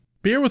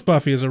Beer with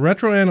Buffy is a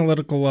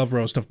retro-analytical love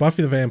roast of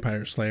Buffy the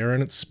Vampire Slayer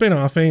and its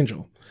spin-off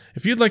Angel.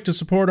 If you'd like to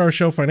support our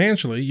show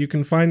financially, you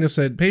can find us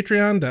at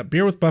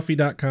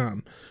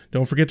patreon.beerwithbuffy.com.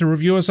 Don't forget to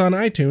review us on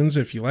iTunes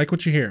if you like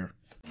what you hear.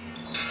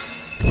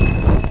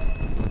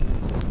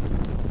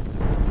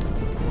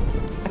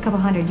 A couple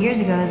hundred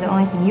years ago, the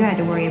only thing you had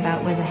to worry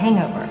about was a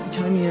hangover. You're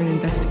telling me you're an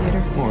investigator?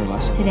 More or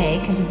less. Today,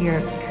 because of your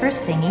curse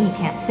thingy, you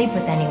can't sleep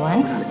with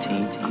anyone. I'm a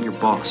team. I'm your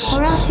boss.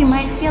 Or else you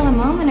might feel a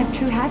moment of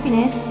true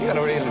happiness, You got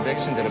a real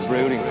addiction to the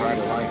brooding part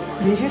of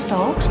life. lose your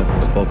soul, Except for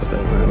the bulk of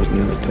it, where I was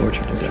nearly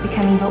tortured to death.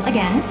 become evil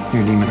again,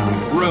 You're a demon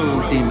hunter.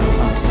 Road demon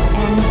hunt.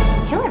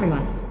 and kill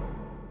everyone.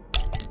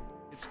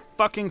 It's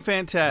fucking I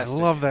fantastic.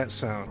 love that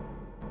sound.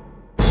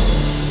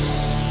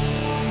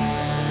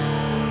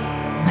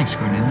 Thanks,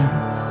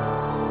 Cornelia.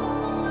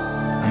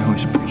 I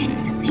always appreciate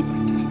your perspective.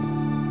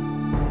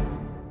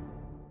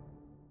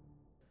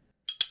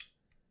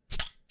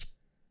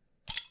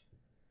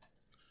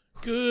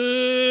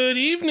 Good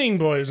evening,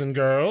 boys and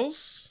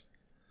girls.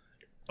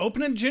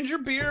 Opening ginger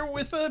beer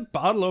with a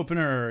bottle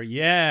opener.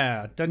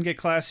 Yeah. Doesn't get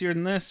classier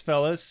than this,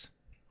 fellas.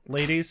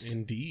 Ladies.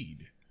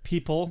 Indeed.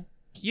 People.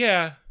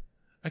 Yeah,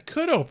 I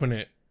could open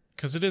it,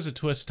 because it is a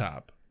twist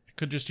top. I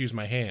could just use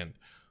my hand.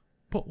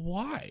 But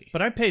why?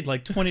 But I paid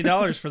like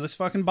 $20 for this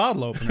fucking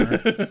bottle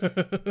opener.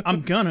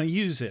 I'm gonna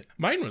use it.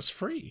 Mine was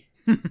free.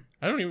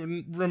 I don't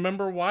even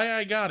remember why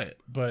I got it,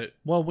 but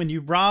Well, when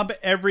you rob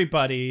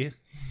everybody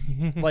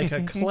like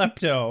a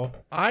klepto,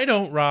 I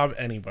don't rob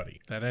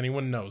anybody that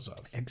anyone knows of.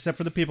 except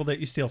for the people that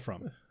you steal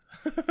from.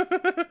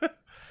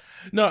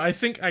 No, I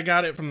think I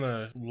got it from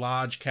the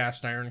Lodge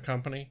Cast Iron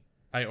Company.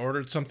 I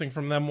ordered something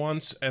from them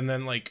once, and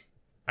then, like,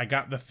 I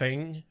got the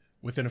thing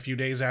within a few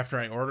days after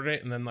I ordered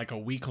it, and then, like, a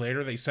week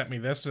later, they sent me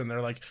this, and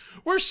they're like,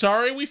 "We're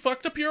sorry, we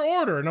fucked up your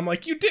order." And I'm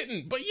like, "You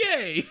didn't, but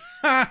yay!"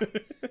 All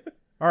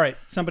right,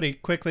 somebody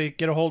quickly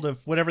get a hold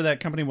of whatever that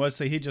company was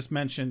that he just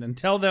mentioned and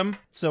tell them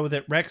so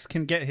that Rex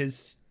can get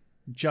his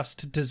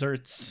just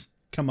desserts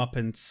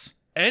comeuppance.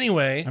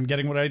 Anyway, I'm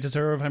getting what I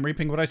deserve. I'm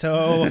reaping what I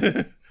sow.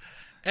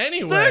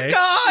 anyway,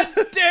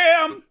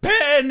 goddamn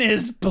pen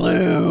is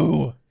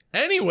blue.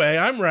 anyway,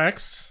 I'm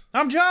Rex,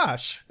 I'm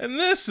Josh. and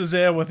this is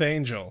Ale with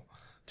Angel.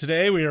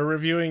 Today we are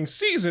reviewing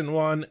Season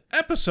 1,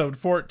 Episode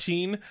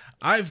 14,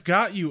 I've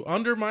Got You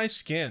Under My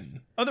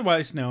Skin.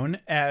 Otherwise known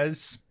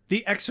as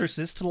The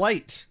Exorcist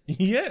Light.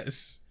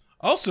 Yes.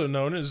 Also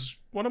known as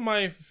one of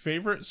my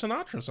favorite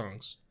Sinatra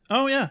songs.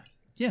 Oh, yeah.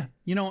 Yeah.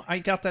 You know, I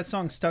got that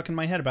song stuck in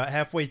my head about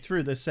halfway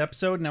through this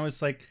episode, and I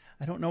was like,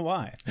 I don't know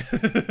why.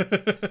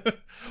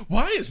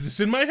 Why is this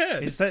in my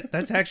head? Is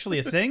that's actually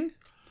a thing?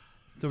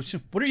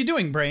 What are you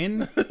doing,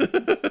 brain?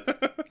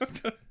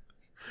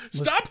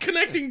 Stop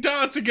connecting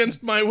dots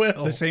against my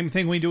will. The same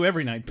thing we do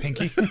every night,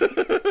 Pinky.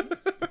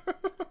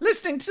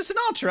 Listening to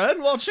Sinatra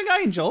and watching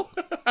Angel.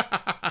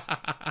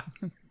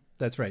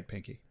 That's right,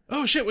 Pinky.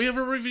 Oh shit, we have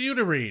a review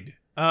to read.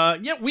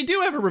 Yeah, we do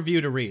have a review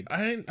to read.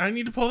 I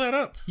need to pull that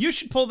up. You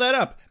should pull that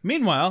up.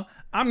 Meanwhile,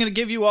 I'm going to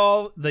give you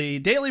all the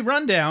daily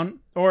rundown,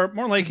 or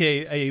more like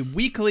a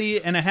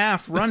weekly and a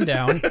half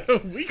rundown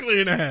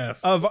Weekly and a half.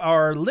 of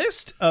our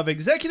list of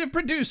executive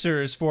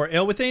producers for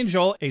Ale with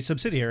Angel, a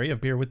subsidiary of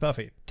Beer with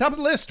Buffy. Top of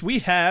the list, we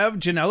have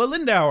Janella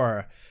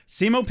Lindauer,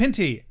 Simo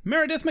Pinty,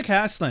 Meredith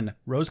McCaslin,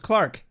 Rose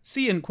Clark,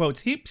 C in quotes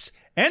heaps,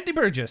 Andy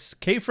Burgess,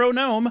 K.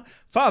 Gnome,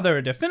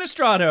 Father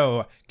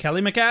Defenestrado,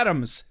 Kelly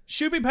McAdams,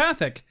 Shuby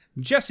Pathak,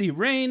 Jesse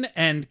Rain,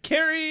 and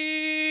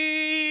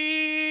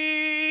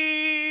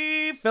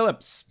Carrie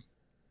Phillips.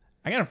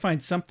 I gotta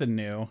find something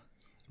new.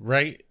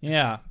 Right?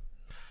 Yeah.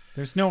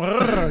 There's no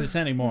r's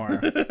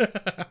anymore.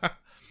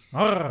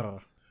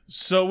 Rrr.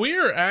 So we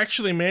are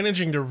actually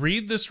managing to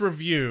read this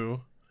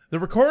review. The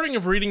recording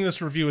of reading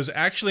this review is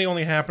actually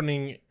only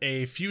happening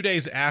a few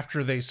days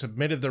after they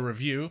submitted the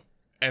review.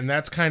 And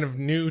that's kind of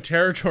new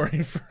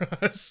territory for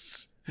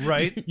us.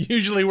 Right.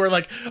 Usually we're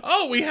like,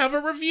 oh, we have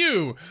a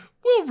review.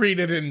 We'll read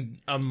it in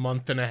a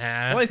month and a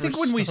half. Well, I think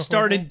or when we so.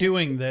 started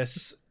doing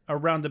this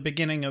around the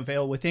beginning of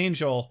Ale with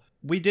Angel,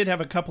 we did have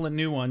a couple of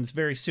new ones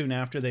very soon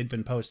after they'd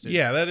been posted.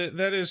 Yeah,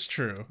 that is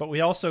true. But we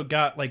also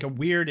got like a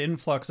weird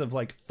influx of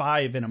like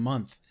 5 in a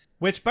month.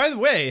 Which, by the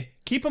way,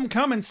 keep them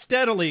coming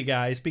steadily,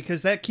 guys,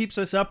 because that keeps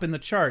us up in the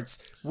charts.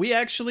 We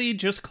actually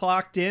just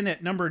clocked in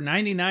at number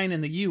 99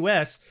 in the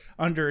US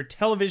under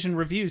television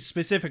reviews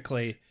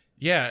specifically.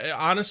 Yeah,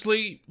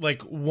 honestly,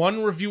 like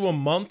one review a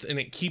month and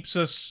it keeps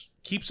us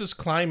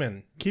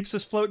climbing. Keeps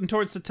us floating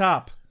towards the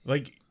top.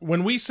 Like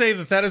when we say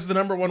that is the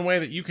number one way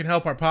that you can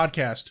help our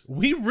podcast,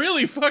 we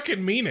really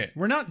fucking mean it.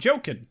 We're not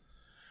joking.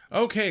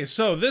 Okay,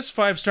 so this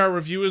 5-star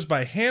review is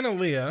by Hannah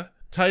Leah,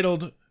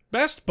 titled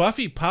Best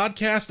Buffy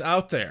Podcast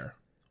Out There.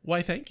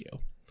 Why, thank you.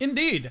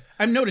 Indeed.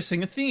 I'm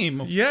noticing a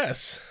theme.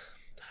 Yes.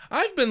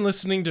 I've been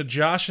listening to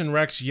Josh and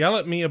Rex yell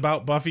at me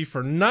about Buffy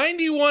for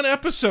 91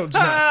 episodes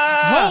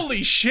now.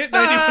 Holy shit,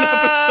 91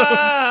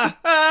 episodes.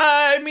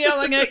 I'm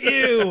yelling at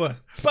you.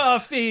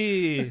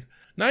 Buffy.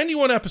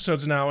 91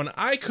 episodes now, and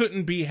I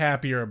couldn't be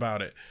happier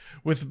about it.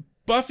 With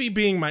Buffy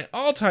being my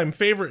all-time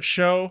favorite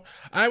show,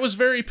 I was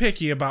very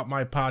picky about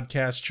my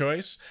podcast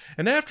choice,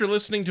 and after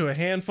listening to a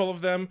handful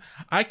of them,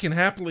 I can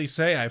happily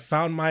say I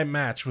found my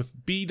match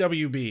with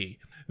BWB.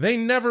 They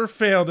never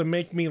fail to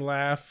make me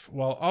laugh,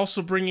 while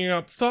also bringing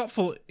up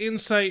thoughtful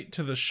insight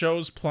to the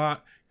show's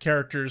plot,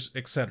 characters,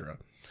 etc.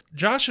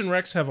 Josh and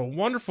Rex have a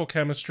wonderful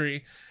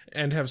chemistry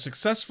and have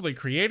successfully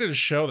created a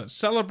show that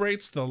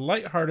celebrates the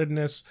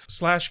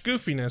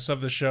lightheartedness/goofiness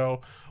of the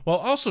show while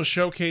also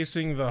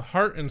showcasing the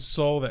heart and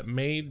soul that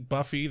made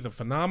Buffy the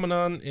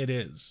phenomenon it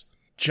is.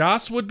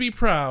 Joss would be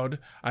proud.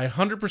 I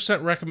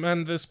 100%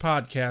 recommend this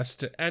podcast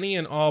to any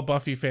and all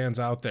Buffy fans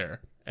out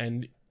there.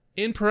 And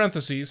in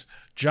parentheses,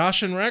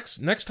 Josh and Rex,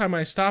 next time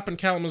I stop in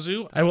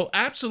Kalamazoo, I will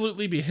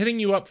absolutely be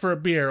hitting you up for a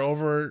beer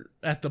over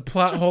at the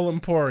Plot Hole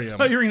Emporium. I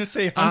thought you were going to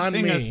say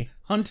hunting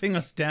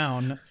us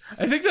down.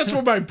 I think that's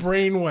where my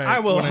brain went. I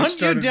will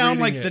hunt you down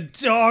like it. the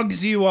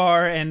dogs you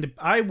are, and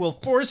I will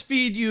force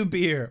feed you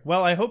beer.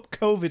 Well, I hope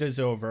COVID is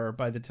over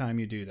by the time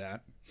you do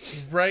that.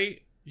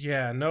 Right?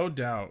 Yeah, no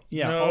doubt.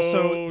 Yeah,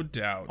 no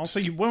doubt. Also,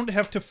 you won't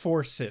have to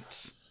force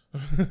it.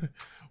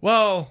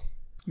 Well,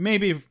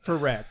 maybe for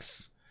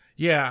Rex.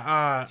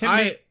 Yeah,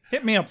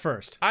 hit me up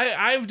first.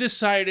 I've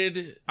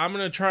decided I'm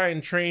going to try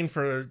and train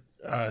for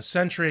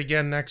Century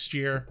again next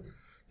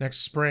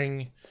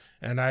spring,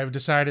 and I've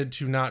decided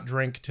to not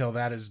drink till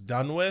that is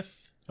done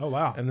with. Oh,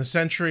 wow. And the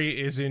Century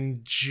is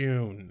in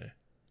June.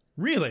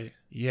 Really?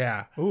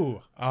 Yeah.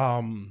 Ooh.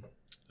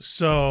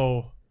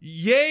 So,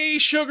 yay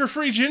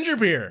sugar-free ginger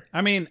beer.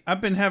 I mean, I've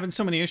been having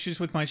so many issues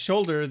with my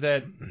shoulder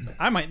that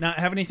I might not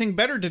have anything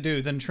better to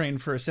do than train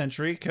for a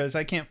Century, because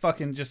I can't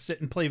fucking just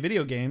sit and play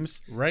video games.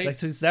 Right.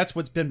 That's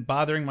what's been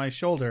bothering my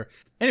shoulder.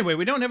 Anyway,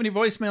 we don't have any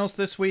voicemails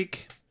this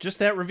week, just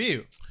that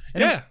review.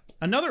 And yeah.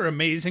 Another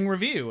amazing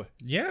review.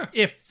 Yeah.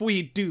 If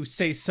we do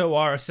say so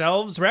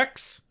ourselves,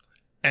 Rex.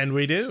 And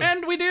we do.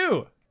 And we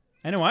do.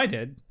 I know I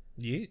did.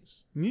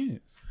 Yes.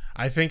 Yes.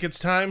 I think it's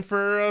time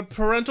for a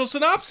parental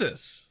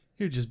synopsis.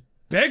 You're just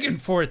begging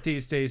for it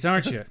these days,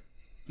 aren't you?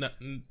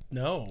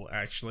 No,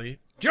 actually.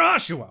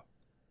 Joshua!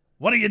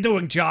 What are you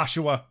doing,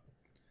 Joshua?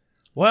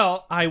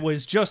 Well, I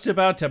was just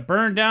about to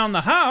burn down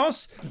the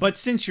house, but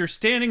since you're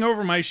standing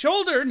over my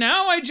shoulder,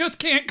 now I just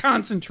can't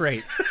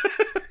concentrate.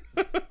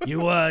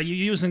 You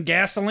using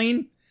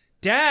gasoline?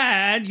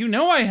 Dad, you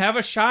know I have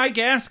a Shy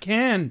gas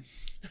can.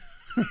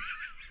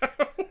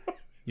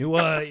 You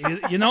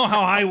know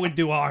how I would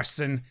do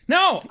arson.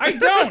 No, I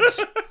don't!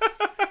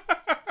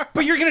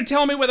 But you're going to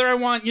tell me whether I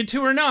want you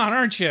to or not,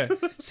 aren't you?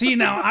 See,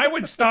 now, I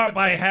would start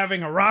by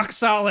having a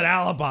rock-solid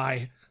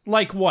alibi.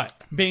 Like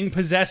what? Being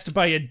possessed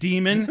by a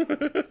demon?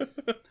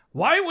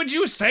 Why would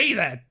you say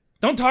that?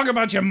 Don't talk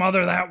about your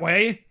mother that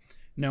way.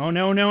 No.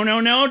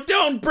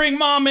 Don't bring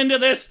Mom into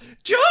this.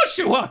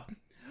 Joshua!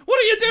 What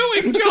are you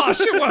doing,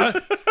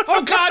 Joshua?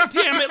 Oh, God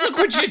damn it, look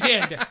what you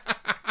did.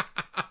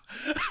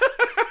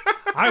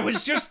 I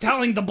was just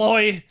telling the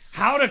boy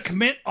how to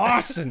commit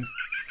arson.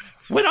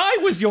 When I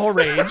was your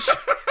age,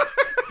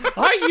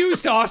 I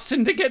used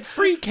arson to get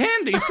free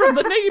candy from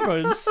the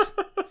neighbors.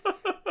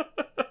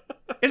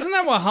 Isn't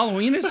that what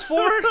Halloween is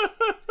for?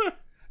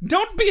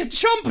 Don't be a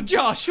chump,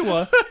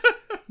 Joshua.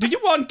 Do you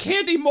want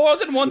candy more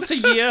than once a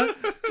year?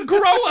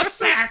 Grow a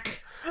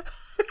sack.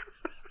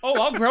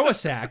 Oh, I'll grow a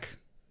sack.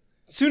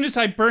 Soon as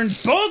I burn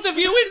both of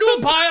you into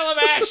a pile of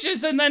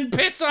ashes and then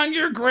piss on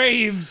your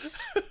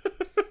graves.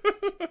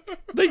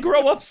 They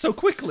grow up so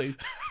quickly.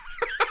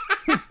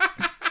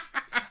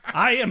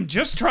 I am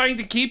just trying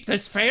to keep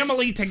this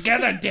family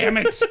together, damn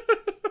it.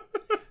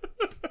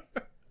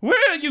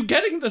 Where are you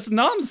getting this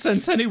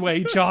nonsense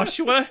anyway,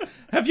 Joshua?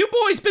 Have you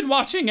boys been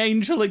watching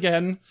Angel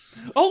again?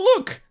 Oh,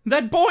 look,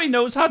 that boy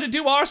knows how to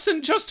do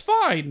arson just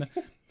fine.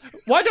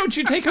 Why don't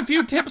you take a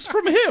few tips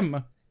from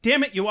him?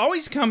 Damn it, you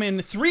always come in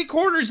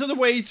 3/4 of the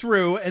way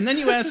through, and then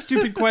you ask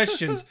stupid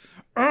questions.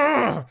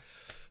 Ugh.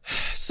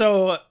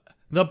 So,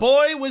 the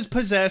boy was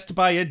possessed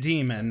by a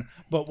demon,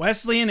 but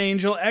Wesley and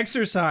Angel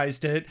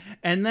exorcised it,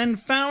 and then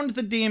found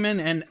the demon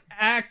and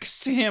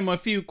asked him a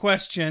few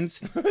questions.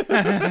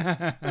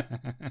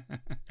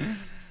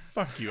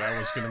 Fuck you, I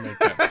was gonna make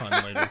that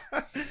pun later.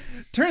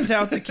 Turns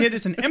out the kid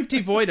is an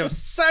empty void of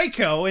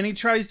psycho, and he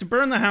tries to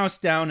burn the house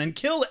down and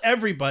kill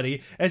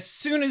everybody as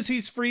soon as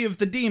he's free of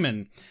the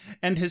demon.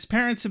 And his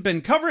parents have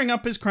been covering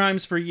up his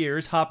crimes for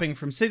years, hopping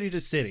from city to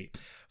city.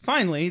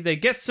 Finally, they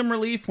get some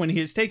relief when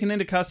he is taken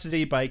into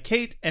custody by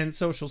Kate and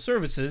social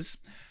services.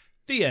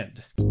 The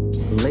end.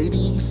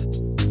 Ladies,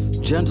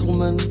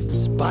 gentlemen,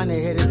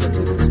 spiny-headed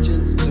looking creatures.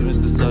 As soon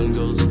as the sun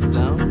goes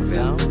down, as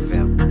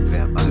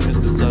soon as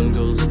the sun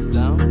goes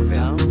down,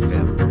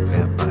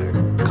 vampire.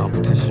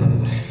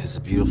 Competition is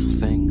a beautiful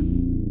thing.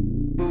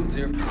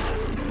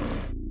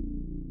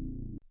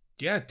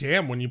 Yeah,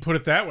 damn, when you put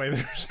it that way,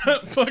 there's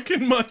not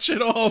fucking much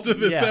at all to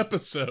this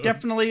episode.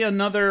 Definitely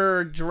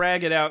another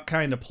drag it out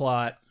kind of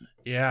plot.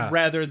 Yeah.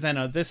 Rather than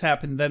a this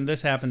happened, then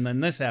this happened, then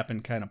this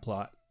happened kind of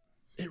plot.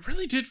 It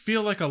really did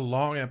feel like a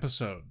long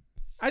episode.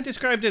 I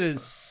described it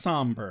as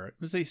somber. It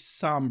was a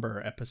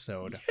somber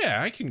episode.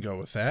 Yeah, I can go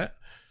with that.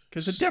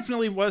 Because it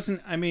definitely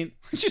wasn't, I mean,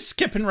 just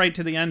skipping right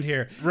to the end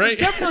here. Right. It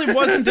definitely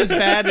wasn't as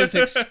bad as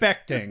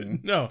expecting.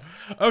 No.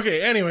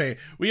 Okay, anyway,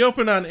 we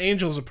open on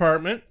Angel's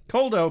apartment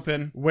Cold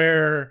open.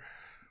 where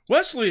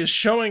Wesley is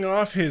showing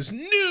off his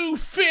new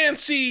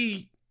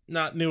fancy,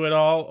 not new at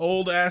all,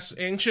 old-ass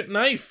ancient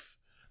knife.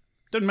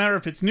 Doesn't matter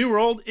if it's new or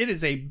old, it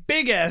is a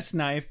big-ass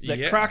knife that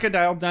Yeah.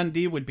 Crocodile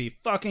Dundee would be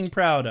fucking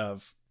proud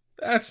of.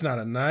 That's not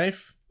a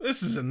knife.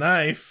 This is a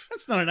knife.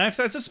 That's not a knife,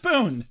 that's a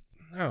spoon.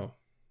 Oh,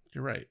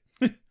 you're right.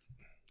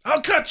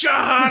 I'll cut your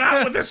heart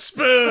out with a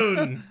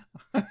spoon.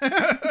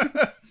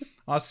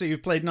 I see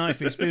you've played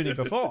Knifey Spoony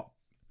before.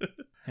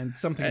 And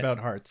something about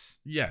hearts.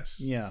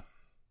 Yes. Yeah.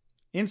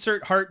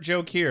 Insert heart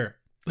joke here.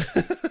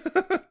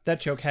 That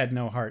joke had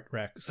no heart,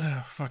 Rex.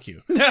 Fuck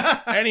you.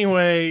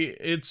 Anyway,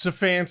 it's a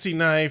fancy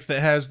knife that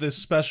has this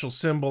special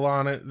symbol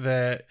on it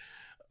that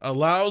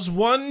allows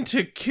one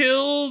to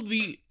kill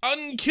the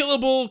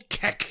unkillable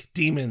Kek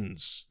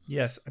demons.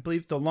 Yes, I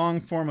believe the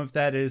long form of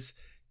that is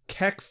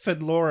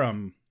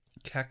Kekfidlorum.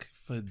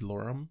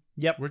 Kekfidlorum?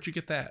 Yep. Where'd you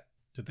get that?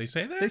 Did they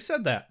say that? They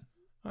said that.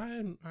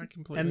 I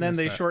completely And then missed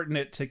they that. shortened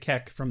it to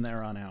Kek from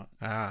there on out.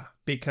 Ah.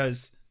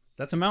 Because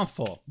that's a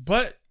mouthful.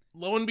 But,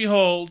 lo and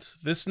behold,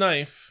 this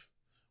knife,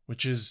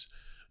 which is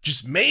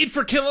just made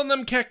for killing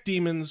them Kek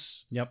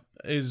demons, Yep.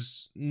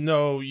 is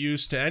no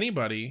use to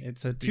anybody.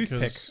 It's a toothpick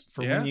Because-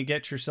 for yeah. when you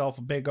get yourself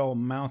a big old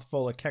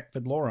mouthful of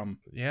Kekfidlorum.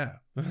 Yeah.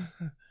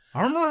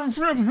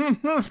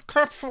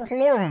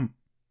 Kekfidlorum.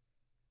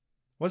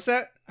 What's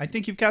that? I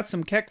think you've got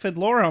some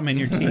Kekfidlorum in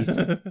your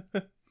teeth.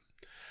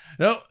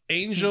 No,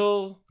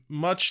 Angel,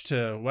 much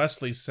to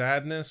Wesley's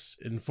sadness,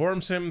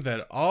 informs him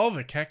that all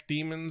the Kek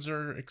demons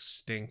are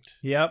extinct.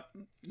 Yep.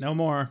 No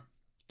more.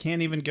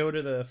 Can't even go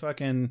to the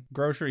fucking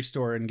grocery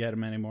store and get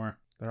them anymore.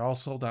 They're all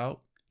sold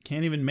out.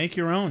 Can't even make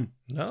your own.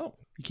 No.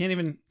 You can't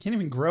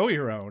even grow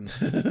your own.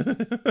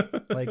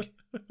 Like,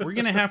 we're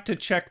gonna have to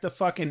check the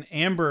fucking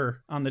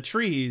amber on the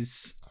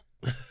trees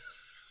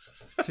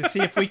to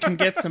see if we can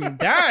get some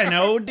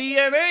dino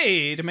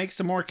DNA to make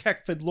some more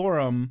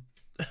Kekfidlorum.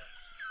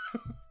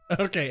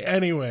 Okay,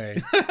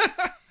 anyway.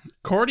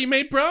 Cordy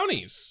made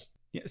brownies.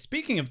 Yeah,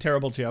 speaking of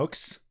terrible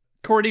jokes,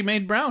 Cordy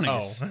made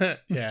brownies. Oh,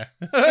 yeah.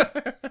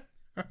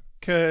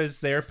 Because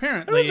they're I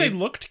apparently... mean, they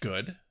looked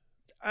good.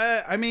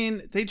 I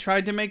mean, they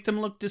tried to make them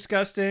look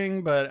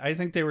disgusting, but I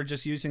think they were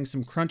just using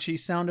some crunchy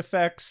sound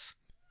effects.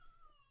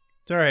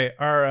 Sorry,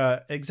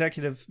 our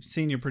executive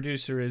senior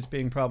producer is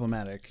being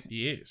problematic.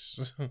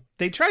 Yes.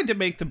 They tried to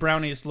make the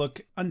brownies look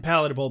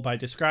unpalatable by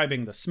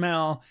describing the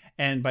smell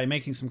and by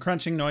making some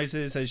crunching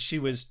noises as she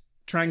was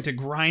trying to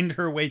grind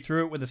her way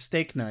through it with a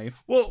steak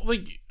knife. Well,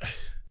 like,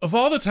 of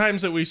all the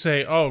times that we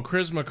say, oh,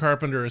 Charisma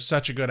Carpenter is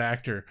such a good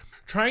actor,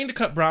 trying to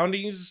cut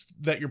brownies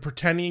that you're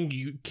pretending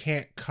you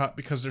can't cut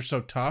because they're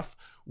so tough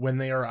when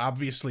they are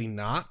obviously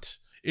not,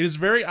 it is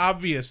very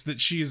obvious that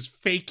she is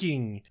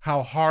faking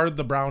how hard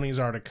the brownies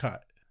are to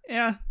cut.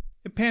 Yeah,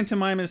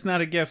 pantomime is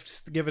not a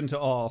gift given to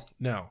all.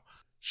 No.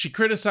 She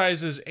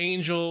criticizes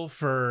Angel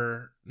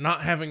for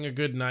not having a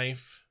good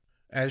knife.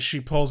 As she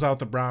pulls out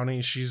the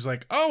brownies, she's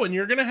like, oh, and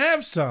you're gonna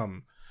have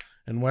some.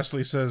 And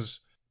Wesley says,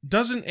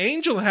 doesn't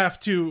Angel have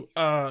to,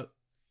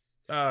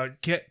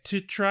 get to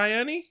try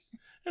any?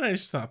 And I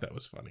just thought that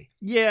was funny.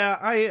 Yeah,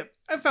 I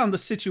found the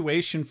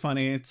situation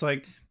funny. It's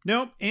like,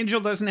 nope, Angel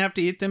doesn't have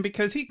to eat them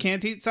because he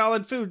can't eat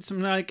solid food. So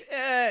I'm like,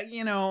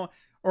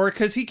 or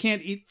because he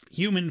can't eat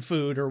human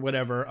food or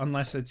whatever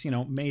unless it's,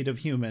 made of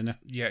human.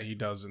 Yeah, he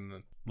does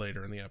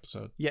later in the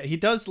episode. Yeah, he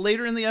does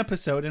later in the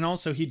episode, and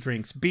also he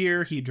drinks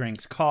beer, he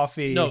drinks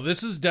coffee. No,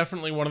 this is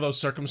definitely one of those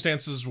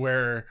circumstances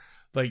where,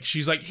 like,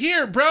 she's like,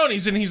 here,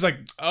 brownies, and he's like,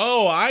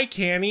 oh, I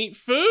can't eat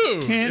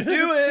food. Can't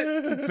do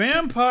it.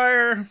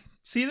 Vampire.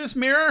 See this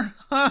mirror?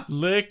 Huh.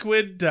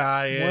 Liquid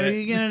diet. What are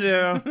you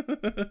gonna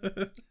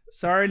do?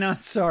 Sorry,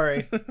 not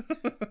sorry.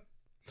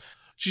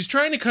 She's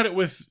trying to cut it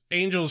with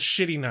Angel's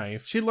shitty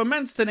knife. She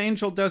laments that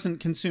Angel doesn't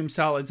consume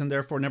solids and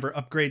therefore never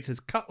upgrades his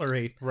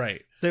cutlery.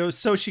 Right.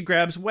 So she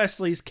grabs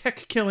Wesley's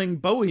Kek-killing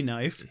Bowie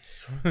knife,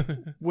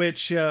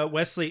 which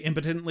Wesley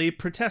impotently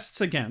protests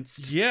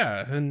against.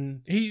 Yeah,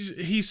 and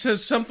he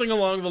says something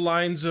along the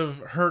lines of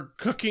her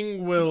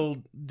cooking will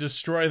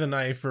destroy the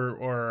knife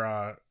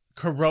or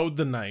corrode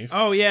the knife.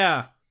 Oh,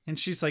 yeah. And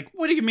she's like,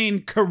 what do you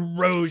mean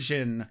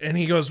corrosion? And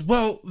he goes,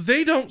 well,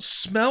 they don't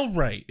smell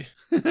right.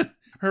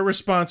 Her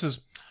response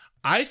is,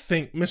 I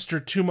think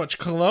Mr. Too Much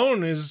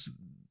Cologne is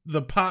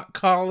the pot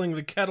calling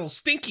the kettle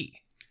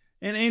stinky.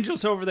 And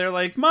Angel's over there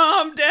like,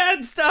 Mom,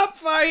 Dad, stop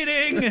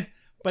fighting.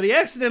 But he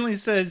accidentally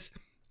says,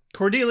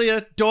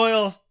 Cordelia,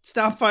 Doyle,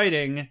 stop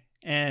fighting.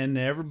 And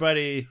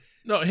everybody...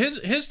 No,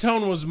 his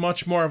tone was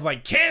much more of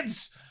like,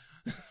 kids!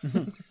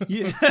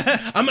 Yeah.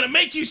 I'm gonna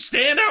make you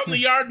stand out in the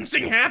yard and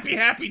sing happy,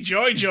 happy,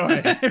 joy,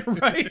 joy.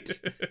 Right.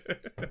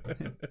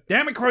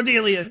 Damn it,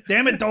 Cordelia.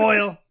 Damn it,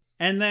 Doyle.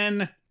 And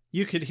then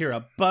you could hear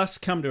a bus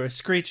come to a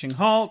screeching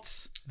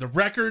halt. The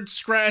record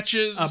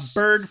scratches. A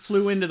bird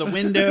flew into the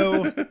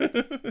window.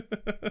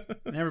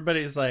 And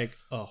everybody's like,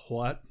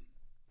 what?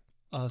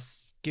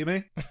 Excuse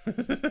me?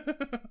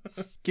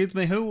 Excuse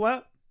me, who,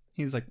 what?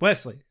 He's like,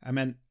 Wesley. I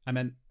meant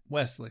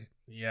Wesley.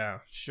 Yeah.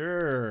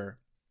 Sure.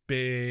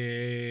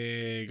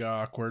 Big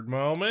awkward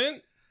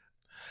moment.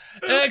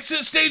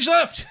 Exit stage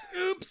left.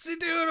 Oopsie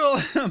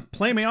doodle.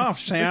 Play me off,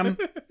 Sam.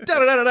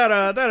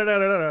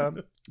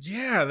 Da-da-da-da-da-da-da-da-da.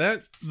 Yeah,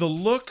 the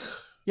look.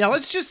 Yeah,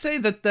 let's just say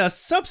that the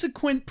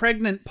subsequent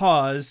pregnant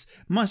pause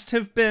must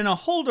have been a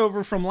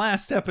holdover from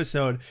last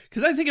episode,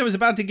 because I think it was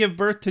about to give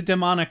birth to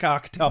demonic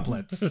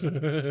octuplets.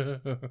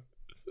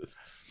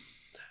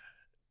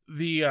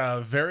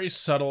 The very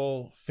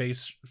subtle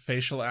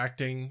facial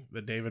acting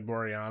that David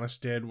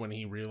Boreanaz did when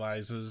he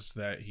realizes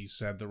that he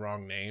said the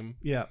wrong name.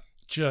 Yeah.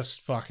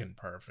 Just fucking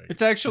perfect.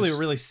 It's actually a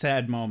really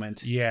sad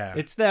moment. Yeah.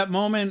 It's that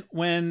moment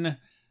when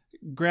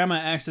Grandma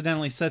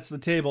accidentally sets the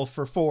table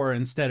for 4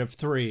 instead of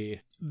 3.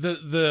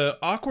 The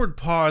awkward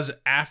pause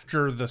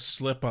after the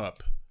slip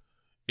up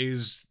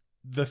is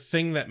the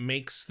thing that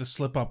makes the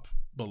slip up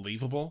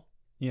believable.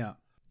 Yeah.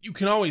 You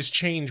can always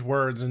change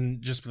words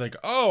and just be like,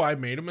 oh, I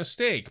made a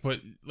mistake.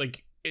 But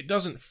like, it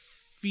doesn't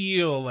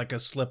feel like a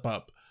slip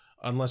up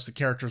unless the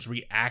characters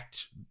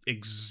react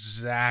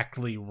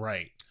exactly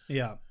right.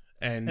 Yeah.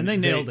 And they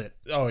nailed it.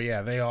 Oh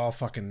yeah, they all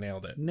fucking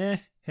nailed it.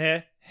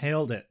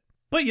 Nailed it.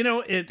 But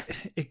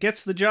it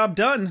gets the job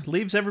done.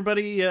 Leaves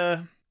everybody.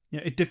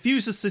 It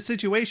diffuses the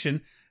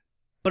situation,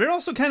 but it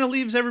also kind of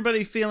leaves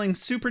everybody feeling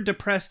super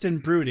depressed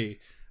and broody.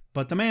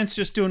 But the man's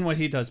just doing what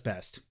he does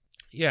best.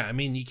 Yeah, I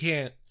mean, you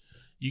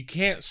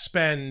can't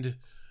spend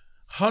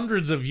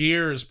hundreds of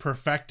years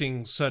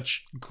perfecting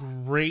such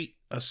great,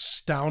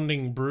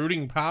 astounding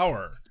brooding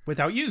power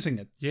Without using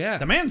it. Yeah,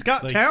 The man's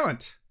got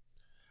talent.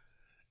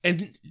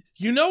 And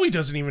he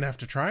doesn't even have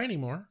to try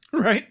anymore.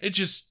 Right? It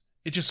just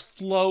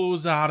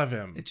flows out of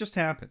him. It just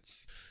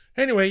happens.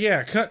 Anyway,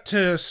 yeah, cut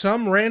to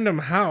some random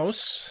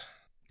house.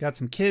 Got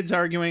some kids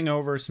arguing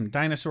over some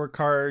dinosaur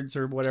cards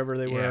or whatever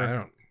they were. Yeah, I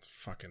don't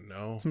fucking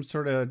know. Some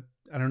sort of,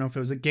 I don't know if it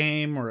was a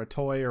game or a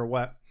toy or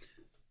what.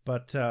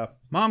 But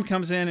Mom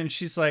comes in and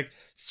she's like,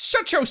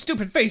 shut your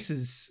stupid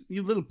faces,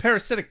 you little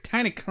parasitic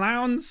tiny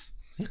clowns.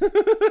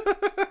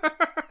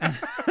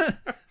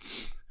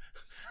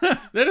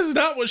 That is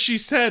not what she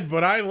said,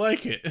 but I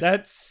like it.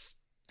 That's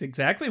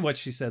exactly what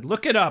she said.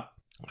 Look it up.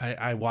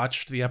 I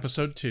watched the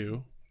episode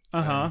 2.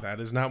 Uh-huh. That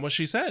is not what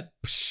she said.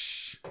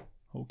 Psh,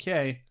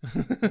 okay.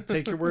 I'll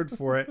take your word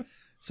for it.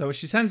 So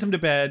she sends him to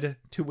bed,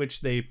 to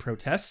which they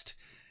protest.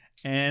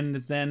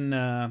 And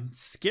then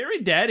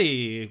Scary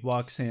Daddy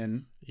walks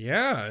in.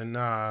 Yeah, and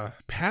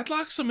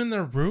padlocks them in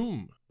their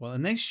room. Well,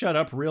 and they shut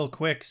up real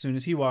quick as soon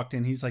as he walked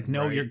in. He's like,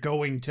 no, Right. you're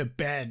going to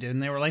bed.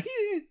 And they were like,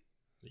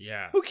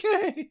 Yeah.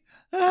 okay.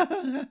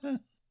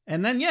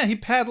 And then, yeah, he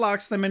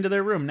padlocks them into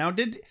their room. Now,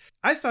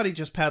 I thought he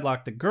just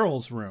padlocked the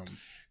girls' room.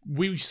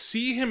 We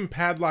see him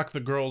padlock the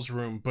girls'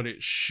 room, but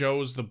it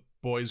shows the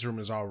boys' room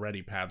is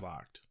already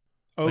padlocked.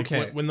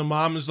 Okay. Like when the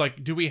mom is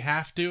like, do we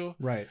have to?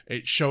 Right.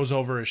 It shows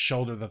over his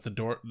shoulder that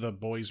the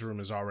boys' room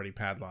is already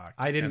padlocked.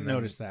 I didn't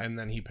notice that. And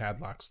then he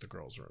padlocks the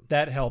girls' room.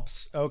 That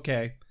helps.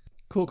 Okay.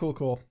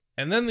 Cool.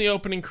 And then the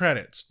opening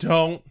credits.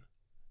 Don't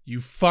you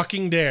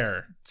fucking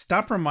dare.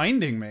 Stop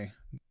reminding me.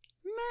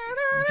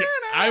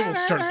 I will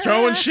start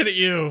throwing shit at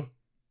you.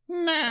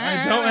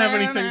 I don't have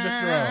anything to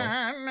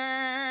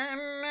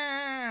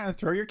throw.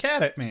 Throw your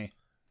cat at me.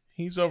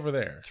 He's over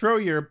there. Throw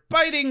your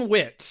biting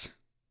wit.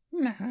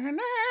 Have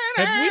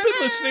we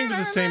been listening to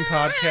the same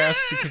podcast?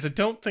 Because I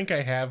don't think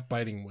I have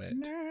biting wit.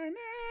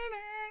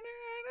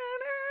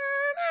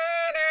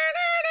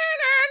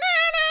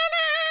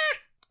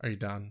 Are you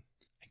done?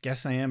 I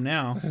guess I am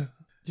now.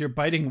 Your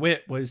biting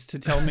wit was to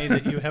tell me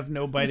that you have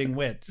no biting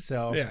wit.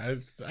 So Yeah,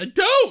 I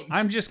don't.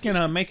 I'm just going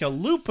to make a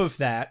loop of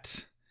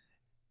that,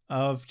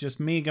 of just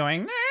me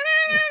going,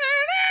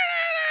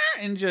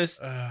 and just,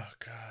 Oh,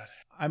 God.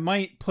 I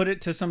might put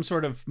it to some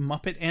sort of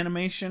Muppet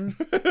animation.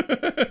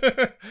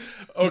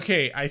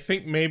 Okay, I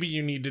think maybe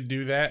you need to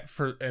do that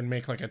and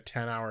make like a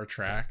 10-hour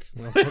track.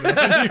 We'll put it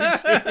on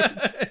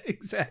YouTube.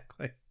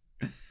 Exactly.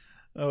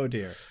 Oh,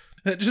 dear.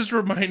 That just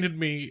reminded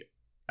me,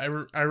 I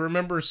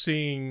remember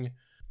seeing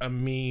a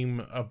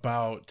meme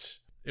about,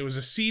 it was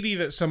a CD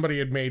that somebody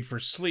had made for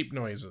sleep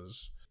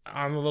noises.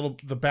 On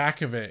the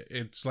back of it,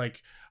 it's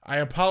like, I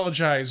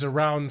apologize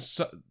around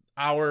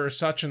hour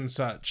such and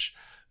such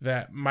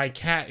that my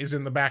cat is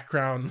in the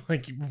background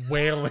like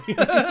wailing.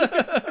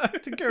 I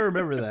think I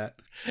remember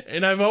that.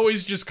 And I've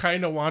always just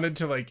kind of wanted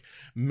to like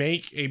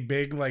make a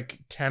big like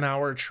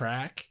 10-hour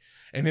track,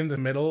 and in the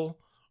middle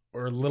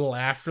or a little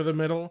after the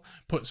middle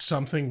put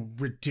something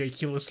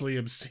ridiculously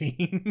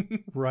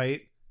obscene.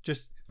 Right.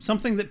 Just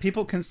something that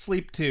people can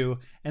sleep to,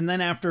 and then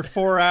after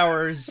 4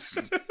 hours,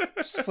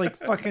 just like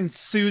fucking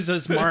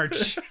Sousa's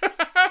March.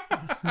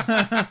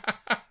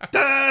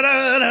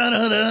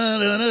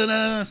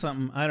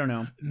 Something. I don't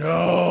know.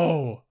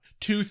 No.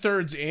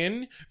 2/3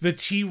 in, the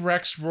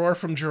T-Rex roar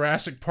from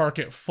Jurassic Park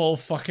at full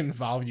fucking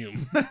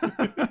volume.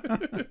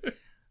 I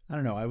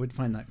don't know. I would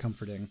find that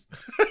comforting.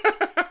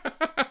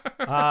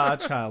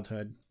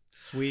 Childhood.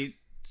 Sweet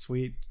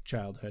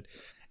childhood.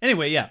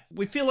 Anyway, yeah.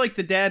 We feel like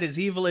the dad is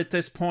evil at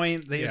this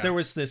point. There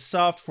was this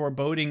soft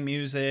foreboding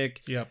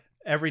music. Yep.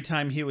 every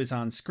time he was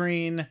on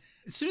screen.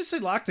 As soon as they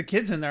locked the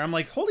kids in there, I'm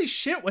like, holy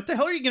shit, what the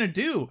hell are you going to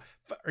do?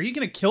 Are you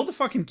going to kill the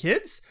fucking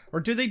kids? Or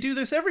do they do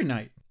this every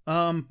night?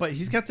 But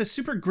he's got this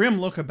super grim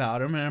look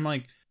about him, and I'm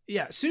like,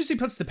 yeah, as soon as he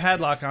puts the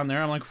padlock on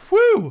there, I'm like,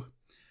 whew!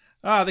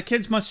 The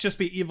kids must just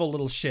be evil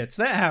little shits.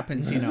 That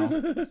happens, you know.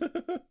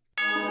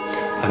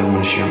 I don't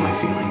want to share my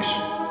feelings.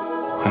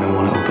 I don't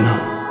want to open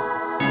up.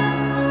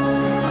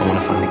 I want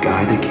to find the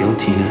guy that killed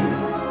Tina,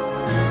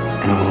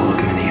 and I want to look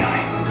him in the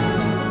eye.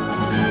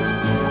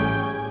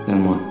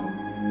 Then what?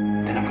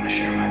 Then I'm going to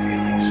share my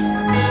feelings.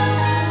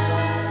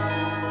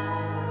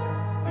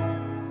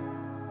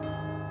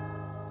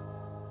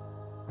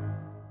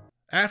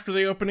 After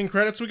the opening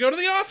credits, we go to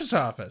the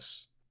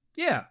office,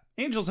 Yeah,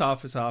 Angel's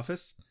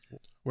office.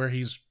 where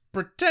he's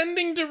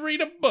pretending to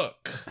read a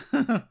book.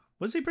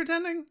 Was he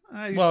pretending?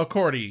 Well,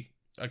 Cordy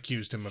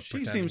accused him of she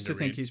pretending seems to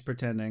think read. he's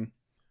pretending.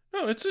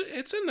 No, it's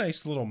a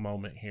nice little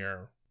moment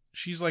here.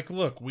 She's like,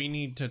 look, we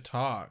need to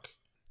talk.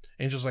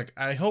 Angel's like,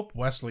 I hope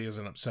Wesley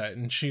isn't upset.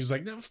 And she's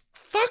like, no,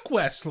 fuck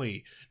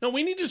Wesley. No,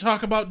 we need to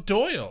talk about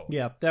Doyle.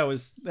 Yeah, that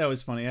was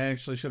funny. I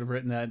actually should have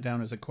written that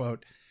down as a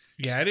quote.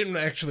 Yeah, I didn't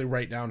actually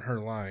write down her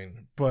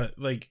line. But,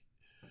 like,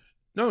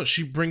 no,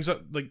 she brings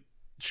up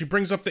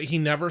that he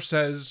never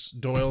says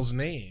Doyle's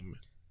name.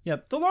 Yeah,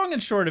 the long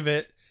and short of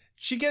it,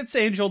 she gets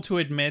Angel to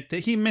admit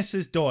that he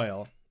misses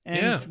Doyle.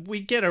 And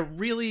we get a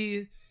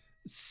really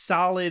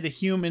solid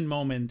human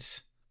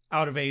moment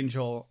out of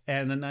Angel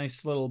and a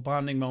nice little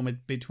bonding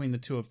moment between the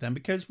two of them,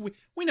 because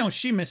we know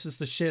she misses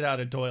the shit out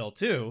of Doyle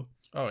too.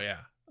 Oh,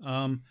 yeah.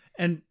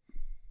 And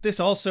this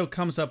also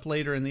comes up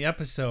later in the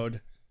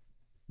episode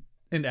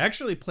and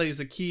actually plays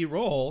a key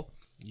role.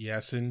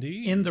 Yes,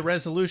 indeed. In the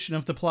resolution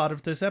of the plot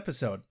of this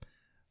episode.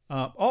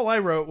 All I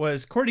wrote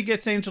was, Cordy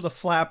gets Angel to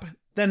flap,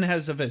 then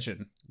has a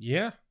vision.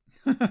 Yeah.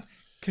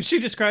 Because she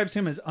describes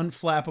him as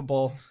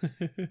unflappable.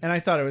 And I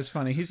thought it was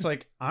funny. He's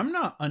like, I'm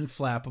not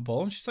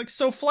unflappable. And she's like,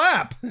 so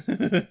flap.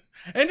 And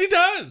he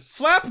does.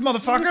 Flap,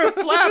 motherfucker,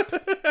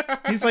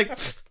 flap. He's like,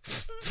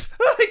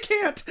 I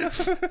can't.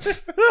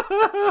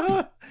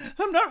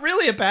 I'm not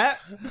really a bat.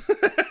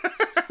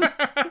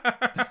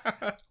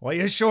 Well,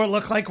 you sure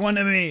look like one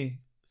to me.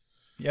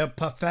 You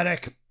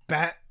pathetic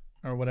bat.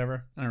 Or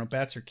whatever. I don't know,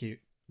 bats are cute.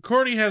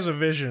 Cordy has a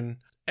vision,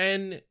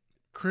 and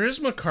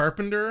Charisma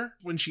Carpenter,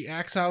 when she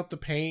acts out the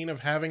pain of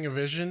having a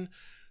vision,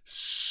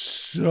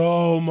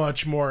 so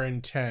much more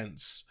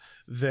intense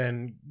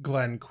than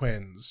Glenn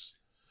Quinn's.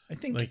 I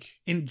think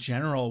in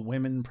general,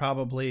 women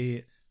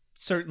probably,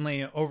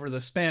 certainly over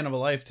the span of a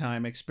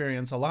lifetime,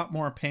 experience a lot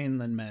more pain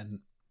than men.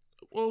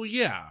 Well,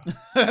 yeah.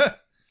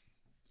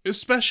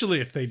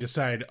 Especially if they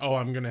decide, oh,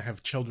 I'm going to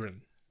have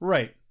children.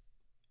 Right.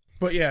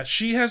 But yeah,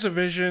 she has a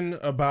vision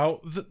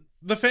about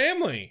the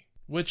family,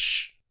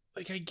 which,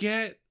 like, I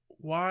get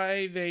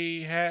why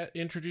they had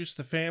introduced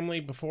the family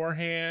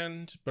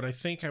beforehand, but I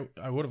think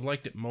I would have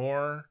liked it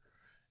more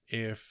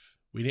if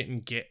we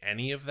didn't get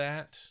any of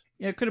that.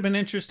 Yeah, it could have been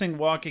interesting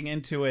walking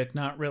into it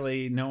not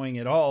really knowing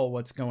at all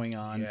what's going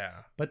on. Yeah.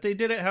 But they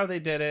did it how they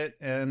did it,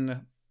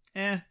 and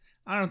I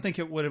don't think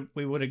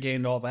we would have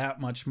gained all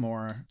that much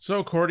more.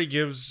 So Cordy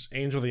gives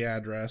Angel the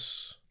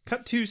address.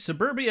 Cut to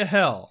Suburbia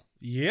Hell.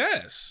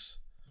 Yes.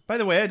 By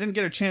the way, I didn't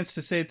get a chance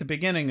to say at the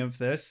beginning of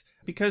this,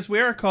 because we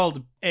are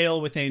called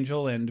Ale with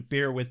Angel and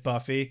Beer with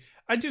Buffy,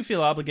 I do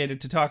feel obligated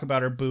to talk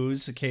about our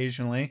booze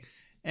occasionally,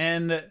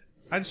 and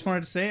I just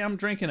wanted to say I'm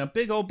drinking a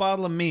big old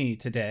bottle of me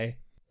today.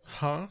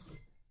 Huh?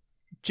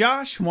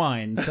 Josh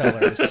Wine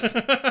Cellars.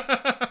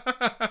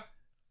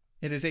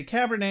 It is a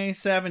Cabernet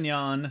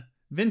Sauvignon,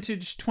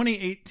 vintage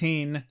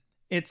 2018.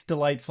 It's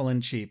delightful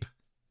and cheap.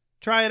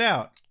 Try it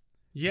out.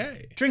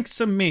 Yay. Drink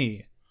some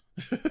me.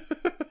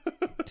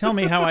 Tell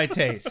me how I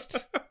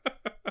taste.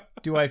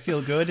 Do I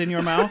feel good in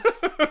your mouth?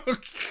 Oh,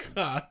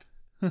 God.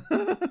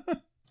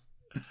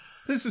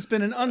 This has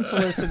been an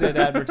unsolicited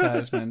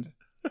advertisement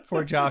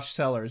for Josh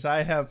Cellars.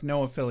 I have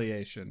no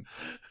affiliation.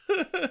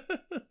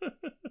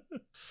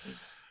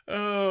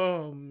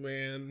 Oh,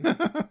 man.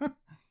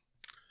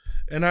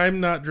 And I'm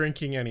not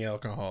drinking any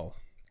alcohol.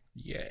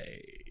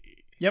 Yay.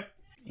 Yep.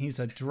 He's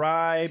a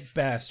dry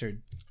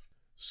bastard.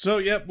 So,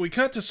 yep, we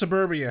cut to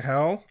Suburbia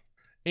Hell.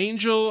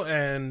 Angel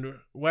and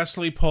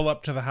Wesley pull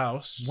up to the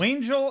house.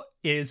 Wangel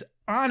is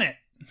on it.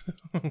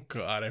 Oh,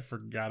 God, I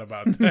forgot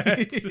about that.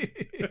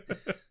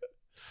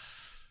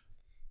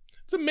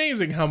 It's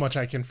amazing how much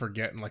I can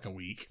forget in like a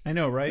week. I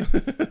know, right?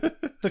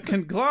 The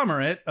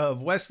conglomerate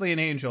of Wesley and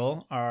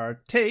Angel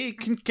are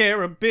taking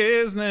care of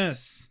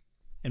business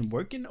and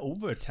working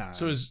overtime.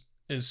 So as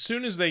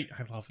soon as they...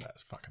 I love that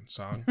fucking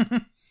song.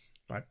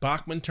 By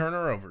Bachman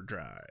Turner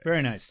Overdrive.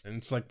 Very nice. And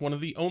it's like one of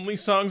the only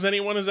songs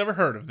anyone has ever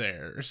heard of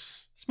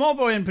theirs. Small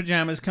boy in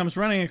pajamas comes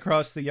running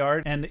across the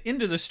yard and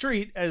into the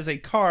street as a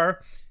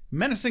car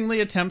menacingly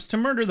attempts to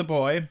murder the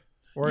boy.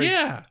 Or is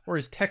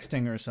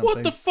texting or something.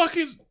 What the fuck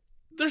is...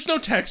 There's no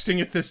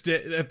texting at this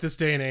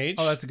day and age.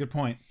 Oh, that's a good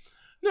point.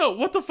 No,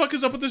 what the fuck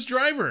is up with this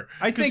driver?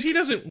 I Because think- he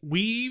doesn't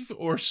weave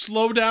or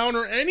slow down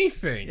or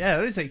anything. Yeah,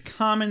 that is a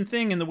common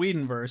thing in the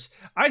Whedonverse.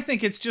 I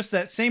think it's just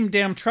that same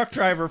damn truck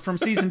driver from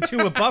season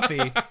 2 of Buffy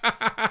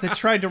that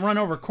tried to run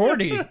over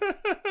Cordy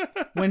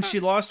when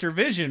she lost her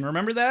vision.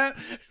 Remember that?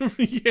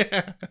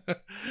 Yeah.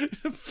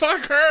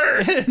 Fuck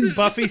her. And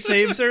Buffy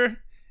saves her.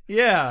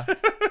 Yeah.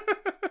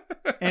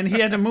 And he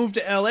had to move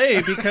to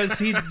LA because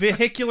he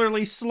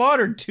vehicularly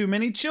slaughtered too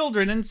many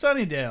children in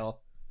Sunnydale.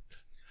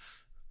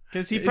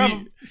 Because he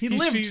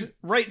lived sees-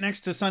 right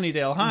next to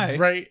Sunnydale High.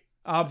 Right.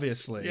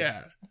 Obviously.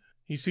 Yeah.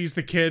 He sees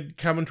the kid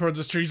coming towards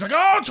the street. He's like,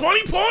 oh,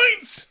 20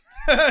 points.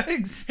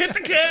 Hit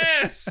the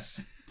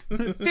gas.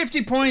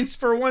 50 points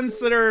for ones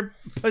that are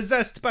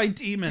possessed by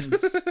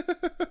demons.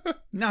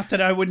 Not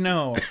that I would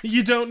know.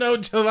 You don't know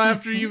till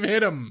after you've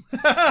hit him.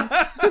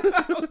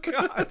 Oh,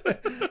 God.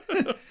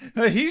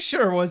 He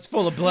sure was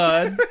full of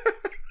blood.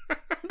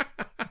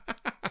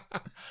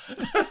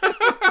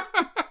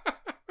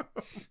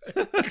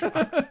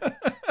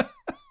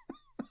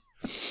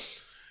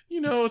 You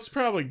know, it's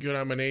probably good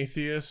I'm an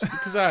atheist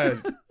because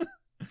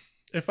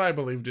if I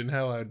believed in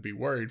hell, I'd be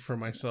worried for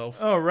myself.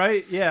 Oh,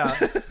 right? Yeah.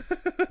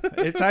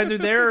 It's either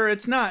there or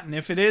it's not. And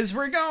if it is,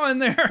 we're going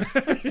there.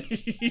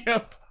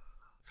 Yep.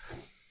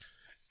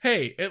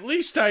 Hey, at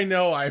least I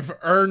know I've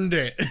earned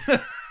it.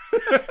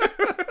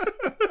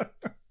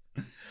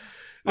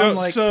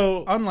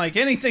 Unlike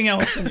anything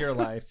else in your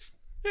life.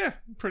 Yeah,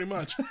 pretty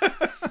much.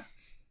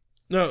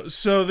 No,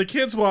 so the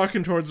kid's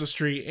walking towards the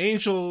street.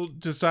 Angel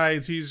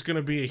decides he's going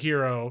to be a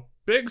hero.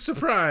 Big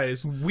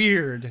surprise.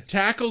 Weird.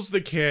 Tackles the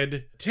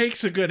kid,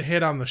 takes a good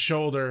hit on the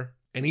shoulder,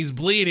 and he's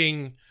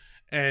bleeding.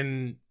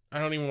 And I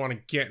don't even want to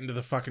get into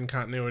the fucking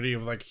continuity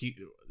of like,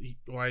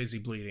 why is he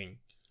bleeding?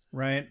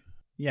 Right.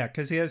 Yeah,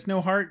 because he has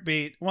no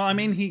heartbeat. Well, I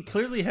mean, he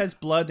clearly has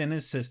blood in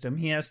his system.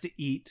 He has to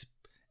eat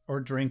or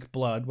drink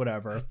blood,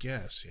 whatever. I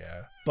guess,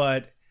 yeah.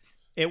 But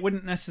it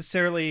wouldn't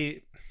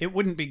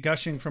be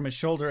gushing from his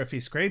shoulder if he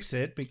scrapes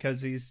it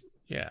because he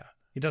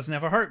doesn't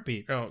have a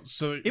heartbeat. Oh,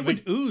 so it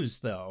would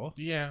ooze though.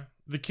 Yeah.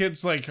 The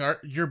kid's like,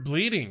 you're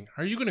bleeding.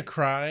 Are you going to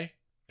cry?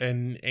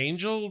 And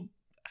Angel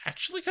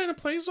actually kind of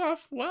plays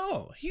off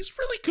well. He's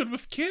really good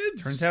with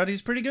kids. Turns out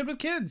he's pretty good with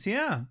kids,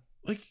 yeah.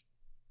 Like,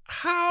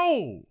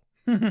 how?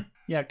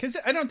 Yeah, because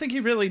I don't think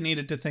he really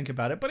needed to think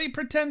about it, but he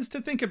pretends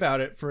to think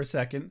about it for a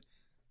second.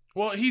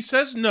 Well, he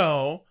says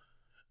no,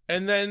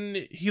 and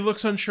then he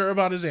looks unsure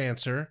about his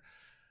answer.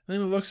 Then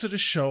he looks at his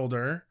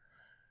shoulder,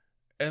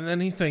 and then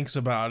he thinks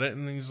about it,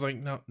 and he's like,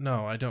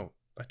 no, I don't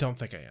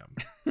think I am.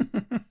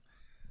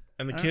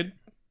 And the kid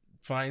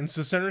finds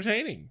this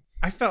entertaining.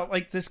 I felt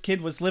like this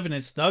kid was living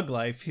his thug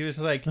life. He was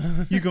like,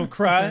 you gonna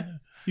cry?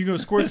 You gonna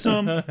squirt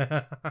some?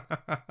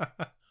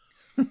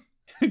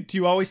 Do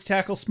you always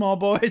tackle small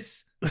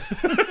boys?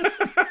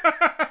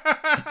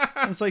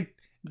 I was like,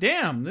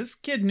 damn, this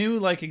kid knew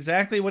like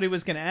exactly what he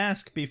was gonna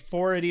ask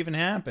before it even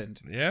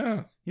happened.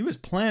 Yeah. He was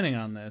planning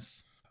on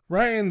this.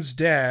 Ryan's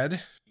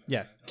dad.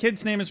 Yeah.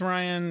 Kid's name is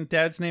Ryan.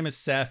 Dad's name is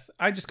Seth.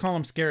 I just call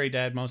him Scary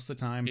Dad most of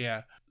the time.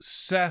 Yeah.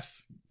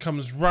 Seth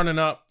comes running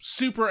up,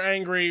 super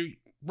angry.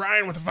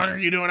 Ryan, what the fuck are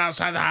you doing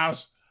outside the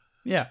house?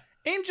 Yeah.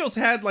 Angel's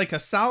had like a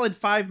solid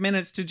 5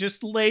 minutes to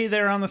just lay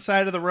there on the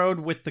side of the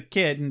road with the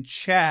kid and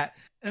chat.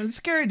 And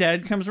Scary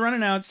Dad comes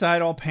running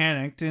outside all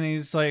panicked and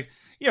he's like,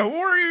 yeah,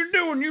 what are you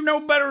doing? You know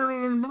better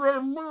than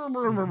blah, blah,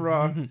 blah, blah,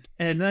 blah.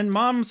 And then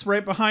Mom's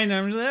right behind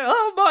him. Like,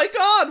 oh my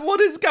God, what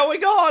is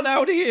going on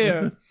out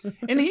here?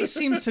 And he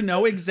seems to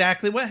know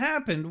exactly what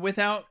happened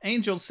without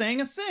Angel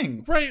saying a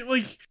thing. Right,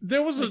 like,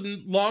 there was a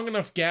long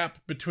enough gap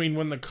between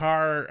when the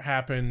car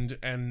happened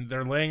and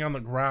they're laying on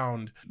the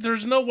ground.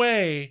 There's no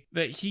way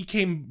that he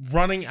came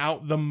running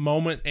out the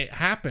moment it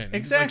happened.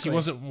 Exactly. Like, he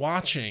wasn't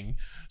watching.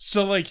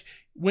 So, like,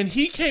 when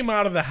he came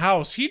out of the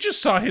house, he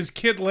just saw his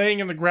kid laying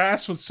in the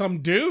grass with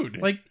some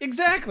dude. Like,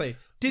 exactly.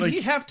 Did Like-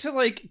 he have to,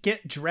 like,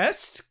 get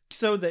dressed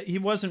so that he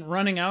wasn't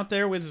running out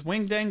there with his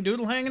wing-dang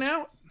doodle hanging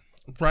out?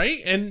 Right?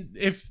 And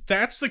if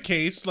that's the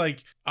case,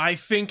 like, I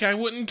think I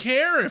wouldn't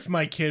care if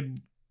my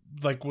kid,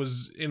 like,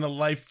 was in a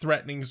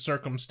life-threatening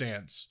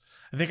circumstance.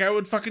 I think I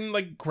would fucking,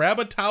 like, grab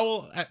a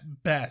towel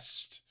at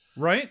best.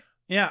 Right?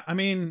 Yeah, I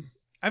mean,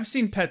 I've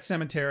seen Pet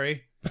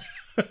Sematary.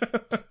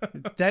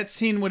 That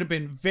scene would have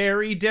been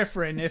very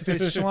different if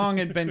his schlong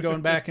had been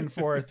going back and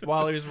forth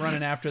while he was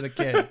running after the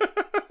kid.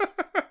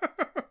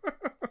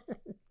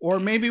 Or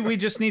maybe we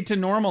just need to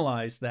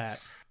normalize that.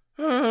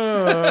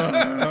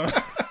 I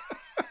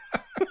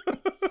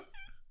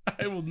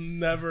will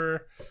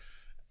never,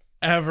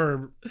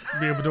 ever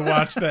be able to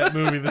watch that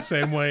movie the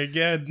same way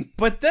again.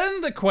 But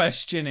then the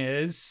question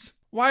is,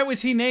 why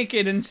was he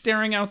naked and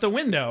staring out the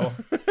window?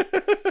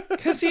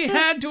 Because he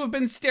had to have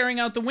been staring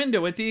out the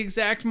window at the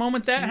exact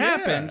moment that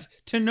happened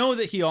to know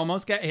that he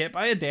almost got hit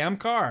by a damn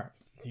car.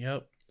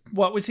 Yep.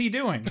 What was he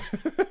doing?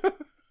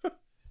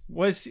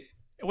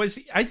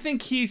 I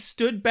think he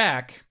stood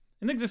back.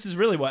 I think this is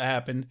really what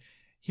happened.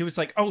 He was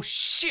like, oh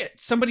shit,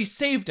 somebody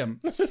saved him.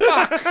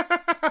 Fuck.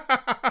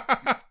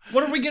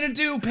 What are we gonna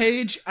do,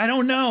 Paige? I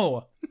don't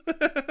know.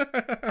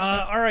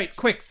 All right,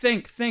 quick,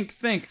 think.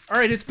 All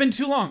right, it's been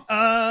too long.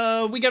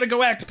 We gotta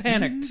go act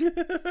panicked.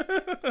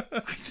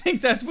 I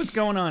think that's what's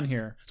going on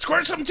here.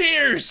 Squirt some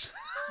tears!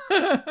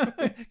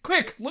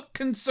 Quick, look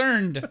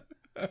concerned.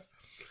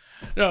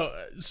 No,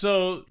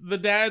 so the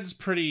dad's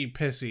pretty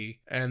pissy,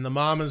 and the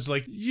mom is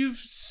like, "You've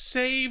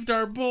saved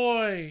our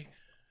boy.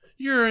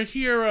 You're a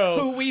hero.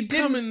 Who we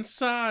Come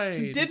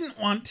inside." Didn't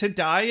want to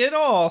die at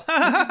all.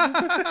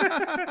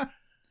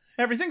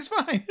 Everything's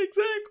fine.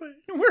 Exactly.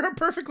 We're a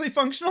perfectly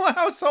functional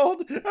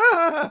household.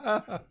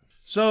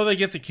 So they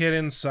get the kid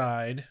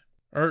inside.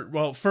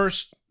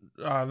 First,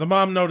 the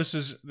mom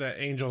notices that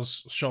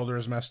Angel's shoulder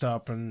is messed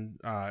up and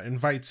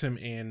invites him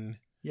in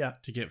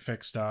to get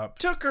fixed up.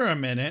 Took her a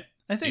minute.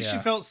 I think she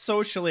felt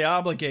socially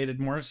obligated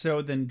more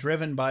so than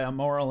driven by a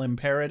moral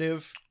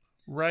imperative.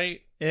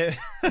 Right.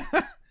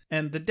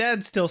 And the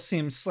dad still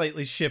seems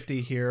slightly shifty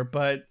here,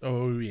 but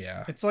oh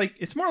yeah,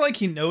 it's more like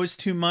he knows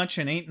too much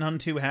and ain't none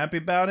too happy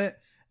about it.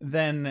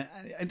 Then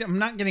I'm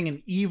not getting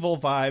an evil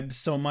vibe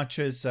so much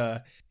as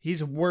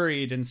he's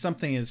worried and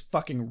something is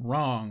fucking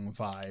wrong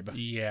vibe.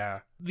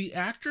 Yeah, the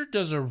actor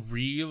does a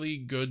really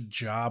good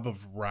job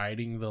of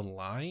riding the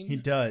line. He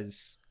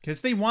does,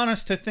 because they want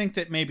us to think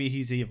that maybe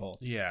he's evil.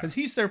 Yeah, because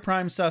he's their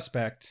prime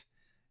suspect.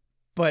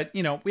 But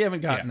we haven't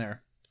gotten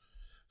there.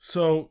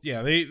 So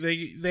yeah,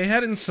 they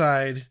head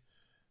inside.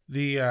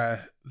 The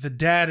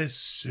dad is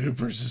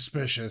super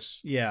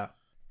suspicious. Yeah.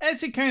 As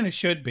he kind of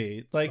should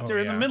be. Like, they're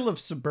in the middle of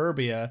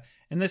suburbia,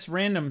 and this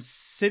random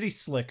city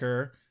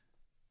slicker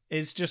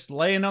is just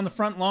laying on the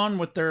front lawn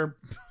with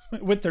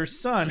their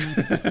son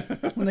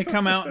when they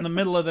come out in the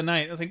middle of the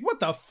night. I was like, what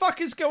the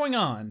fuck is going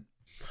on?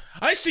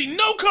 I see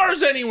no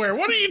cars anywhere.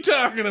 What are you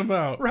talking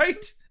about?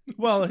 Right?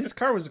 Well, his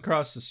car was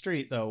across the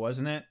street, though,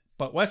 wasn't it?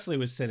 But Wesley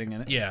was sitting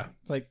in it. Yeah.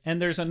 It's like,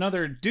 and there's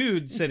another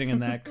dude sitting in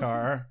that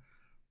car.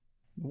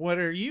 What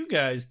are you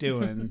guys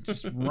doing?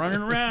 Just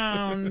running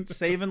around,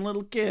 saving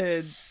little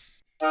kids.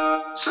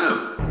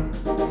 So,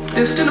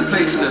 there's still a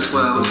place in this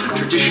world for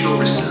traditional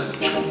research.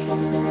 Even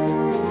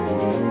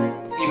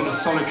a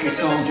solitary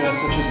soldier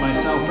such as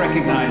myself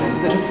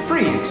recognizes that a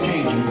free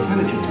exchange of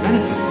intelligence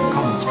benefits the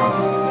common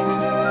struggle.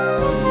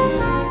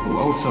 Oh,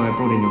 also, I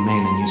brought in your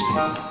mail and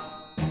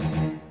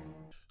newspaper.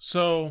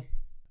 So,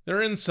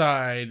 they're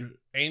inside.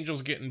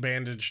 Angel's getting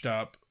bandaged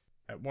up.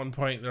 At one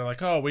point, they're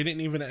like, "Oh, we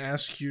didn't even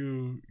ask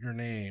you your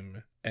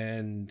name."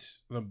 And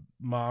the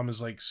mom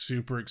is like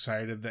super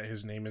excited that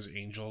his name is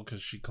Angel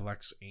because she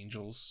collects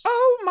angels.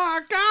 Oh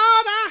my God,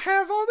 I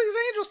have all these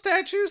angel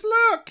statues.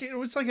 Look, it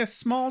was like a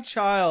small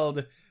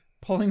child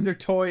pulling their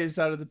toys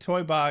out of the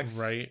toy box.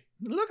 Right.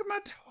 Look at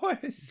my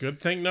toys. Good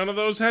thing none of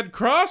those had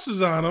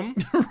crosses on them.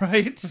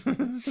 Right.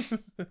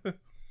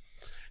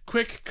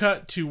 Quick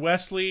cut to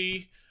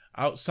Wesley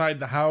outside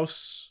the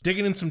house,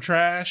 digging in some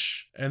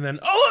trash, and then,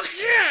 oh, look, a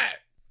cat!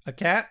 A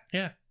cat?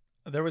 Yeah.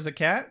 There was a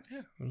cat?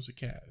 Yeah, there was a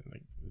cat.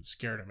 Like, it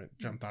scared him. It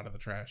jumped out of the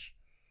trash.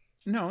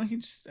 No,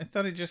 I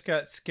thought he just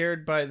got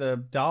scared by the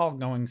doll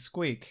going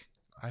squeak.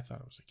 I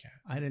thought it was a cat.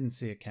 I didn't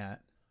see a cat.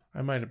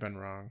 I might have been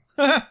wrong.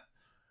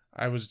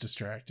 I was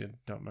distracted.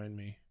 Don't mind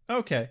me.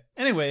 Okay.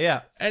 Anyway,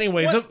 yeah.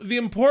 Anyway, the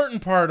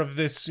important part of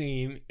this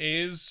scene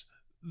is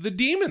the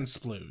demon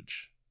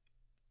splooge.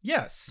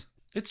 Yes.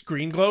 It's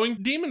green glowing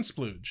demon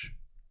splooge.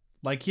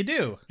 Like you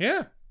do.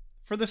 Yeah.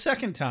 For the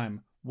second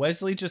time.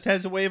 Wesley just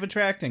has a way of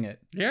attracting it.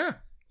 Yeah.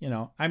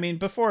 I mean,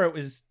 before it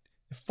was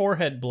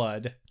forehead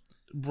blood.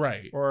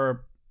 Right.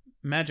 Or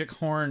magic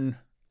horn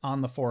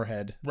on the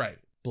forehead. Right.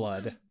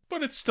 Blood.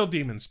 But it's still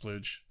demon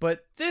splooge.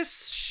 But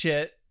this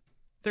shit,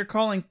 they're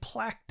calling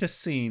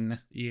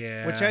Plactocene.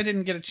 Yeah. Which I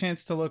didn't get a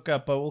chance to look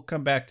up, but we'll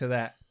come back to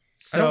that.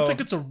 So, I don't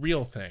think it's a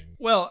real thing.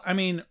 Well, I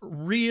mean,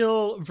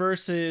 real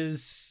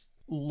versus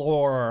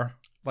lore.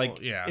 Like,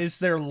 well, yeah. Is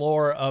there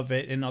lore of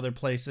it in other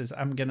places?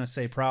 I'm going to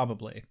say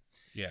probably.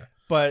 Yeah.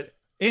 But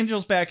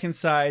Angel's back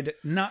inside,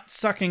 not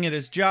sucking at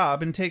his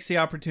job, and takes the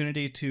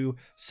opportunity to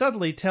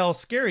subtly tell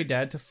Scary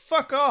Dad to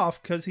fuck off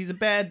because he's a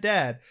bad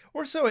dad.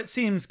 Or so it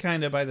seems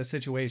kind of by the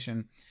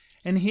situation.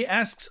 And he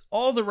asks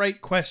all the right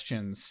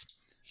questions.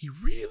 He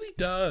really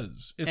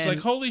does. It's like,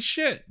 holy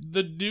shit,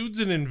 the dude's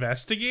an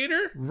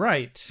investigator?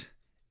 Right.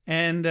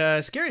 And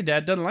Scary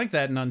Dad doesn't like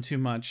that none too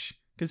much.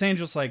 Because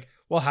Angel's like,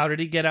 well, how did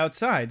he get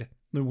outside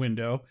the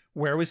window?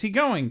 Where was he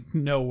going?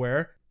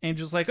 Nowhere.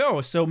 Angel's like,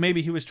 oh, so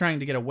maybe he was trying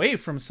to get away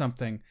from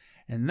something.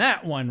 And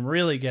that one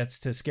really gets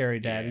to Scary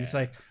Dad. Yeah. He's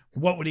like,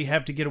 what would he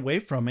have to get away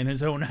from in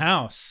his own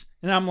house?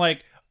 And I'm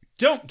like,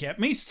 don't get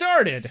me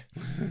started.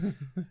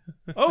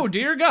 Oh,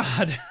 dear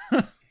God.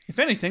 If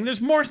anything,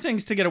 there's more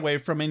things to get away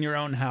from in your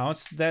own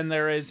house than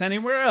there is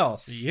anywhere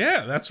else.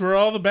 Yeah, that's where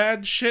all the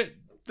bad shit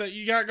that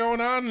you got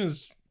going on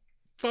is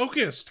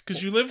focused,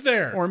 because you live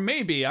there. Or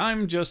maybe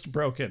I'm just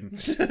broken.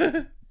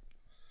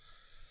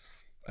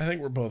 I think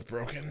we're both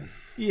broken.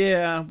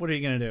 Yeah, what are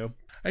you going to do?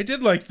 I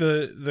did like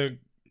the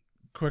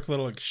quick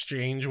little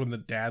exchange when the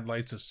dad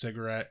lights a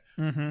cigarette.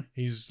 Mm-hmm.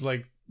 He's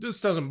like,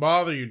 this doesn't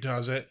bother you,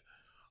 does it?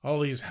 all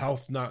these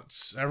health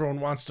nuts. Everyone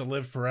wants to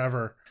live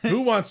forever.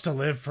 Who wants to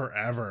live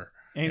forever?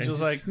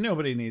 Angel's like,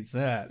 nobody needs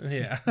that.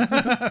 Yeah.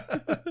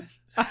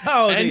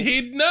 And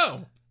he'd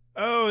know.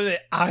 Oh, the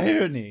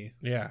irony.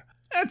 Yeah.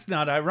 That's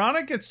not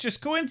ironic. It's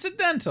just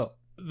coincidental.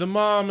 The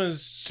mom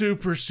is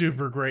super,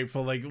 super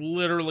grateful, like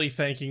literally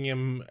thanking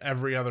him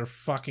every other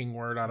fucking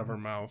word out of her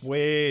mouth.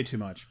 Way too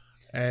much.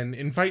 And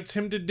invites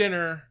him to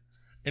dinner.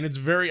 And it's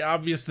very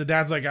obvious the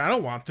dad's like, I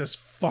don't want this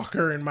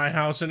fucker in my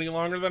house any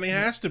longer than he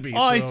has to be.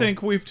 I so.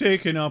 think we've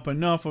taken up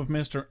enough of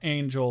Mr.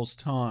 Angel's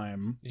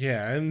time.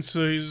 Yeah, and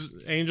so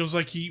Angel's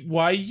like,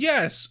 why,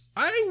 yes,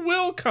 I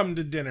will come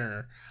to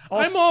dinner.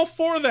 I'm all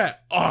for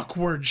that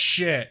awkward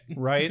shit.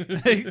 Right?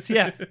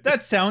 Yeah,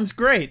 that sounds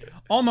great.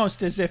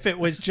 Almost as if it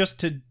was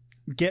just to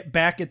get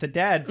back at the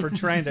dad for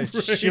trying to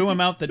shoo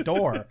him out the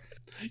door.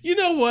 You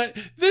know what?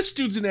 This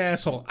dude's an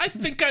asshole. I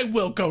think I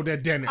will go to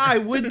dinner. I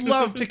would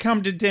love to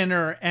come to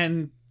dinner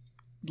and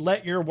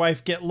let your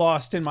wife get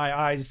lost in my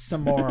eyes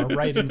some more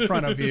right in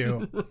front of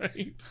you.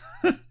 Right.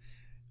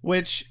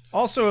 Which,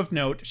 also of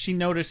note, she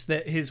noticed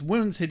that his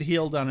wounds had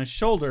healed on his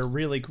shoulder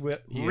really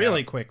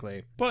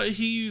quickly. But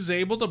he's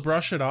able to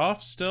brush it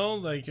off still.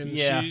 Like,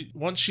 and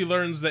once she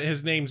learns that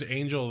his name's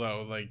Angel,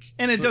 though, like...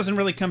 And it doesn't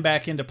really come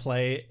back into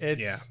play.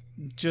 It's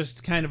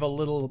just kind of a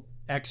little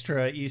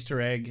extra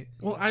Easter egg.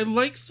 Well, I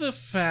like the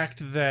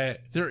fact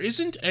that there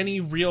isn't any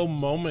real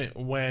moment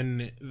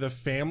when the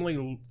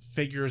family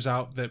figures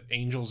out that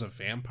Angel's a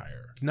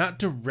vampire. Not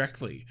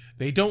directly.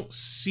 They don't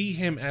see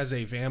him as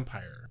a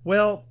vampire.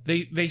 Well,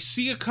 they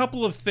see a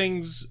couple of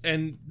things,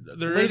 and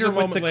there later is a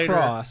moment with the later.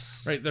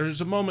 Cross. Right,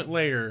 there's a moment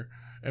later,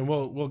 and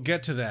we'll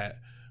get to that.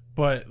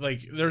 But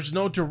like, there's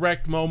no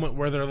direct moment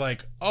where they're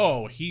like,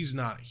 "Oh, he's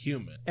not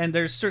human." And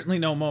there's certainly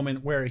no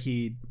moment where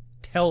he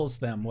tells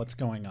them what's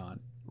going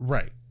on.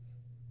 Right.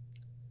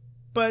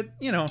 But,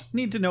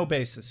 need to know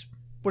basis.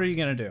 What are you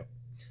going to do?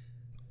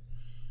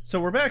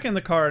 So we're back in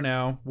the car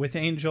now with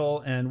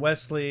Angel and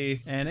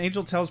Wesley, and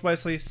Angel tells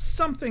Wesley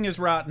something is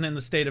rotten in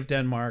the state of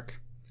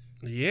Denmark.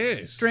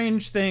 Yes.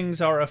 Strange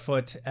things are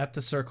afoot at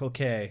the Circle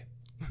K.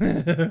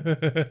 That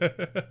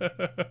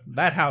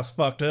house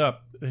fucked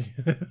up.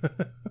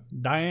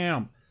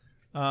 Damn.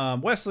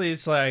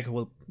 Wesley's like,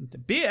 well,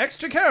 be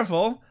extra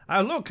careful.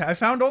 Look, I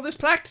found all this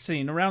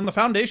plasticine around the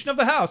foundation of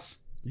the house.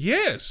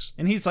 Yes.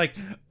 And he's like,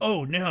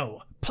 oh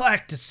no,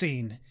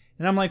 plasticine.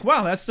 And I'm like,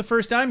 wow, that's the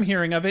first I'm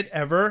hearing of it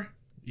ever.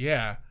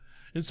 Yeah.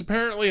 It's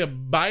apparently a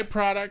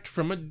byproduct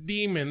from a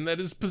demon that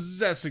is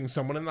possessing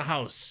someone in the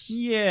house.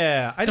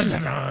 Yeah. I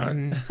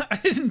Dun-dun-dun.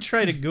 didn't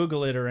try to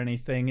Google it or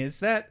anything. Is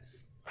that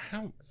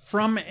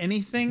from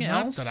anything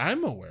else? Not that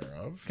I'm aware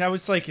of. I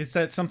was like, is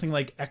that something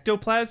like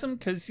ectoplasm?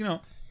 Because,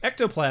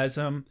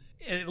 ectoplasm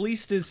at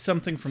least is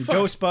something from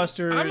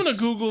Ghostbusters. I'm going to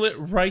Google it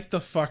right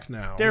the fuck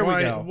now. There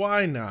we go.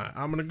 Why not?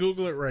 I'm going to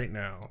Google it right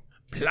now.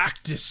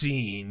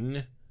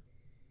 Plasticine.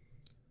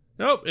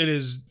 Nope, it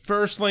is.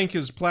 First link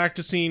is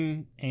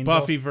Plasticine Angel.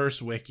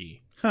 Buffyverse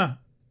Wiki. Huh.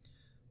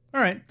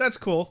 All right, that's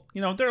cool.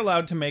 They're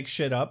allowed to make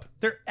shit up.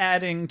 They're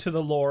adding to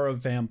the lore of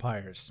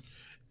vampires.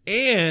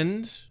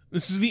 And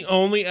this is the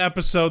only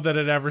episode that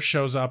it ever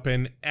shows up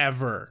in,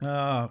 ever.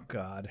 Oh,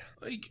 God.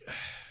 Like,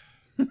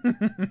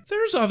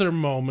 there's other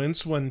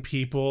moments when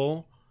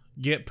people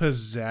get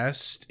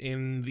possessed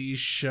in these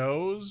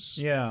shows.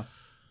 Yeah.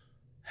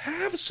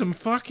 Have some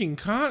fucking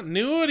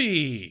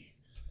continuity.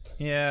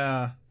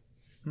 Yeah.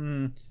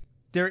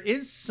 There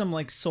is some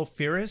like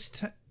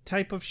sulfurous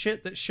type of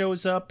shit that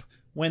shows up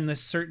when this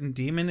certain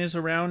demon is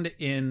around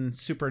in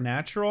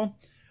Supernatural,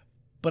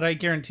 but I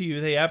guarantee you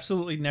they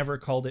absolutely never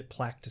called it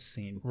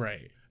plasticine.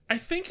 Right. I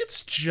think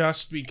it's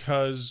just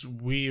because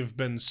we've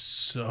been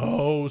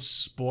so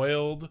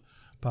spoiled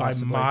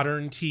Possibly. by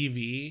modern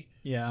TV.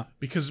 Yeah.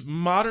 Because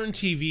modern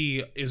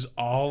TV is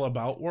all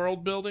about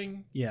world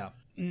building. Yeah.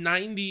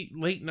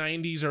 Late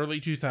 90s,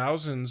 early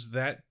 2000s,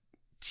 that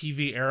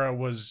TV era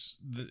was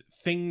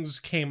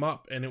things came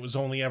up and it was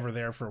only ever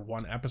there for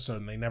one episode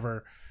and they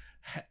never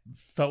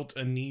felt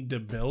a need to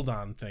build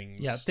on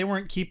things. Yeah, they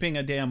weren't keeping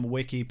a damn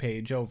wiki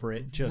page over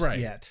it just Right.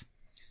 yet.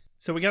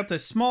 So we got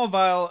this small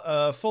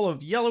vial full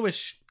of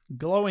yellowish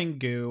glowing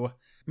goo,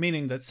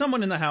 meaning that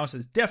someone in the house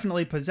is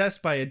definitely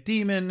possessed by a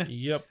demon.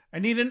 Yep. I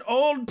need an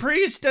old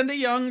priest and a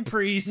young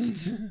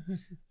priest.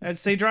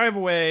 As they drive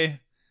away,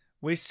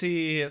 we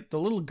see the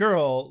little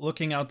girl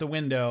looking out the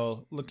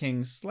window,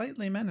 looking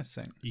slightly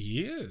menacing.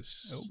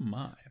 Yes. Oh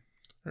my.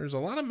 There's a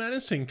lot of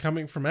menacing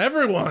coming from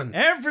everyone.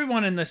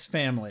 Everyone in this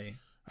family.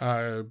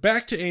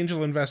 Back to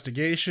Angel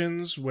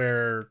Investigations,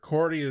 where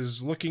Cordy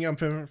is looking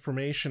up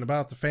information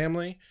about the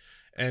family,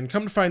 and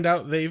come to find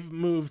out they've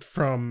moved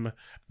from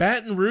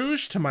Baton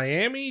Rouge to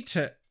Miami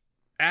to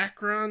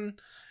Akron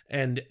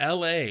and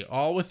LA,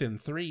 all within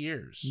 3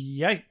 years.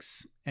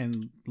 Yikes.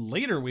 And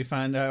later we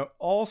find out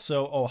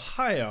also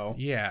Ohio.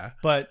 Yeah.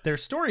 But their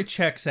story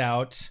checks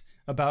out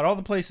about all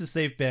the places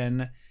they've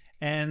been,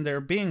 and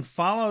they're being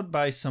followed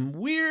by some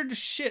weird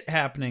shit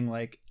happening,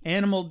 like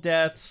animal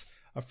deaths,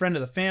 a friend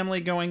of the family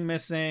going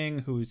missing,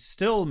 who's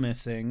still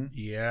missing.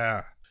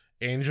 Yeah.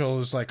 Angel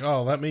is like,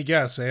 oh, let me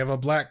guess, they have a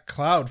black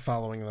cloud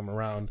following them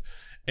around.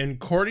 And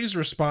Cordy's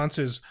response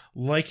is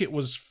like it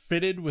was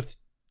fitted with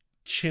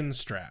chin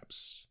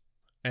straps.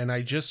 And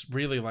I just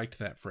really liked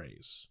that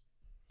phrase.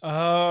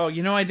 Oh,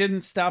 I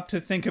didn't stop to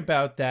think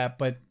about that,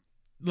 but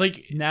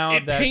like now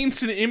it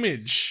paints an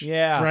image.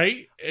 Yeah.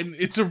 Right? And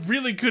it's a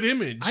really good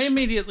image. I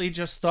immediately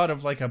just thought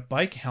of like a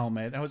bike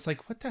helmet. I was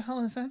like, what the hell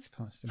is that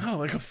supposed to be? Oh,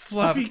 like a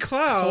fluffy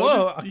cloud.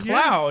 Hello, a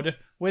cloud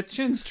with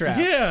chin straps.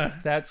 Yeah.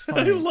 That's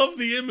funny. I love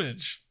the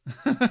image.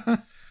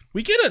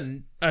 We get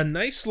a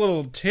nice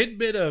little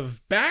tidbit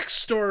of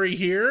backstory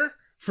here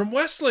from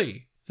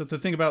Wesley. Is that the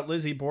thing about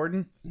Lizzie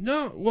Borden?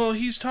 No, well,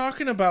 he's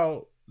talking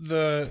about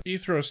the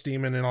Ethros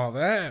demon and all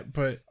that,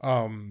 but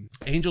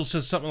Angel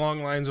says something along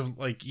the lines of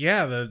like,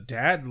 yeah, the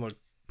dad looked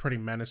pretty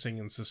menacing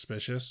and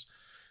suspicious.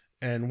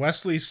 And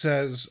Wesley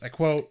says, I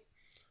quote,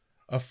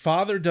 "A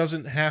father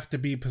doesn't have to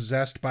be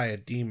possessed by a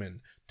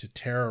demon to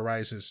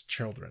terrorize his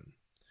children.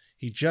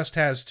 He just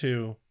has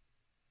to,"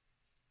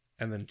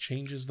 and then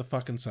changes the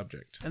fucking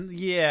subject. And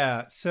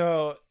yeah,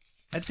 so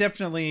that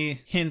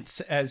definitely hints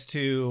as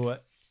to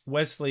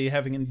Wesley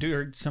having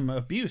endured some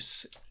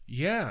abuse.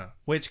 Yeah.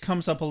 Which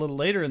comes up a little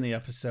later in the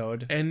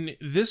episode. And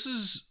this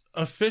is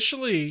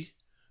officially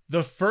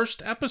the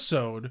first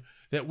episode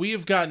that we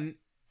have gotten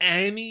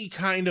any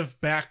kind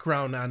of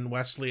background on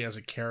Wesley as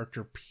a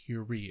character,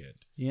 period.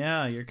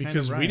 Yeah, you're kind of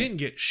right. Because we didn't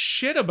get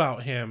shit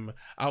about him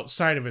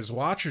outside of his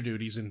Watcher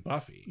duties in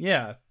Buffy.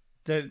 Yeah.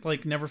 That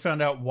like never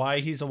found out why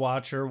he's a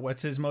Watcher,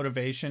 what's his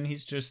motivation.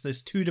 He's just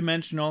this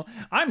two-dimensional,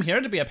 I'm here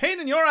to be a pain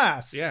in your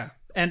ass. Yeah.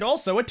 And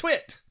also a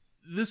twit.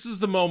 This is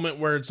the moment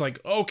where it's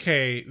like,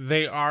 okay,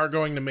 they are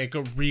going to make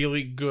a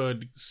really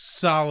good,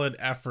 solid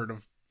effort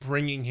of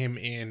bringing him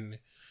in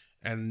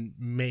and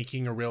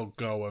making a real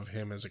go of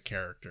him as a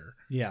character.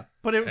 Yeah,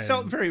 but it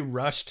felt very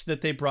rushed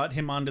that they brought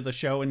him onto the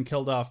show and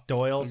killed off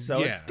Doyle,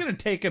 so it's going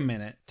to take a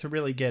minute to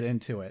really get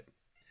into it.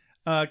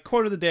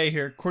 Quote of the day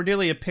here,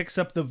 Cordelia picks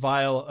up the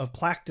vial of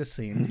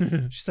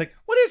Plactacine. She's like,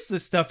 what is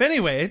this stuff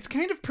anyway? It's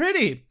kind of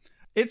pretty.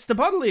 It's the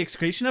bodily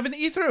excretion of an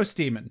Ethros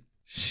demon.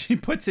 She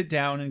puts it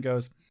down and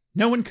goes,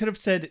 no one could have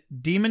said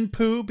demon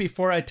poo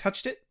before I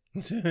touched it?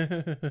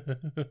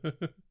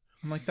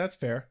 I'm like, that's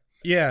fair.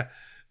 Yeah,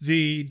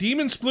 the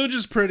demon splooge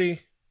is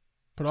pretty,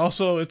 but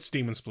also it's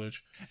demon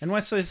splooge. And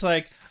Wesley's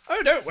like,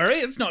 oh, don't worry,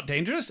 it's not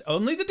dangerous.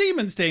 Only the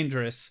demon's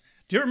dangerous.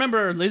 Do you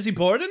remember Lizzie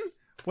Borden?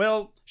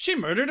 Well, she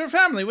murdered her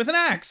family with an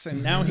axe.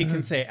 And now he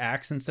can say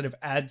axe instead of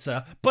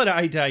adza, but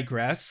I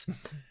digress.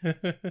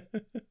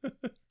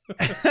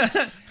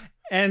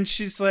 And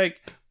she's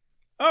like,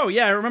 oh,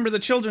 yeah, I remember the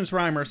children's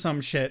rhyme or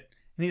some shit.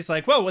 And he's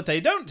like, well, what they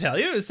don't tell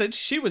you is that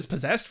she was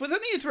possessed with an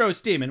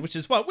Ethros demon, which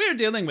is what we're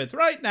dealing with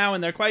right now,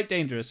 and they're quite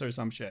dangerous or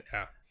some shit.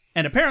 Yeah.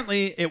 And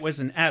apparently it was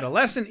an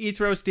adolescent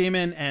Ethros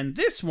demon, and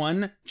this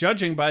one,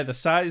 judging by the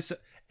size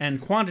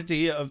and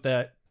quantity of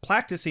the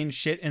Plactacine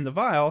shit in the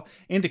vial,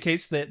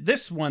 indicates that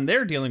this one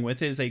they're dealing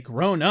with is a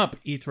grown-up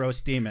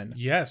Ethros demon.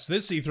 Yes,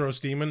 this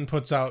Ethros demon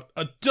puts out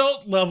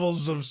adult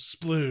levels of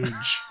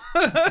splooge.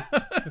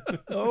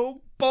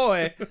 Oh,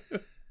 boy.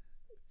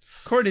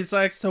 Cordy's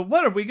like, so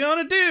what are we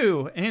gonna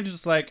do?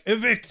 Angel's like,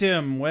 evict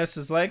him. Wes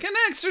is like, an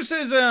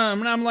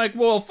exorcism. And I'm like,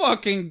 well,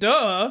 fucking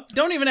duh.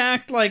 Don't even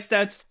act like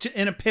that's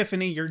an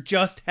epiphany you're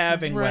just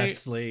having, right.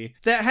 Wesley.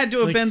 That had to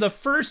have been the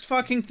first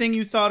fucking thing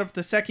you thought of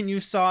the second you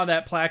saw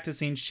that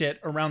Plactacine shit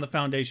around the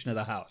foundation of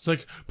the house. It's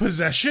like,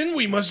 possession?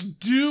 We must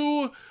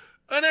do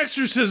an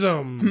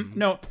exorcism.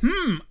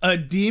 A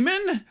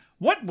demon?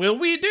 What will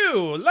we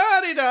do?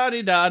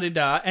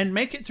 La-di-da-di-da-di-da. And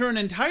make it through an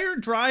entire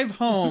drive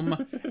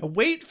home,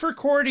 wait for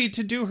Cordy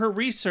to do her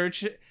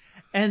research,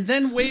 and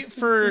then wait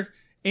for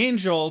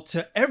Angel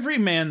to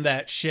everyman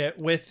that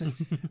shit within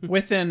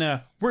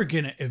we're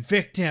gonna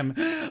evict him.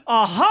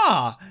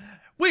 Aha!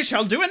 We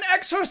shall do an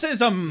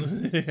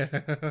exorcism!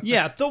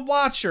 Yeah, the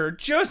Watcher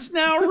just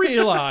now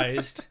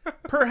realized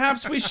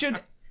perhaps we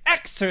should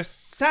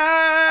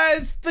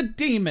exorcise the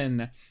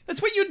demon.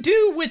 That's what you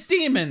do with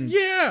demons.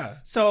 Yeah.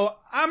 So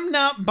I'm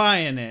not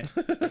buying it.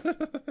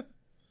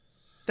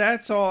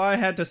 That's all I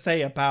had to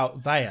say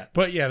about that.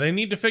 But yeah, they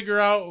need to figure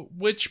out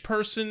which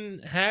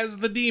person has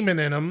the demon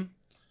in them,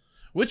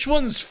 which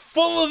one's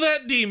full of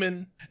that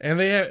demon, and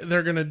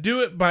they're gonna do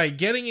it by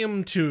getting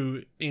him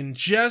to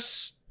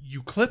ingest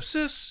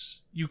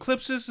Eucalyptus.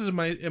 Eucalyptus,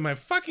 am I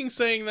fucking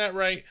saying that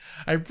right?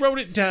 I wrote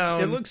it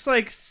down. It looks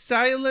like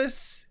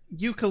Silas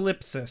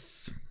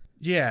Eucalyptus.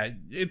 Yeah,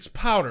 it's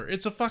powder.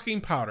 It's a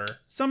fucking powder.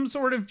 Some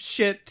sort of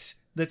shit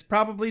that's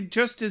probably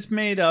just as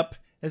made up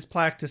as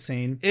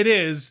Plactacine. It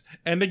is,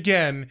 and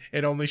again,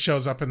 it only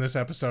shows up in this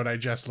episode. I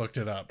just looked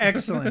it up.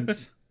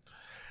 Excellent.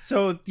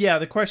 So, yeah,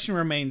 the question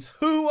remains,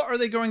 who are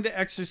they going to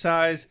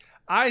exorcise?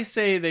 I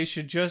say they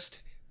should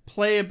just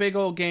play a big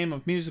old game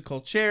of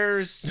musical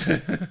chairs.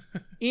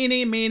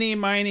 Eeny, meeny,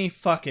 miny,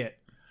 fuck it.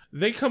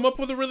 They come up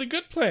with a really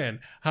good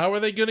plan. How are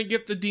they going to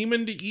get the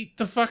demon to eat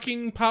the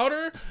fucking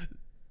powder?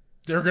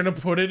 They're going to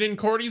put it in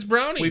Cordy's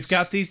brownies. We've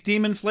got these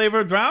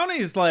demon-flavored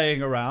brownies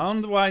laying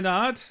around. Why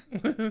not?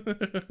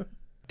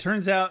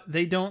 Turns out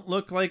they don't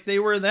look like they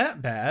were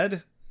that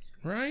bad.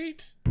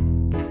 Right?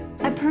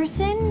 A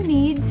person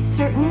needs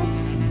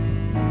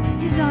certain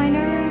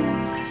designer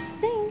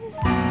things.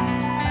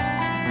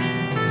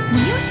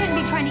 You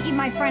shouldn't be trying to eat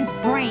my friend's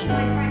brains.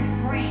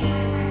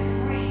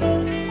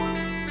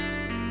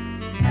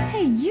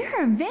 Hey,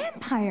 you're a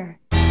vampire.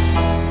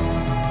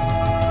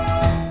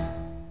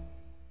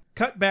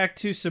 Cut back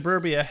to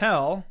suburbia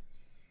hell.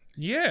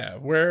 Yeah,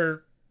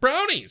 we're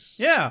brownies.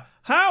 Yeah,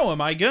 how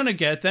am I gonna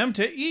get them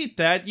to eat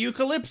that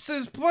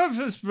eucalyptus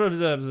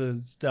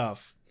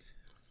stuff?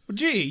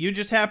 Gee, you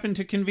just happen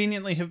to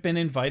conveniently have been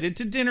invited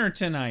to dinner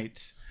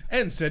tonight.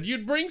 And said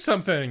you'd bring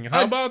something.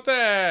 How about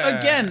that?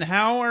 Again,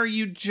 how are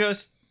you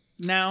just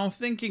now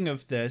thinking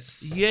of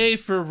this? Yay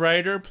for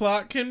writer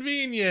plot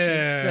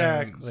convenience.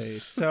 Exactly.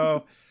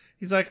 So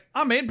he's like,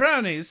 I made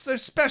brownies. They're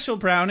special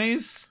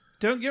brownies.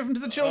 Don't give them to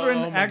the children.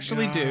 Oh my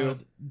Actually do.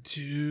 God.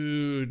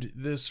 Dude,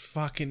 this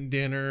fucking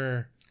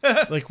dinner.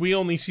 Like, we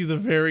only see the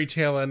very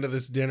tail end of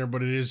this dinner,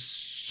 but it is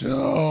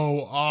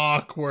so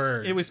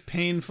awkward. It was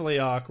painfully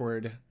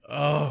awkward.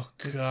 Oh,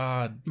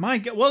 God. My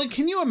God. Well,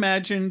 can you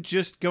imagine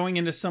just going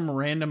into some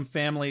random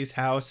family's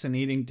house and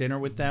eating dinner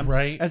with them?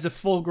 Right. As a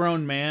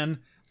full-grown man.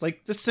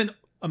 Like, this is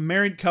a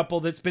married couple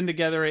that's been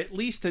together at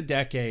least a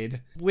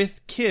decade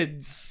with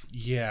kids.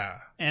 Yeah.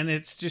 And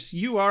it's just,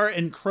 you are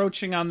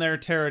encroaching on their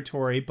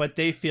territory, but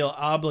they feel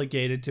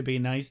obligated to be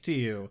nice to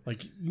you.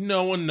 Like,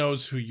 no one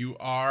knows who you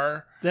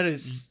are. That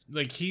is...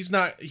 Like, he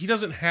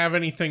doesn't have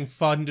anything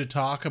fun to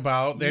talk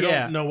about. They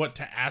don't know what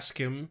to ask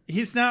him.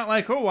 He's not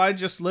like, oh, I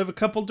just live a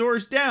couple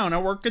doors down.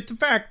 I work at the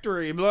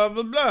factory, blah,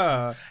 blah,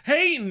 blah.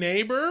 Hey,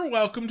 neighbor,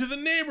 welcome to the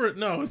neighbor.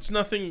 No, it's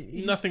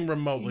nothing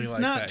remotely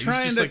like that. He's not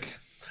trying to...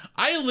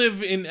 I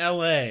live in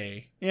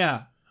LA.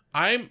 Yeah.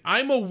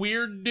 I'm a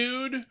weird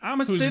dude. I'm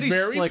a who's city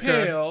very slicker.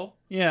 pale.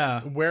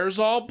 Yeah. Wears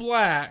all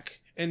black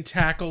and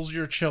tackles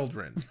your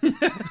children.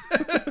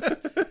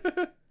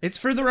 It's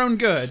for their own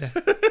good.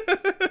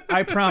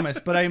 I promise,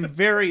 but I am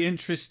very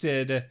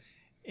interested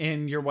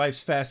in your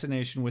wife's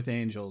fascination with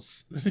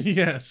angels.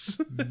 Yes.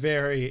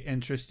 Very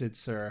interested,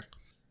 sir.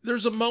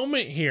 There's a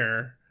moment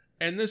here,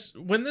 and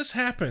when this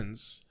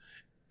happens,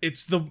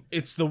 it's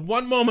the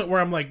one moment where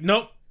I'm like,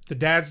 nope, the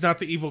dad's not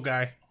the evil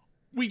guy.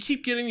 We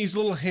keep getting these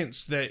little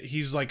hints that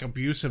he's like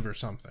abusive or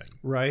something.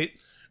 Right.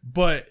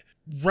 But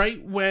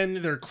right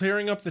when they're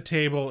clearing up the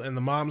table and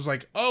the mom's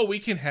like, oh, we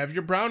can have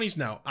your brownies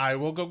now. I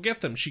will go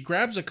get them. She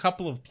grabs a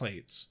couple of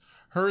plates,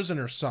 hers and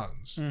her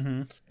son's.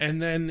 Mm-hmm.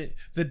 And then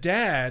the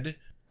dad,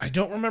 I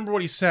don't remember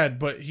what he said,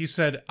 but he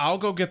said, I'll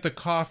go get the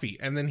coffee.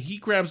 And then he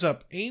grabs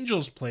up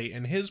Angel's plate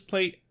and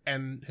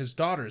his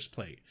daughter's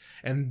plate.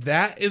 And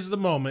that is the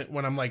moment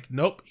when I'm like,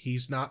 nope,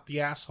 he's not the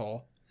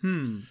asshole.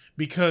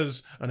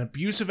 Because an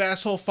abusive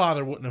asshole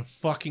father wouldn't have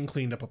fucking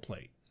cleaned up a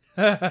plate.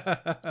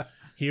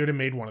 He would have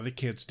made one of the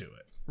kids do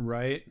it.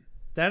 Right.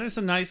 That is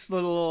a nice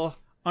little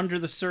under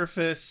the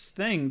surface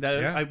thing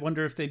that I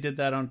wonder if they did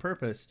that on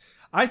purpose.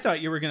 I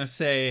thought you were going to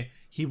say,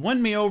 he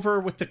won me over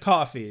with the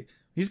coffee.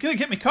 He's going to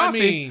get me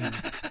coffee. I mean,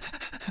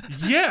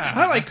 yeah.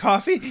 I like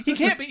coffee. He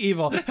can't be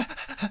evil.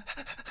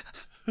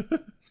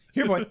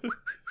 Here, boy.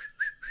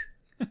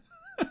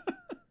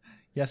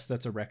 Yes,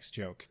 that's a Rex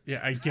joke.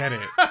 Yeah, I get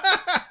it.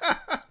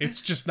 It's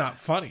just not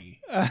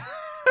funny.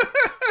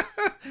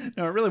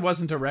 No, it really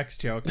wasn't a Rex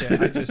joke.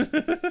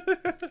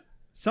 Yeah,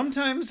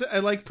 sometimes I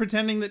like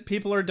pretending that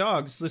people are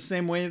dogs the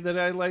same way that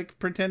I like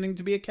pretending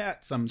to be a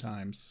cat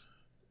sometimes.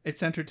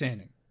 It's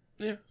entertaining.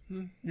 Yeah,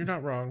 you're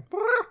not wrong.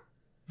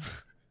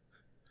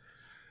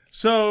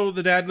 So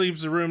the dad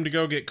leaves the room to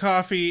go get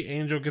coffee.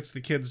 Angel gets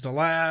the kids to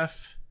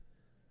laugh.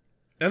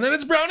 And then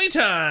it's brownie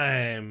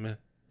time.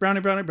 Brownie,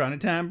 brownie, brownie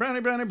time, brownie,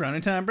 brownie, brownie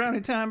time,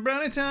 brownie time,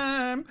 brownie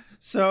time.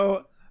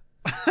 So,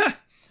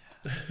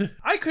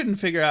 I couldn't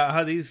figure out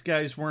how these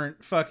guys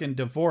weren't fucking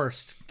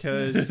divorced,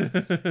 because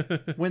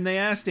when they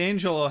asked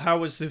Angel how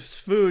was his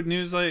food, and he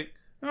was like,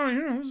 oh,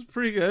 it was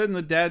pretty good, and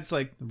the dad's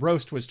like, the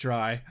roast was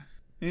dry.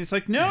 And he's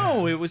like,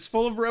 no, it was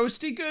full of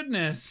roasty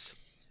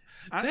goodness.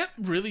 That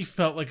really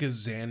felt like a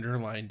Xander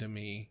line to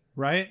me.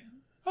 Right?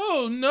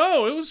 Oh,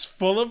 no, it was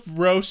full of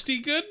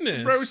roasty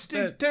goodness.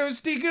 Roasty,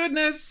 toasty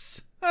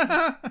goodness.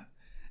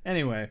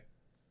 Anyway,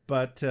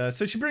 but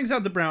so she brings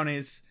out the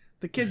brownies.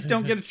 The kids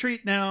don't get a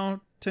treat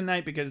now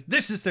tonight because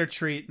this is their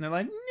treat, and they're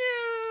like,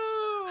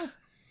 no.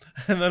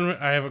 And then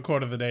I have a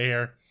quote of the day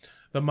here.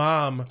 The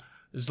mom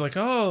is like,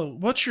 oh,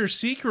 what's your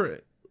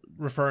secret?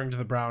 Referring to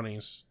the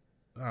brownies.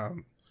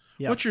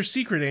 What's your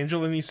secret,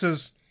 Angel? And he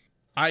says,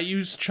 I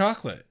use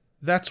chocolate.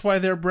 That's why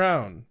they're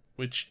brown,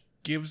 which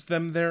gives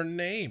them their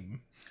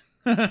name.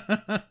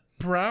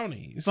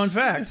 Brownies. Fun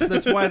fact,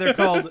 that's why they're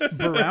called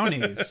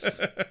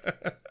brownies.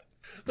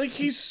 Like,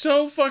 he's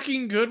so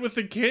fucking good with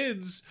the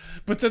kids,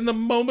 but then the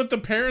moment the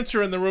parents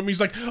are in the room,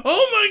 he's like,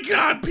 oh my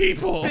god,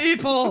 people!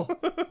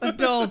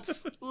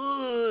 Adults. Ugh,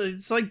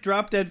 it's like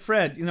Drop Dead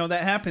Fred. You know,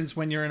 that happens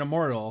when you're an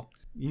immortal.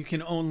 You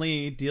can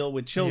only deal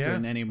with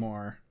children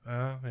anymore.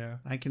 Oh, yeah.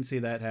 I can see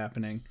that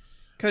happening.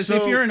 Because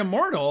if you're an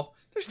immortal,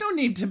 there's no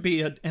need to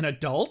be an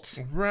adult.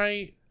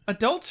 Right.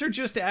 adults are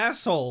just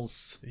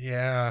assholes.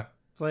 Yeah.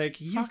 It's like,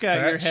 you've Fuck got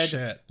that your head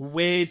shit.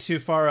 way too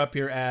far up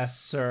your ass,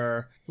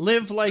 sir.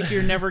 Live like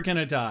you're never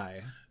gonna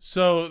die.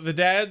 So the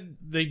dad,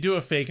 they do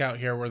a fake out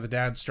here where the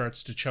dad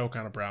starts to choke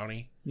on a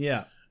brownie.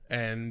 Yeah.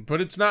 But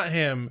it's not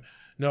him.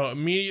 No,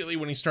 immediately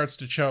when he starts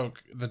to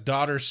choke, the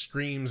daughter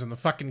screams and the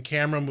fucking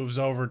camera moves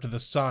over to the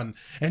son.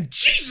 And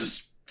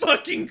Jesus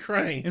fucking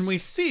Christ. And we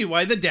see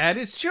why the dad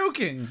is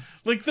choking.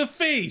 Like the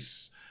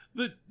face,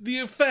 the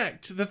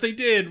effect that they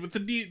did with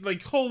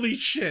like, holy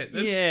shit.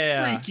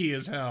 That's freaky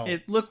as hell.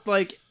 It looked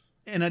like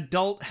an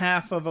adult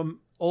half of an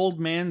old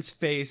man's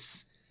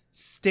face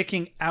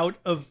sticking out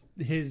of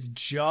his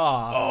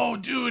jaw. Oh,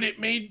 dude,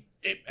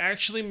 it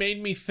actually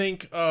made me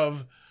think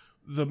of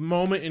the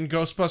moment in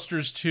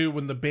Ghostbusters 2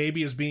 when the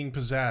baby is being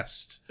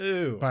possessed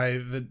by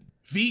the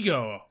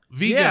Vigo,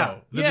 the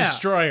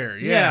destroyer.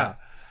 Yeah.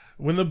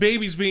 When the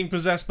baby's being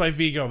possessed by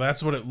Vigo,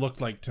 that's what it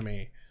looked like to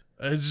me.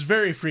 It's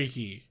very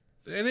freaky.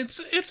 And it's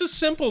a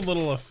simple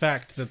little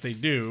effect that they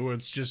do.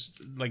 It's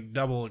just like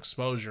double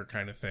exposure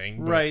kind of thing.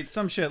 But, Right,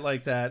 some shit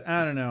like that.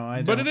 I don't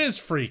know. But it is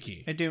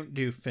freaky. I don't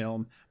do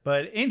film.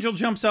 But Angel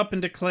jumps up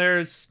and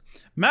declares,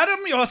 "Madam,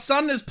 your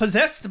son is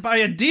possessed by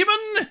a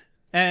demon."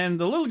 And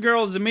the little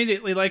girl is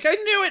immediately like, "I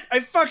knew it! I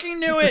fucking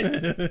knew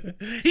it!"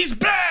 He's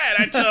bad,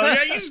 I tell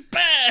you, he's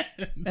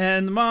bad!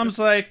 And the mom's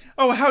like,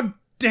 "Oh, how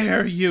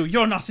dare you!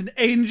 You're not an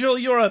angel,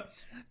 you're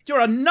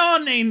a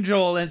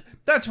non-angel, and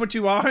that's what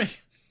you are.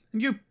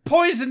 You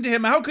poisoned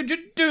him, how could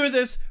you do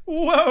this?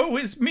 Woe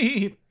is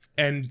me!"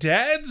 And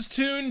Dad's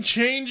tune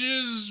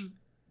changes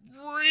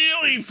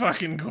really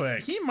fucking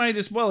quick. He might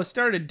as well have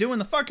started doing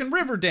the fucking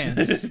river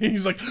dance.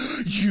 He's like,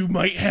 "You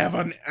might have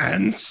an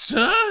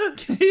answer?"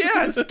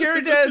 Yeah,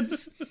 Scary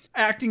Dad's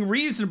acting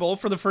reasonable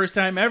for the first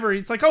time ever.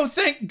 He's like, "Oh,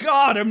 thank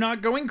God I'm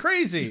not going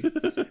crazy.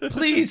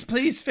 Please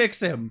fix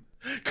him."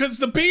 Because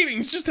the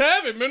beatings just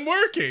haven't been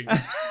working.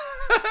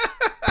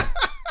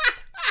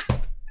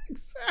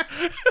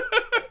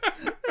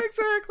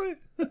 Exactly.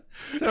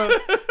 So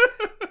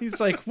he's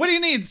like, "What do you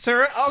need,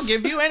 sir? I'll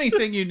give you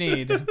anything you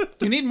need. Do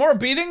you need more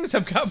beatings?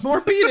 I've got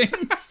more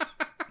beatings."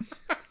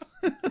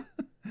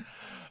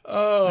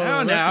 Oh,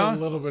 that's now? a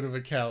little bit of a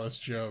callous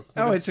joke.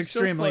 Oh, it's so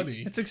extremely,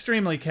 funny. it's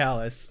extremely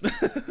callous.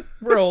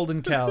 We're old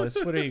and callous.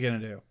 What are you gonna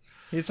do?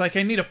 He's like,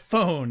 "I need a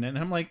phone," and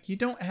I'm like, "You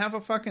don't have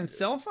a fucking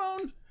cell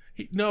phone?"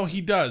 No,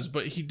 he does,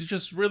 but he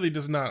just really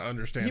does not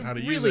understand how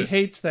to use it. He really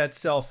hates that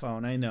cell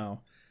phone. I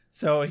know.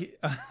 So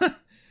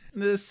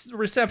this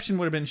reception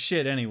would have been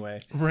shit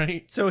anyway.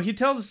 Right. So he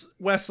tells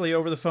Wesley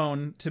over the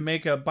phone to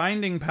make a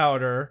binding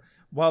powder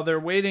while they're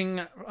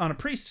waiting on a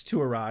priest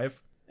to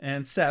arrive.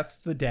 And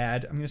Seth, the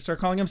dad, I'm going to start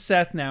calling him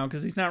Seth now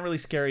because he's not really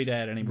Scary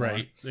Dad anymore.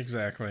 Right,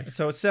 exactly.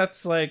 So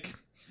Seth's like,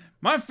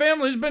 "My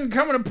family's been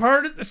coming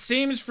apart at the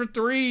seams for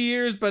 3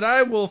 years, but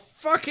I will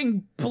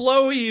fucking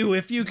blow you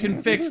if you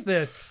can fix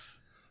this."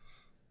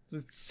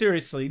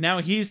 Seriously, now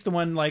he's the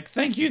one like,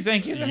 thank you.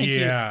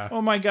 Yeah.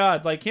 Oh my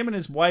God, like him and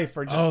his wife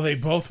are just... Oh, they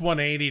both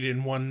 180'd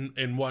in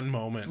one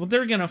moment. Well,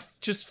 they're gonna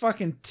just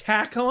fucking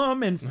tackle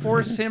him and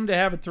force him to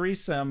have a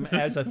threesome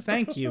as a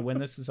thank you when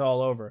this is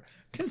all over.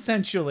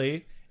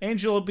 Consensually,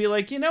 Angel will be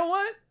like, "You know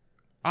what?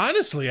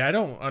 Honestly, I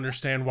don't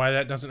understand why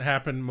that doesn't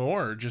happen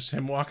more. Just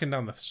him walking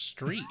down the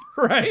street.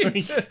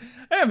 Right?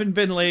 I haven't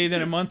been laid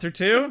in a month or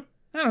two.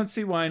 I don't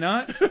see why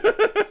not."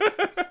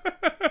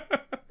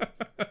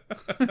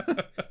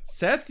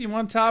 Seth, you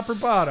want top or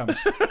bottom?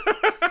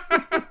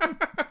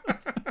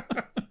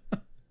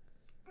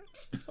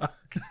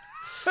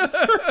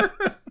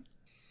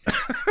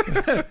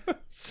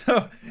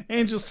 So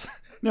Angel's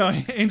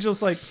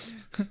like,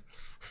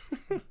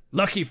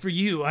 "Lucky for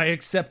you, I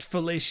accept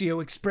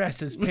Fellatio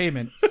Express as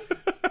payment.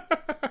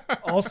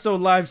 Also,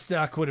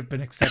 livestock would have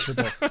been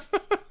acceptable."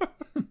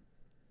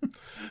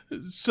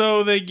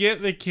 So they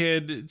get the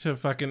kid to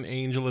fucking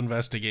Angel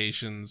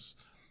Investigations.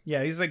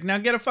 Yeah, he's like, "Now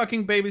get a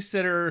fucking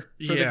babysitter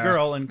for the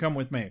girl and come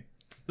with me.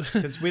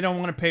 Because we don't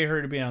want to pay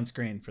her to be on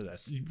screen for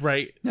this."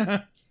 Right.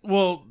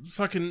 Well,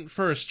 fucking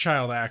first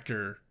child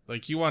actor.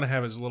 Like, you want to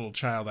have as little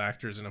child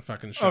actors in a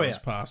fucking show as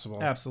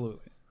possible.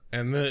 Absolutely.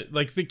 And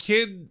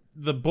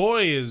the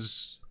boy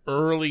is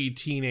early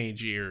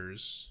teenage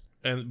years.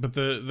 But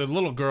the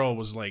little girl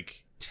was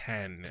like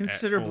 10.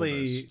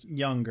 Considerably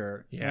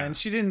younger. Yeah. And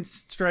she didn't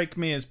strike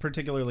me as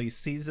particularly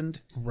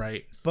seasoned.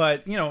 Right.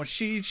 But,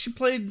 she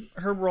played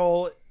her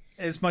role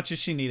as much as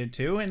she needed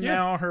to, and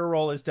now her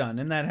role is done,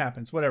 and that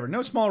happens. Whatever.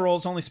 No small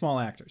roles, only small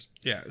actors.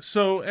 Yeah.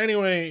 So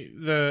anyway,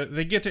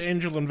 they get to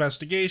Angel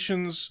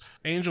Investigations.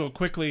 Angel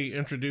quickly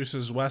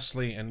introduces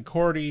Wesley and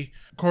Cordy.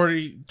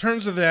 Cordy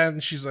turns to the dad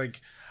and she's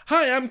like,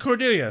 "Hi, I'm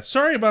Cordelia.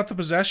 Sorry about the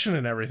possession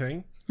and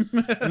everything."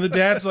 And the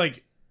dad's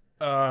like,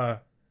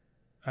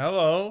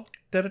 hello?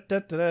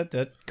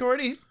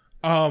 Cordy?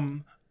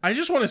 I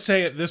just want to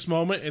say at this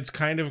moment, it's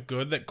kind of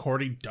good that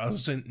Cordy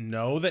doesn't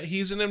know that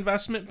he's an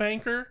investment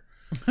banker.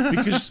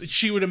 Because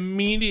she would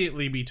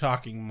immediately be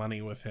talking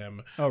money with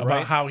him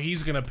about how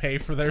he's going to pay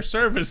for their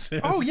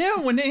services. Oh, yeah.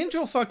 When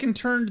Angel fucking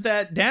turned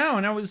that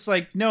down, I was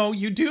like, "No,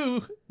 you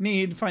do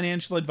need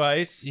financial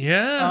advice.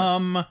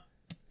 Yeah.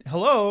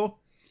 hello?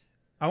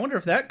 I wonder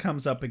if that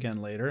comes up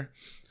again later.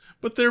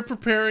 But they're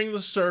preparing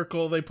the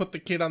circle. They put the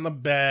kid on the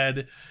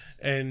bed,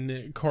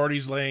 and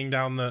Cordy's laying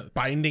down the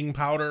binding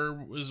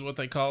powder, is what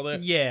they called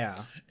it. Yeah.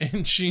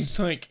 And she's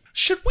like,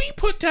 should we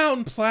put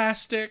down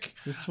plastic?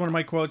 This is one of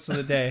my quotes of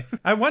the day.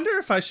 I wonder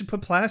if I should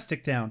put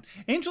plastic down.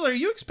 Angel, are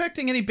you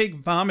expecting any big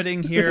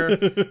vomiting here?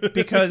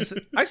 Because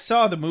I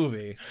saw the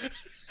movie.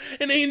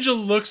 And Angel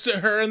looks at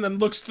her and then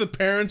looks at the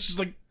parents. She's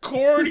like,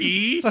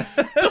 Cordy,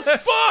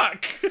 the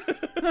fuck?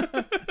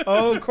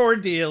 Oh,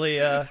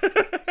 Cordelia.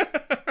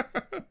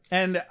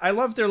 And I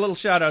love their little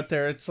shout out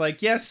there. It's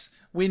like, yes,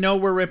 we know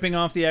we're ripping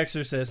off The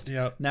Exorcist.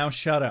 Yep. Now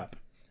shut up.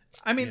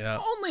 I mean,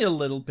 only a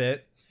little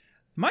bit.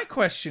 My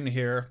question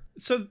here,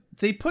 so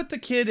they put the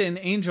kid in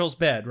Angel's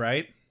bed,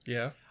 right?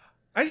 Yeah.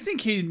 I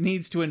think he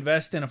needs to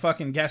invest in a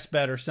fucking guest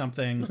bed or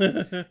something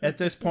at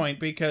this point,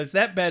 because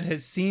that bed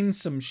has seen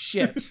some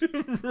shit.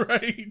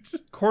 Right.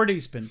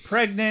 Cordy's been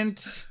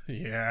pregnant.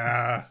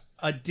 Yeah.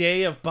 A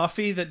day of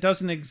Buffy that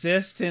doesn't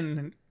exist,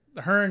 and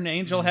her and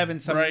Angel having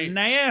some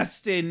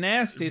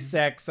nasty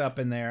sex up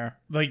in there.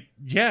 Like,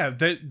 yeah,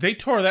 they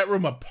tore that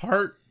room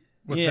apart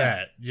with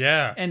that.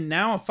 Yeah. And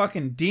now a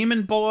fucking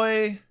demon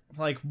boy.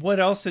 Like, what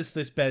else has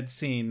this bed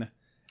seen?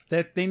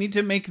 That they need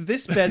to make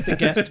this bed the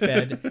guest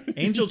bed.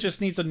 Angel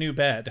just needs a new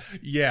bed.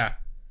 Yeah.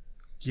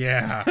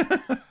 Yeah.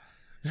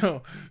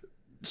 No.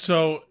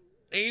 So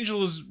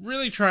Angel is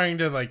really trying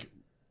to like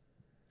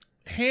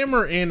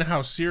hammer in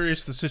how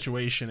serious the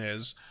situation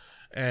is,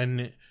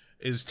 and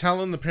is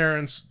telling the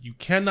parents, you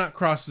cannot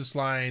cross this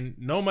line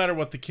no matter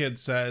what the kid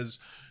says.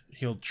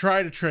 He'll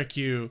try to trick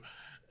you,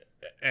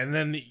 and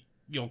then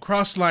you'll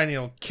cross the line and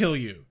he'll kill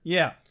you.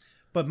 Yeah.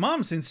 But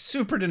Mom's in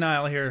super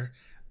denial here.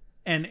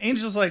 And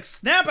Angel's like,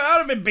 snap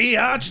out of it,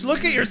 biatch.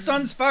 Look at your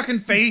son's fucking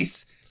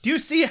face. Do you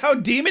see how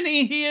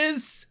demony he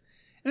is?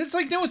 And it's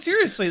like, no,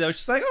 seriously, though.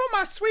 She's like, oh,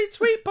 my sweet,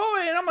 sweet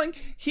boy. And I'm like,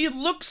 he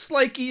looks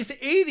like he's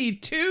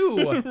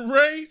 82.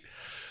 Right?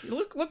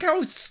 Look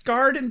how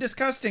scarred and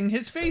disgusting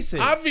his face is.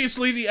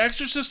 Obviously, the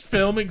Exorcist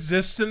film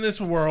exists in this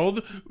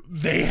world.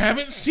 They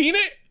haven't seen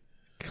it.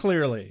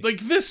 Clearly. Like,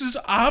 this is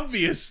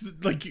obvious.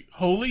 Like,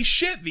 holy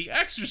shit, the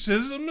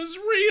exorcism is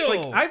real.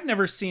 Like, I've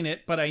never seen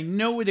it, but I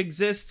know it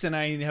exists, and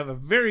I have a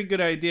very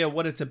good idea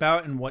what it's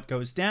about and what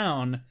goes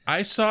down.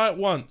 I saw it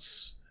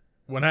once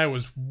when I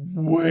was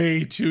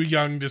way too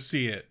young to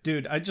see it.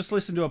 Dude, I just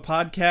listened to a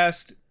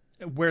podcast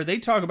where they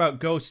talk about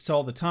ghosts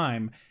all the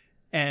time,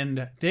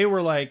 and they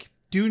were like,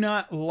 do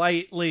not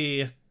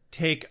lightly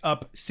take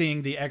up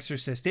seeing The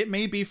Exorcist. It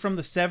may be from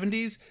the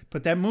 70s,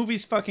 but that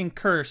movie's fucking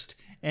cursed.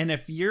 And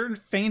if you're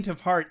faint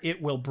of heart, it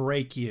will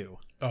break you.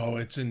 Oh,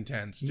 it's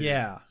intense, dude.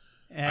 Yeah.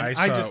 And I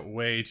saw it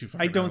way too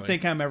far. I don't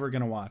think I'm ever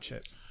going to watch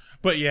it.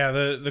 But yeah,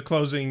 the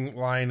closing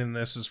line in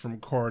this is from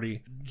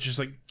Cordy. Just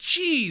like,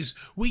 geez,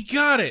 we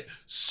got it.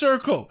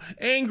 Circle,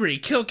 angry,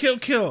 kill, kill,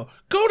 kill.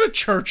 Go to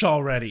church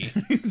already.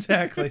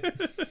 Exactly.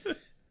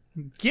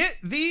 Get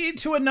thee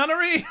to a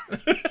nunnery.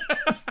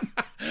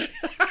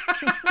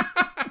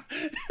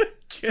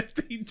 Get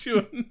thee to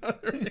a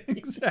nunnery.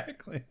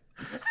 Exactly.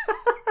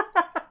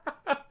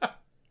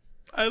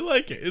 I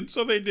like it, and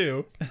so they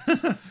do.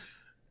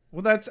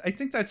 Well, I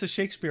think that's a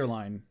Shakespeare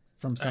line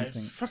from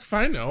something. Fuck if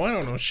I know. I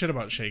don't know shit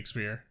about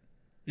Shakespeare.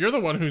 You're the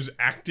one who's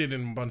acted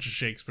in a bunch of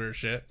Shakespeare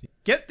shit.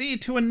 Get thee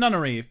to a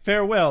nunnery,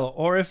 farewell,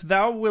 or if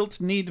thou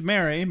wilt need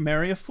marry,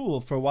 marry a fool,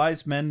 for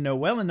wise men know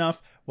well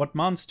enough what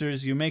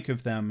monsters you make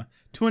of them.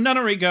 To a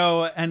nunnery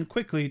go, and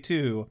quickly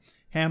too.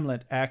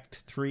 Hamlet,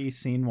 Act 3,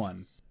 Scene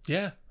 1.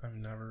 Yeah, I've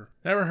never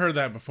heard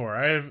that before.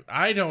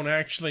 I don't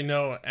actually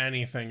know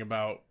anything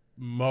about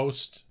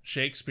most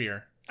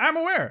Shakespeare. I'm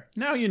aware.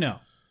 Now you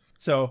know.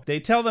 So they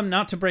tell them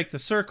not to break the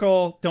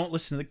circle. Don't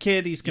listen to the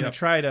kid. He's going to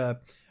try to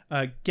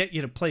get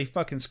you to play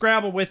fucking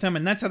Scrabble with him,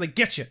 and that's how they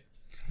get you.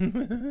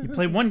 You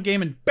play one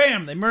game and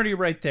bam, they murder you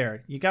right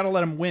there. You got to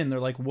let them win. They're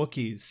like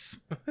Wookiees.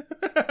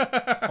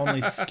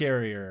 Only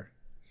scarier.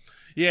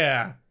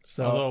 Yeah.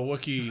 So, although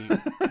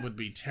Wookiee would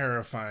be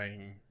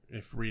terrifying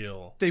if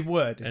real. They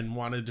would. And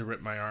wanted to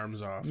rip my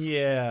arms off.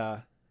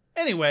 Yeah.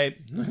 Anyway,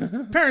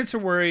 parents are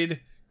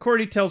worried.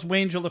 Cordy tells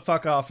Wangel to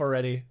fuck off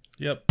already.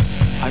 Yep.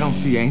 I don't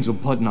see Angel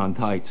putting on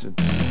tights.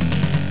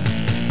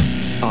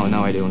 Oh,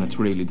 now I do, and it's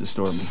really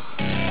disturbing.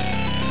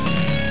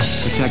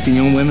 Protecting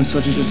young women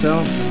such as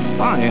yourself?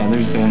 Oh, yeah,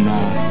 there's been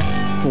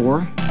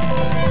 4.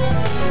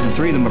 And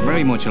 3 of them are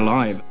very much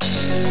alive.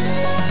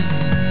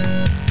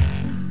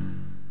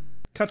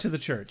 Cut to the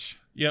church.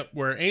 Yep,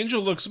 where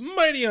Angel looks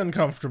mighty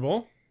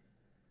uncomfortable.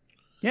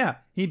 Yeah,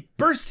 he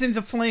bursts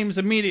into flames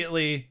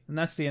immediately, and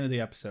that's the end of the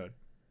episode.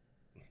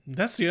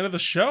 That's the end of the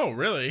show,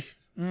 really.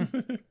 I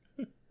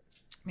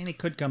mean, he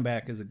could come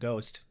back as a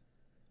ghost.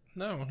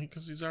 No,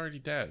 because he's already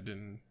dead,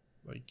 and,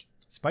 like...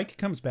 Spike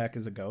comes back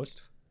as a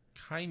ghost.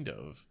 Kind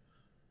of.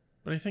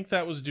 But I think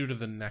that was due to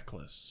the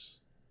necklace.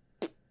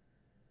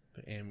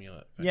 The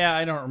amulet thing. Yeah,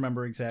 I don't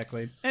remember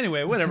exactly.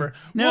 Anyway, whatever.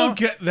 No, we'll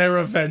get there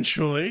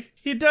eventually.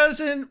 He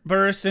doesn't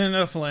burst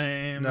into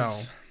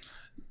flames.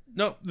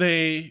 No,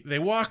 they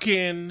walk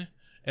in,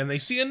 and they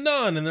see a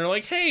nun, and they're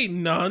like, hey,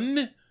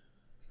 nun!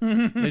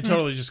 They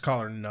totally just call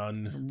her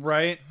Nun.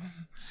 Right?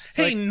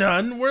 Hey,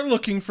 Nun, we're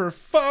looking for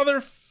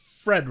Father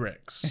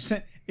Fredericks.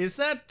 Is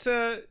that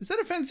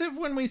offensive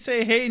when we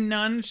say, hey,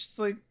 nun? She's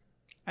like,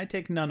 I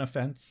take none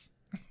offense.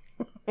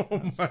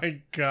 Oh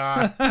my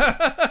god.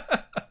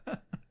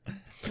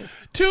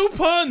 2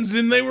 puns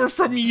and they were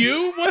from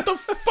you? What the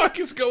fuck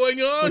is going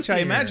on? Which I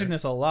here? imagine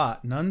is a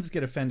lot. Nuns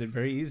get offended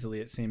very easily,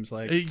 it seems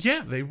like.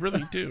 Yeah, they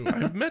really do.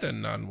 I've met a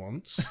nun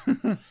once.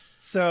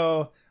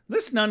 So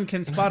this nun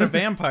can spot a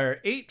vampire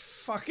 8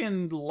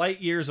 fucking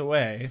light years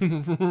away.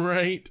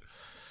 Right.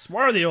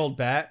 Swarthy old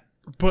bat.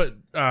 But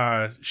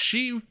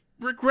she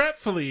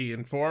regretfully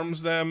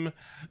informs them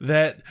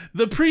that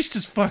the priest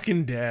is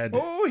fucking dead.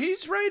 Oh,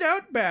 he's right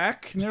out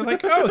back. And they're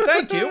like, oh,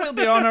 thank you. We'll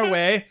be on our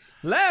way.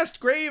 Last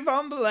grave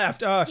on the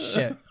left. Oh,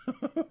 shit.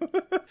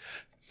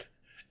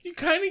 You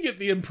kind of get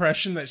the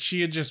impression that she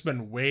had just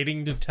been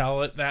waiting to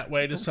tell it that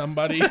way to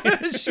somebody.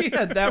 She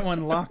had that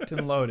one locked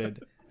and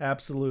loaded.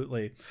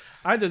 Absolutely.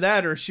 Either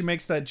that or she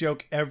makes that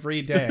joke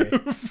every day.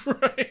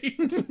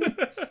 Right.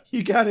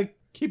 You gotta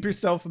keep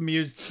yourself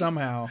amused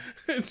somehow.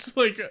 It's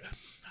like,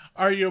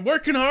 are you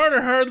working hard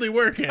or hardly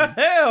working?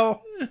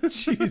 Hell!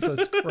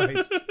 Jesus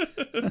Christ.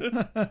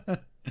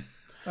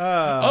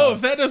 Oh,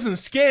 if that doesn't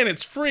scan,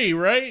 it's free,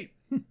 right?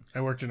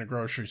 I worked in a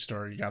grocery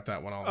store. You got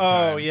that one all the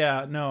time. Oh,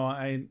 yeah. No,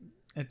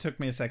 it took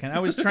me a second. I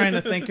was trying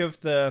to think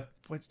of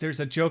there's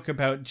a joke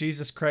about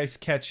Jesus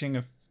Christ catching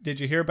a... Did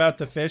you hear about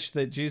the fish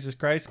that Jesus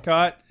Christ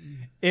caught?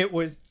 It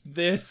was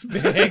this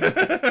big.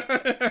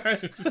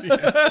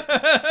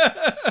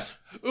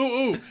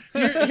 Ooh.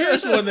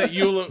 Here's one that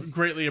you'll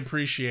greatly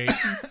appreciate.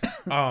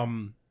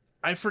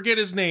 I forget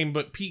his name,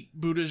 but Pete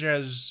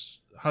Buttigieg's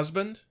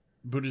husband,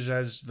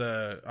 Buttigieg,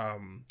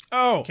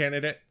 the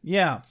candidate.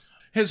 Yeah.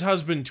 His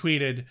husband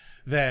tweeted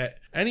that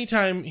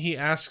anytime he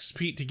asks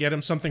Pete to get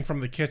him something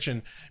from the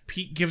kitchen,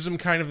 Pete gives him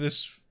kind of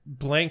this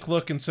blank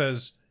look and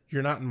says,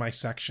 "You're not in my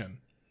section,"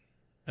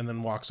 and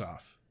then walks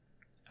off.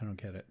 I don't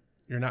get it.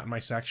 You're not in my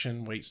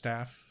section, wait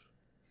staff.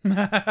 Okay,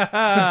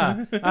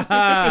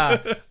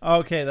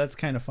 that's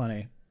kind of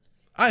funny.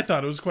 I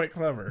thought it was quite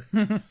clever.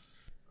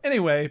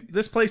 Anyway,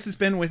 this place has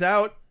been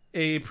without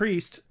a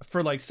priest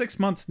for like 6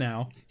 months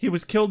now. He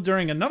was killed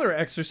during another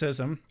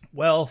exorcism.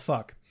 Well,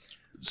 fuck.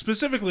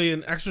 Specifically,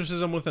 an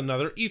exorcism with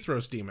another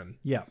Ethros demon.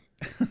 Yeah.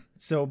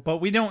 So, but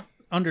we don't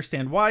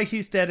understand why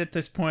he's dead at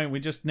this point. We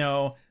just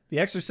know the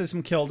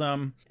exorcism killed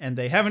him, and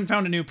they haven't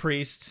found a new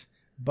priest.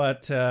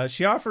 But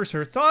she offers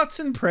her thoughts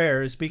and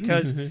prayers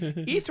because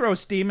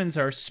Ethros demons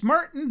are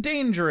smart and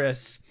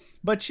dangerous,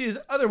 but she's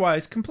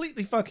otherwise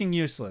completely fucking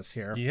useless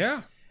here.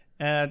 Yeah.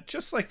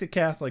 Just like the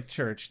Catholic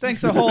Church.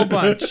 Thanks a whole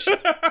bunch.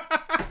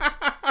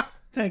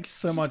 Thanks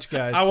so much,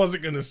 guys. I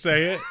wasn't going to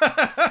say it.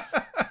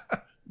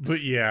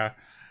 But yeah.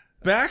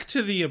 Back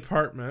to the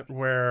apartment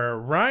where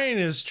Ryan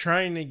is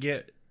trying to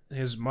get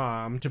his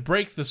mom to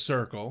break the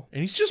circle,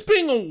 and he's just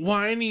being a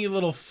whiny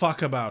little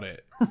fuck about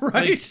it.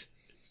 Right?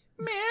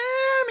 Mammy!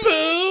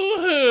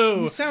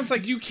 Boo-hoo! It sounds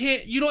like you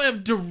don't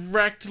have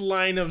direct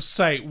line of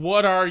sight.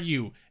 What are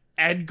you,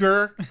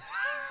 Edgar?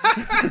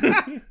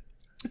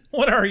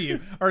 What are you?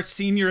 Our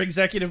senior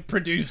executive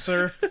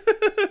producer?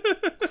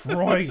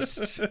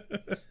 Christ.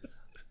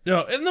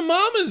 No, and the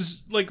mom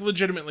is like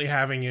legitimately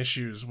having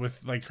issues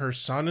with like her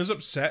son is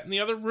upset in the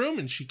other room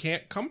and she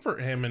can't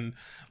comfort him, and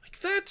like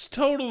that's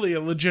totally a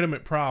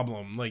legitimate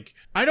problem. Like,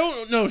 I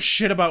don't know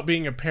shit about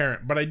being a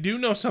parent, but I do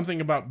know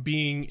something about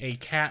being a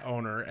cat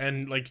owner,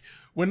 and like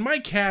when my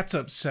cat's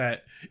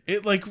upset,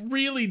 it like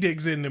really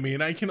digs into me,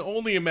 and I can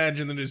only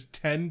imagine that it's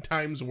 10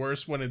 times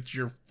worse when it's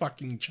your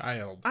fucking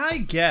child. I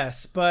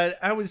guess, but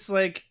I was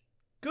like,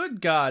 good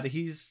God,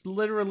 he's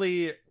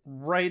literally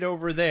right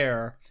over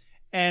there.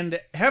 And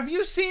have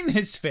you seen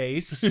his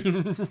face?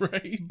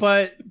 Right.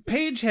 But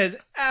Paige has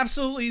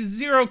absolutely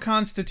zero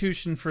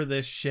constitution for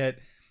this shit.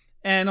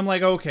 And I'm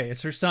like, okay,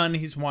 it's her son,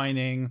 he's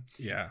whining.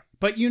 Yeah.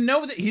 But you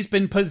know that he's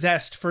been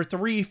possessed for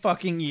 3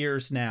 fucking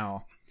years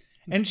now.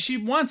 And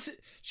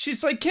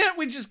she's like, can't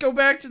we just go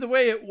back to the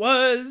way it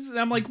was? And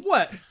I'm like,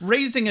 what?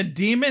 Raising a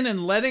demon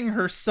and letting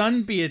her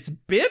son be its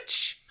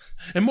bitch?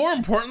 And more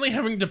importantly,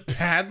 having to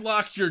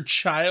padlock your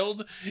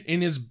child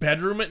in his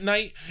bedroom at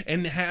night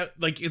and have,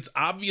 like, it's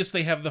obvious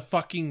they have the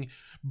fucking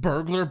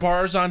burglar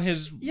bars on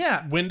his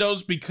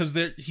windows because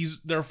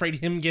they're afraid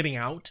him getting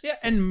out. Yeah,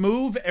 and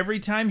move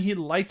every time he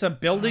lights a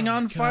building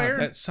on fire.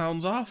 That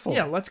sounds awful.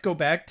 Yeah, let's go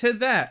back to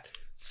that.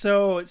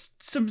 So it's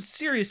some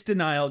serious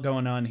denial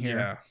going on here.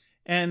 Yeah.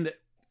 And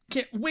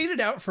wait it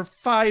out for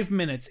 5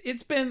 minutes.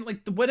 It's been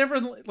like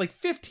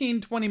 15,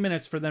 20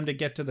 minutes for them to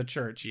get to the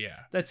church.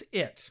 Yeah. That's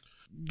it.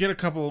 Get a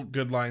couple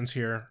good lines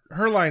here.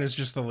 Her line is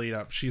just the lead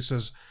up. She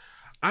says,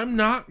 "I'm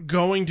not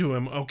going to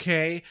him,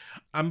 okay?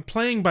 I'm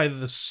playing by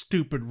the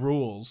stupid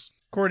rules."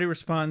 Cordy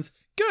responds,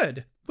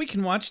 "Good. We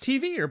can watch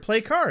TV or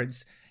play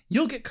cards.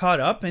 You'll get caught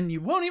up and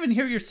you won't even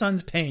hear your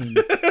son's pain."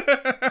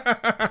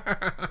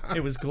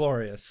 It was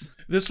glorious.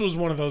 This was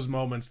one of those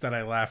moments that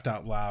I laughed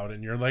out loud,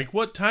 and you're like,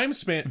 what time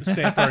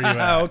stamp are you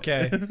at?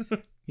 Okay.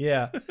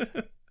 Yeah.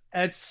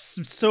 It's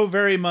so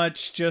very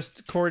much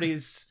just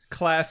Cordy's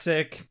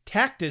classic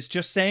tact is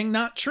just saying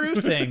not true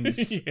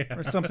things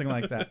or something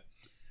like that.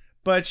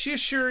 But she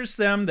assures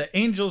them that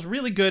Angel's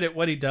really good at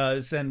what he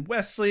does, and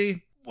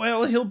Wesley,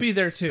 well, he'll be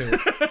there too.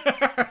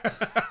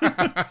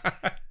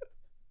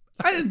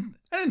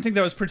 I didn't think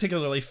that was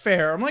particularly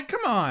fair. I'm like,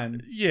 come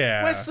on.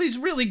 Yeah. Wesley's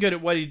really good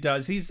at what he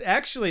does. He's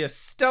actually a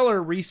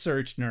stellar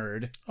research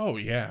nerd. Oh,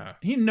 yeah.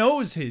 He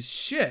knows his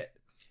shit.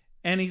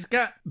 And he's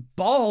got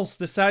balls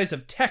the size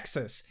of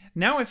Texas.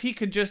 Now if he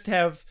could just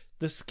have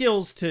the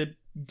skills to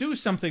do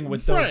something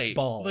with those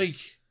balls.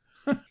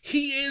 Like,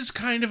 he is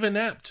kind of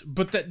inept,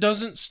 but that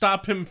doesn't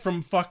stop him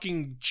from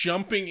fucking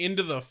jumping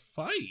into the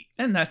fight.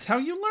 And that's how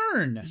you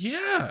learn.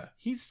 Yeah.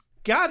 He's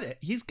got it.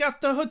 He's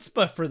got the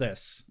chutzpah for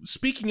this.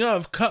 Speaking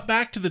of, cut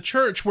back to the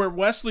church where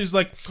Wesley's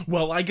like,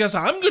 well, I guess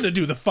I'm going to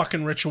do the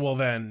fucking ritual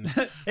then.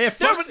 If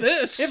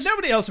this.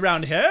 nobody else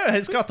around here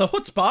has got the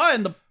chutzpah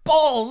and the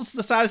balls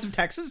the size of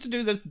Texas to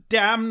do this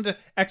damned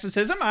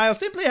exorcism, I'll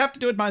simply have to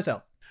do it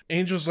myself.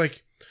 Angel's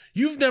like,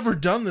 you've never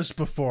done this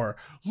before.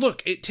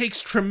 Look, it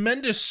takes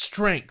tremendous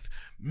strength.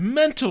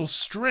 Mental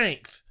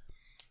strength.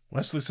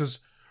 Wesley says,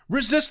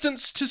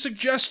 resistance to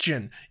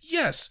suggestion.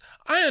 Yes,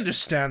 I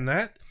understand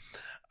that.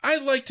 I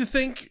like to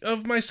think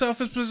of myself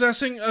as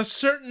possessing a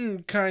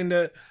certain kind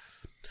of...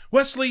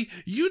 Wesley,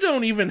 you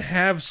don't even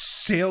have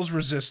sales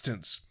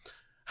resistance.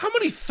 How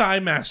many Thigh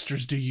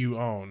Masters do you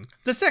own?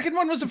 The second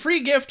one was a free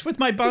gift with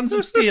my buns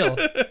of steel.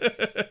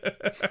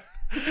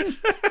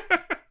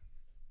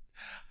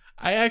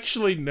 I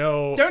actually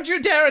know... Don't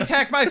you dare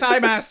attack my Thigh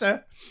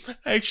Master.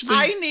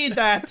 I need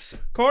that.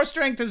 Core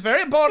strength is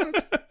very important.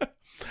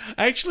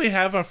 I actually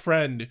have a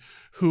friend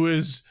who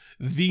is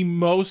the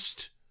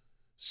most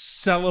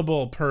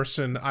sellable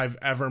person I've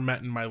ever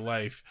met in my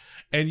life.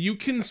 And you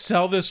can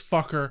sell this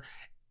fucker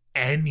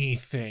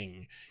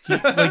anything.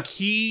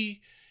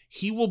 He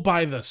will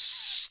buy the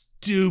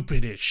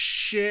stupidest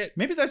shit.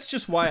 Maybe that's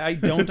just why I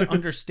don't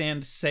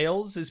understand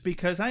sales, is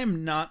because I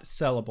am not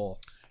sellable.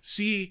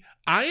 See,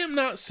 I am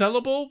not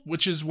sellable,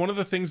 which is one of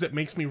the things that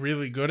makes me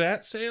really good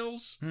at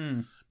sales,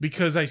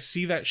 because I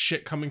see that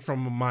shit coming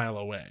from a mile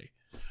away.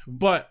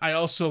 But I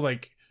also,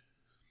 like,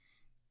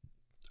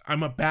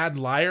 I'm a bad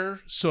liar,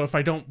 so if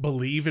I don't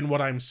believe in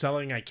what I'm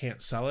selling, I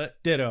can't sell it.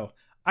 Ditto.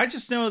 I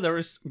just know there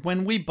was,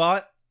 when we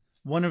bought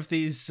one of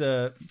these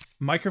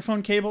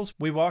microphone cables,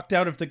 we walked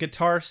out of the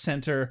Guitar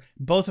Center,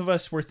 both of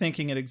us were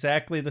thinking at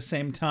exactly the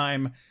same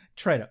time,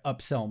 try to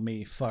upsell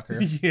me, fucker.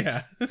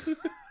 Yeah.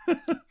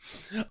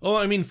 Well,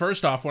 I mean,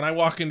 first off, when I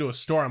walk into a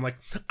store, I'm like,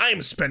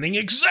 I'm spending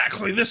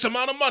exactly this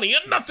amount of money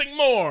and nothing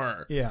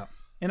more. Yeah.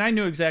 And I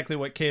knew exactly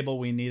what cable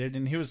we needed.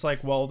 And he was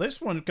like, well, this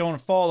one's going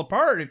to fall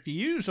apart if you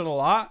use it a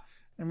lot.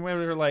 And we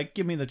were like,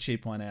 give me the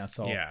cheap one,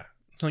 asshole. Yeah.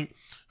 It's like,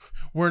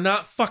 we're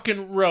not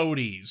fucking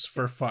roadies,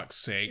 for fuck's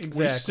sake.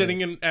 Exactly. We're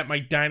sitting at my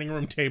dining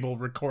room table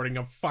recording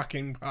a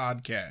fucking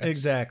podcast.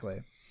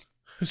 Exactly.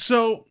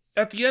 So,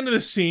 at the end of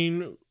the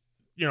scene,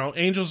 you know,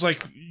 Angel's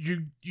like,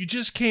 you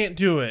just can't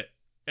do it.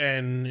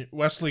 And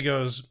Wesley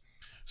goes,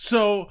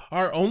 so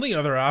our only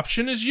other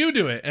option is you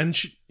do it. And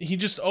he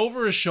just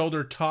over his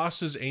shoulder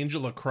tosses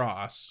Angel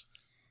across.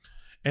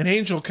 And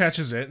Angel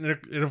catches it, and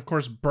it of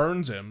course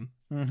burns him.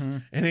 Mm-hmm.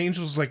 And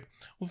Angel's like,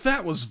 well,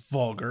 that was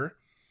vulgar.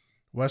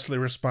 Wesley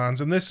responds,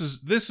 and this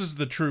is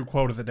the true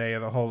quote of the day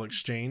of the whole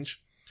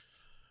exchange.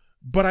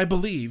 But I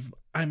believe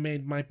I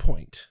made my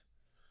point.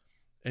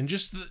 And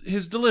just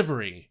his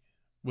delivery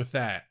with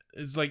that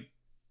is like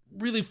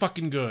really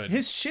fucking good.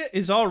 His shit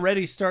is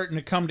already starting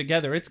to come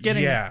together. It's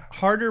getting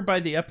harder by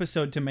the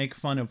episode to make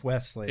fun of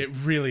Wesley. It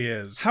really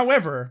is.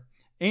 However,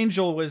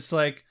 Angel was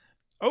like,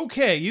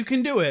 okay, you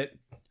can do it,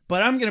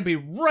 but I'm going to be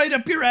right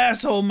up your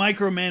asshole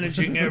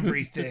micromanaging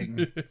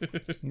everything.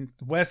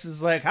 Wes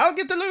is like, I'll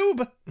get the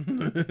lube.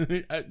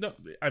 No,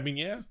 I mean,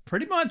 yeah.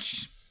 Pretty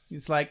much.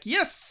 He's like,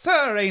 yes,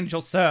 sir,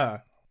 Angel,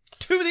 sir.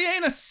 To the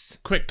anus.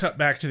 Quick cut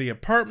back to the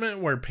apartment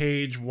where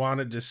Paige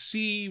wanted to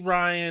see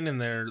Ryan, and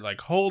they're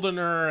like holding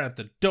her at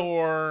the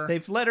door.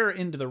 They've let her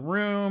into the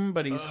room,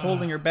 but he's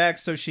holding her back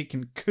so she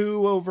can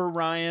coo over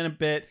Ryan a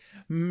bit.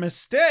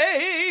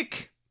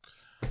 Mistake.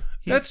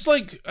 That's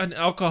like an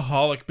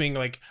alcoholic being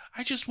like,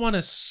 I just want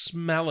to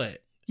smell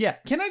it. Yeah.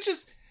 Can I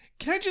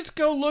just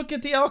go look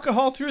at the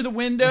alcohol through the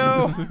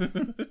window?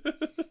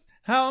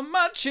 How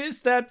much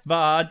is that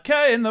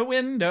vodka in the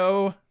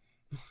window?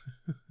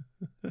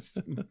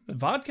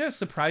 Vodka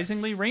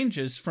surprisingly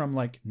ranges from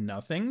like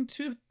nothing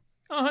to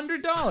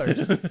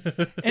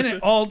 $100. And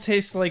it all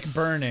tastes like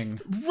burning.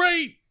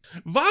 Right.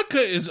 Vodka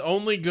is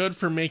only good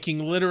for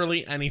making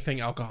literally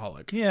anything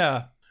alcoholic.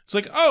 Yeah. It's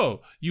like,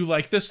 oh, you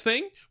like this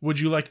thing? Would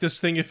you like this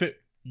thing if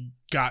it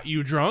got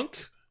you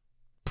drunk?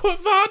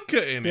 Put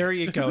vodka in it. There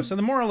you go. So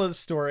the moral of the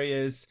story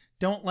is,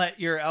 don't let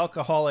your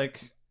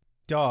alcoholic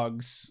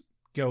dogs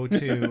go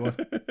to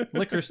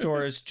liquor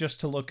stores just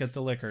to look at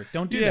the liquor.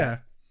 Don't do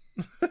that.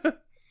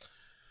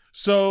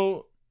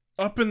 So,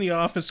 up in the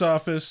office.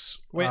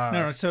 Wait,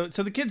 no. So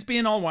the kid's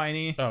being all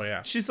whiny. Oh,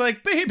 yeah. She's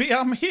like, baby,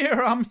 I'm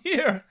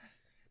here.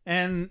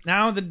 And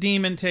now the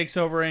demon takes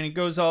over and he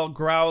goes all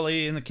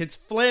growly and the kid's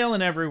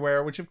flailing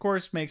everywhere, which of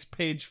course makes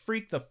Paige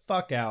freak the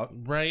fuck out.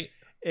 Right.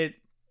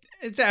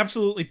 It's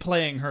absolutely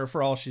playing her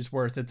for all she's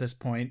worth at this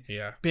point.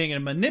 Yeah. Being a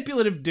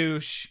manipulative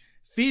douche,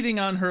 feeding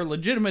on her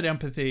legitimate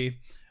empathy,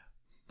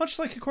 much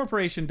like a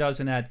corporation does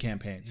in ad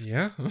campaigns.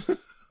 Yeah.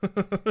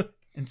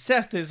 And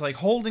Seth is like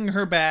holding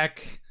her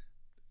back.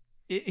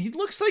 He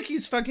looks like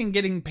he's fucking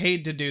getting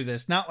paid to do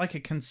this, not like a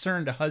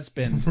concerned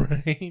husband.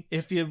 Right.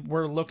 If you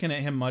were looking at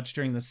him much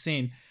during the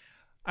scene.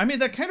 I mean,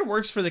 that kind of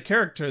works for the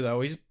character,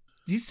 though.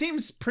 He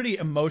seems pretty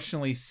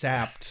emotionally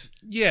sapped.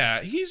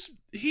 Yeah, he's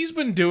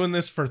been doing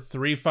this for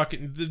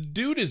the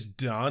dude is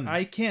done.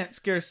 I can't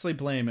scarcely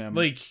blame him.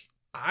 Like,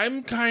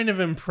 I'm kind of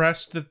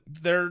impressed that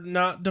they're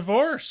not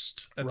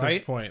divorced at this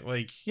Right? point.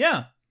 Like,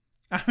 yeah.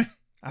 I mean,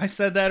 I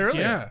said that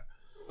earlier. yeah,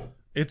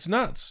 it's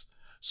nuts.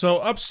 So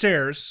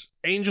upstairs,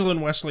 Angel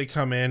and Wesley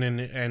come in,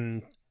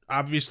 and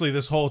obviously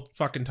this whole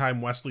fucking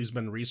time Wesley's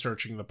been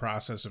researching the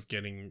process of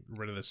getting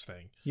rid of this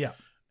thing. Yeah.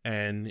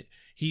 And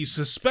he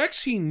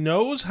suspects he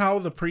knows how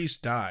the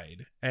priest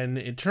died. And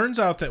it turns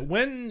out that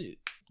when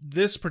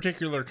this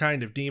particular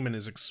kind of demon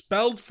is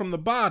expelled from the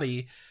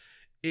body,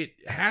 it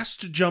has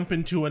to jump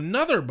into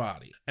another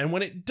body. And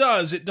when it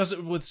does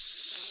it with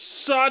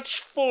such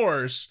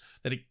force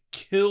that it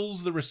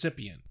kills the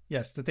recipient.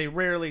 Yes, that they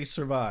rarely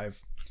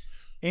survive.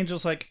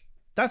 Angel's like,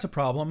 that's a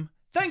problem.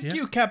 Thank Yeah.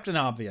 you, Captain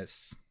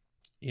Obvious.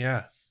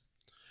 Yeah.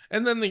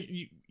 And then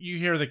you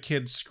hear the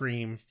kids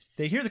scream.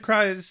 They hear the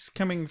cries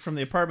coming from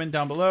the apartment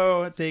down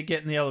below. They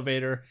get in the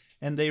elevator,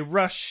 and they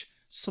rush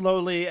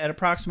slowly at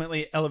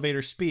approximately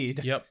elevator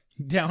speed Yep.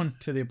 down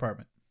to the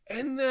apartment.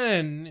 And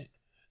then,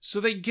 so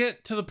they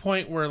get to the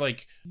point where,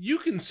 like, you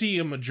can see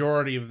a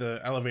majority of the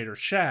elevator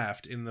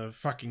shaft in the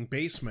fucking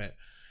basement.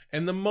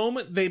 And the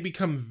moment they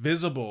become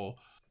visible,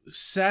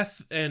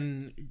 Seth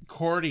and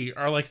Cordy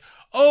are like,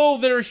 oh,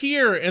 they're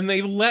here. And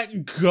they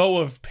let go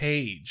of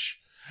Paige.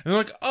 And they're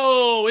like,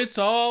 oh, it's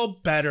all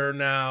better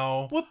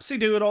now. Whoopsie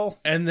doodle.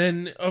 And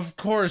then, of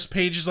course,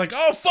 Paige is like,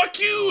 oh, fuck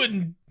you,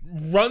 and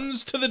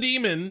runs to the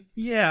demon.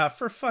 Yeah,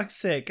 for fuck's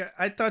sake.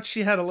 I thought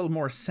she had a little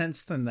more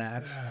sense than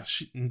that.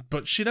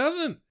 But she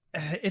doesn't.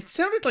 It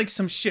sounded like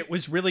some shit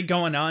was really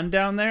going on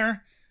down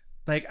there.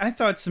 Like, I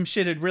thought some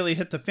shit had really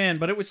hit the fan,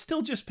 but it was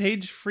still just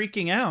Paige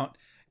freaking out.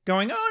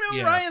 Going, oh no,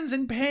 Yeah. Ryan's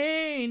in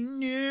pain.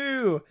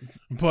 No.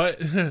 But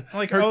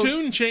Like, her oh-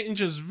 tune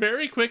changes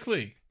very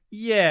quickly.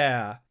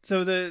 Yeah.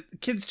 So the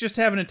kid's just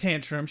having a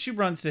tantrum. She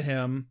runs to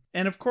him.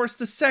 And of course,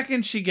 the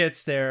second she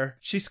gets there,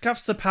 she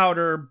scuffs the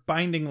powder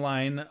binding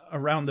line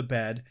around the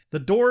bed. The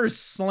doors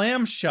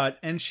slam shut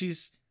and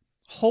she's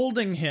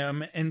holding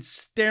him and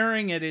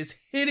staring at his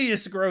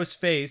hideous, gross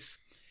face.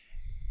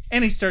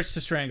 And he starts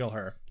to strangle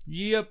her.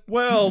 Yep.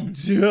 Well,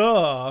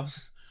 duh.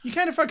 You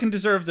kind of fucking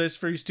deserve this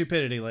for your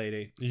stupidity,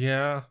 lady.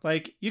 Yeah.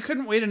 Like, you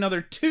couldn't wait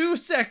another 2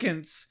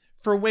 seconds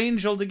for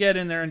Wangel to get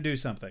in there and do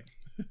something.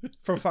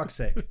 For fuck's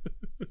sake.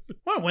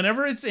 Well,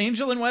 whenever it's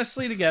Angel and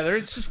Wesley together,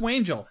 it's just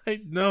Wangel.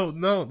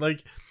 No,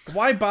 like,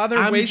 Why bother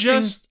I'm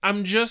wasting...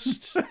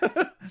 just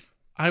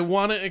I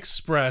want to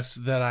express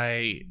that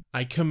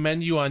I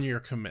commend you on your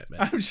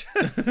commitment.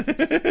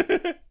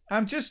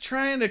 I'm just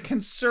trying to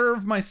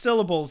conserve my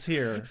syllables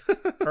here.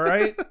 All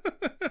right?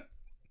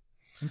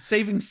 I'm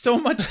saving so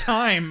much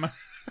time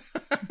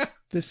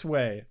this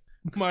way.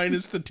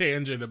 Minus the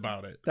tangent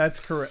about it. That's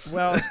correct.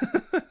 Well,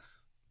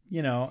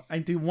 you know, I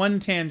do one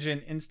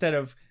tangent instead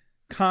of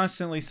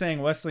constantly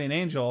saying Wesley and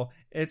Angel.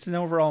 It's an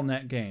overall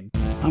net gain.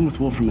 I'm with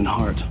Wolfram and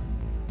Hart.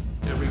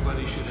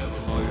 Everybody should have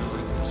a lawyer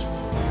like this.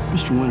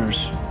 Mr.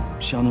 Winters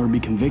shall never be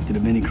convicted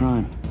of any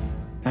crime.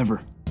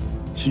 Ever.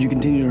 Should you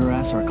continue to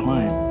harass our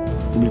client,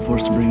 you'll be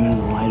forced to bring him into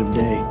the light of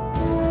day.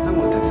 I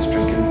want that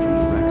stricken from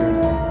the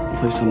record. A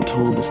place I'm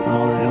told that's not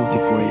all that healthy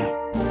for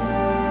you.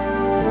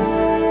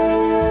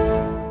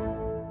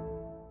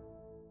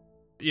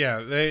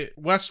 Yeah,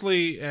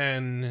 Wesley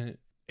and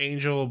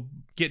Angel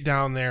get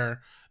down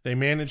there. They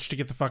manage to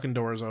get the fucking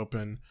doors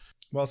open.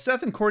 Well,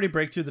 Seth and Cordy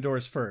break through the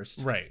doors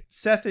first. Right.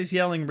 Seth is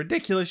yelling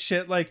ridiculous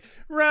shit like,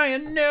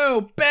 Ryan,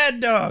 no,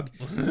 bad dog.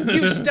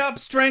 You stop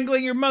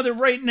strangling your mother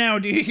right now,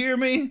 do you hear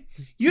me?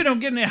 You don't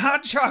get any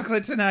hot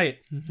chocolate tonight.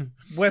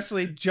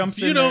 Wesley jumps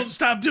If in you there. don't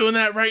stop doing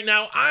that right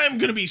now, I'm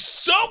going to be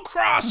so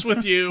cross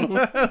with you.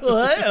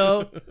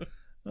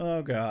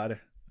 Oh, God.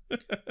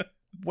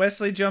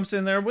 Wesley jumps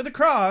in there with a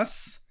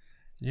cross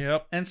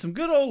Yep. and some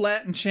good old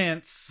Latin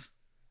chants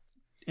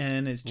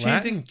and is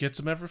chanting... Latin gets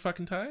him every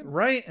fucking time.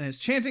 Right, and is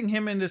chanting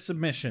him into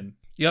submission.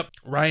 Yep.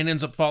 Ryan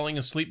ends up falling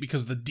asleep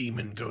because the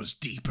demon goes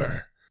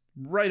deeper.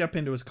 Right up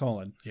into his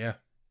colon. Yeah.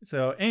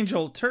 So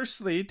Angel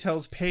tersely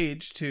tells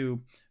Paige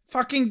to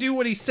fucking do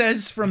what he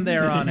says from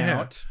there on Yeah.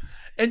 out.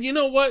 And you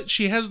know what?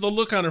 She has the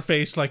look on her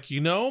face like,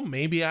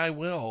 maybe I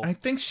will. I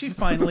think she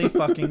finally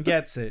fucking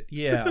gets it.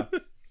 Yeah.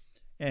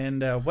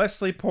 And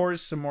Wesley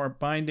pours some more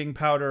binding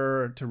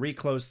powder to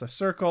reclose the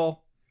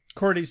circle.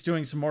 Cordy's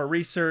doing some more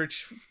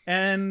research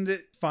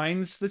and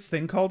finds this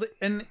thing called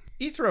an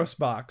Ethros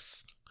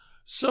box.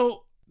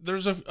 So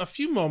there's a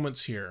few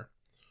moments here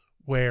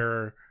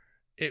where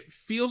it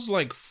feels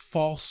like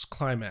false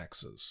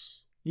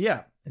climaxes.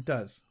 Yeah, it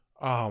does.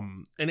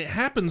 And it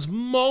happens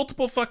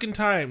multiple fucking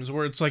times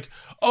where it's like,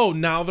 oh,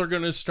 now they're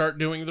going to start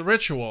doing the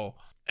ritual.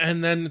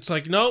 And then it's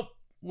like, nope,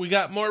 we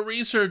got more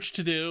research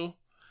to do.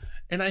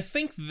 And I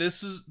think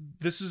this is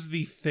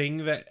the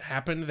thing that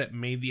happened that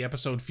made the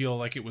episode feel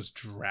like it was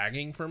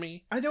dragging for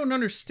me. I don't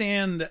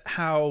understand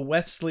how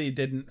Wesley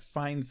didn't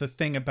find the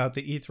thing about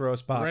the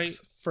Ethros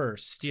box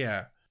first.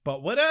 Yeah.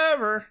 But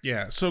whatever.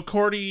 Yeah, so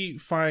Cordy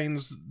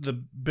finds the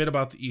bit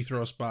about the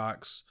Ethros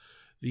box.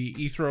 The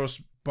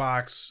Ethros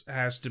box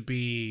has to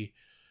be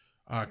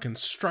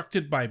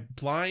constructed by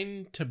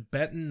blind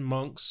Tibetan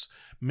monks,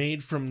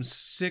 made from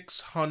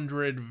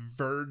 600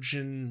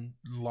 virgin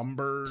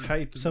lumber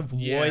Types of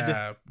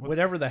wood,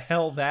 whatever the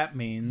hell that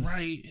means.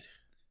 Right.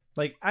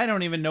 Like, I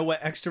don't even know what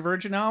extra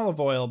virgin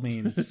olive oil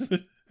means.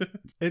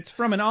 It's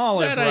from an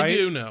olive, that right? I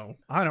do know.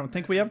 I don't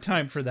think we have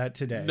time for that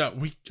today. No,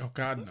 oh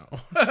God, no.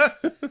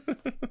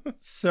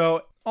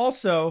 So,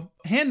 also,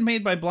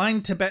 handmade by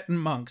blind Tibetan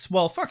monks.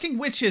 Well, fucking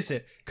which is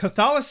it?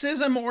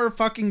 Catholicism or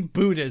fucking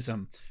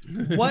Buddhism?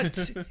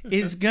 What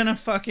is gonna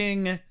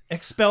fucking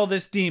expel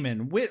this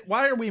demon?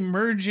 Why are we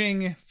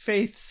merging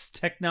faiths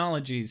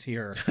technologies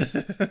here?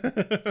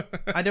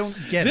 I don't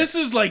get This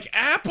is like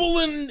Apple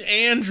and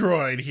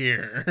Android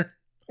here.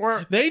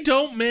 They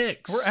don't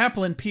mix. Or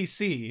Apple and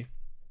PC.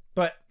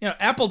 But,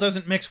 Apple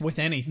doesn't mix with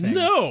anything.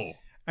 No.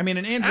 I mean,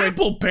 an Android...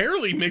 Apple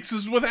barely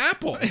mixes with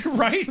Apple.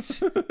 Right?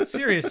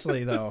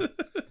 Seriously, though.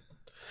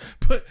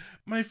 But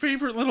my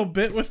favorite little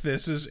bit with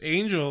this is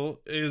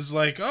Angel is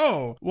like,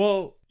 oh,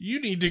 well,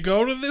 you need to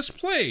go to this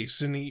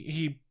place. And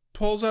he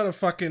pulls out a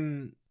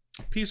fucking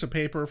piece of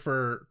paper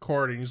for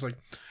Cordy. And he's like,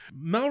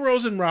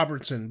 Melrose and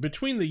Robertson,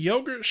 between the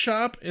yogurt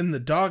shop and the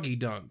doggy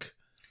dunk.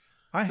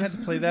 I had to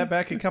play that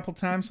back a couple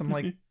times. I'm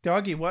like,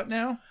 doggy what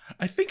now?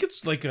 I think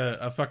it's like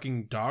a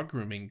fucking dog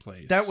grooming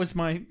place. That was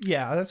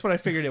that's what I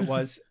figured it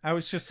was. I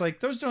was just like,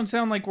 those don't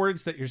sound like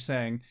words that you're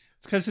saying.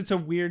 It's because it's a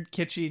weird,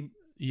 kitschy,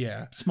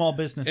 small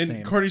business name.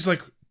 And Cordy's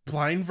like,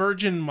 blind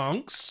virgin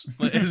monks?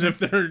 As if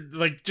they're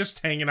like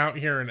just hanging out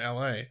here in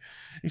LA.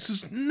 He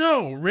says,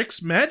 no,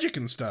 Rick's magic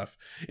and stuff.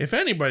 If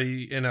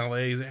anybody in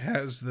LA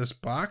has this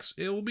box,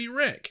 it will be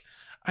Rick.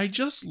 I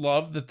just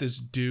love that this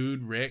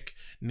dude, Rick,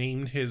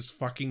 named his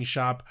fucking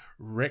shop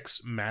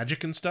Rick's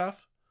Magic and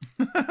Stuff.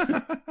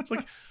 It's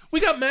like, we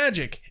got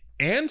magic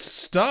and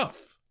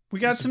stuff.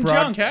 We got some broad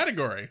junk.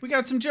 Category. We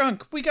got some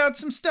junk. We got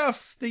some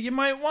stuff that you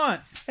might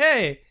want.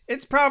 Hey,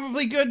 it's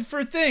probably good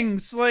for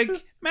things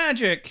like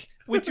magic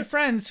with your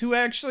friends who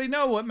actually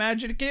know what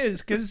magic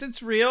is, because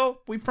it's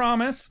real. We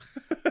promise.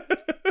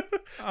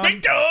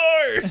 Fake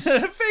doors!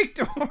 Fake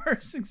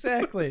doors,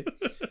 exactly.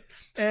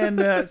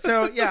 And I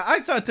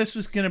thought this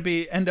was going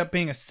to end up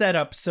being a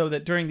setup so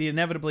that during the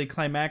inevitably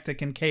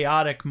climactic and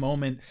chaotic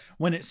moment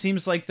when it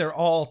seems like they're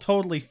all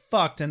totally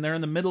fucked and they're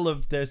in the middle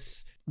of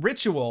this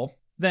ritual,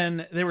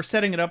 then they were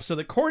setting it up so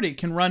that Cordy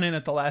can run in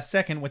at the last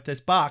second with this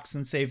box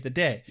and save the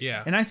day.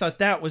 Yeah. And I thought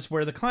that was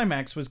where the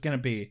climax was going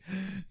to be.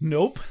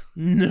 Nope.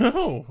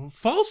 No.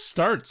 False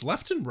starts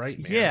left and right,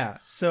 man. Yeah.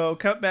 So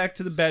cut back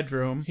to the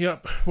bedroom.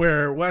 Yep.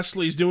 Where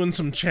Wesley's doing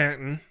some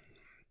chanting.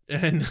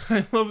 And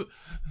I love it.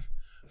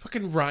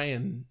 Fucking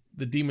Ryan,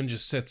 the demon,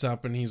 just sits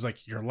up and he's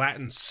like, your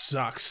Latin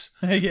sucks.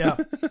 Yeah.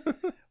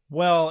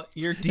 Well,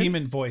 your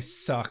demon voice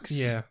sucks.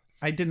 Yeah.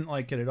 I didn't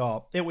like it at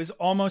all. It was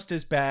almost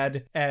as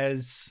bad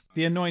as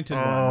the anointed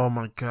one. Oh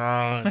my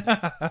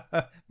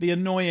God. The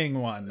annoying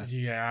one.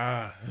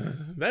 Yeah.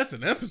 That's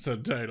an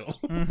episode title.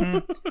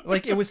 Mm-hmm.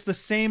 Like, it was the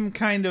same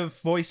kind of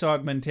voice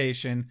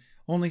augmentation,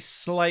 only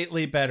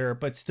slightly better,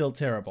 but still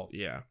terrible.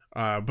 Yeah.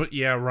 But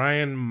yeah,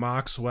 Ryan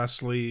mocks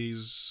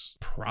Wesley's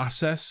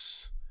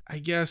process, I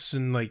guess,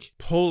 and like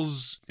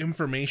pulls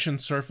information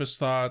surface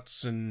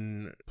thoughts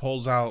and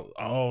pulls out,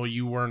 oh,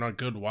 you weren't a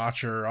good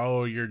watcher.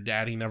 Oh, your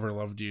daddy never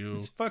loved you.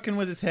 He's fucking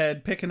with his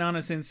head, picking on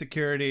his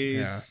insecurities.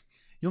 Yeah.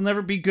 You'll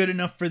never be good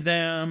enough for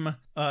them.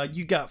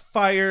 You got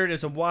fired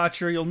as a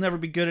watcher. You'll never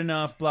be good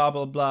enough, blah,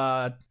 blah,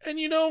 blah. And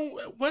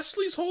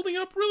Wesley's holding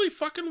up really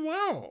fucking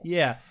well.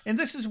 Yeah. And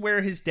this is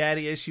where his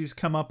daddy issues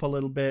come up a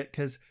little bit,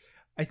 because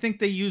I think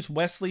they use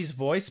Wesley's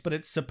voice, but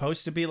it's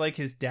supposed to be like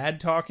his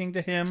dad talking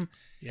to him.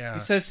 Yeah. He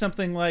says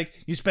something like,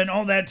 you spent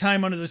all that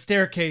time under the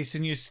staircase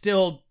and you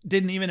still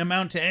didn't even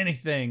amount to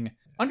anything.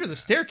 Under the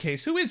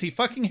staircase? Who is he?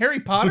 Fucking Harry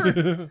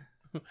Potter?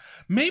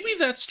 Maybe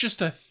that's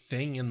just a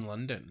thing in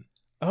London.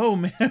 Oh,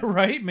 man,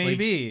 right?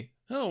 Maybe.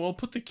 Like, oh, we'll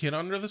put the kid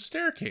under the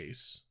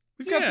staircase.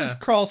 We've got this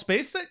crawl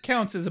space that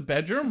counts as a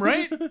bedroom,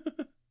 right?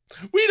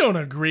 We don't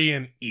agree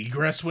in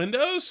egress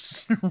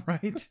windows.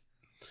 Right.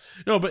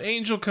 No, but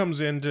Angel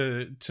comes in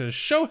to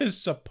show his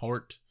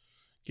support,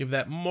 give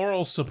that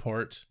moral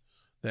support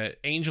that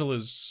Angel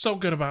is so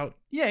good about.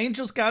 Yeah,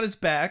 Angel's got his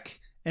back,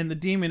 and the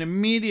demon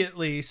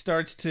immediately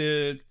starts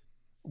to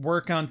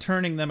work on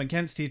turning them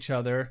against each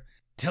other.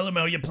 Tell him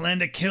how you plan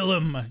to kill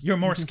him. You're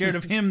more scared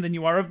of him than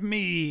you are of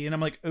me. And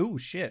I'm like, oh,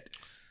 shit.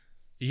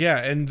 Yeah,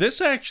 and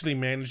this actually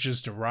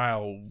manages to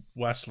rile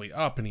Wesley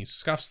up, and he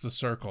scuffs the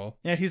circle.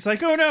 Yeah, he's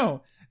like, oh,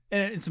 no.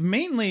 And it's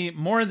mainly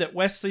more that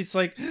Wesley's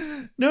like,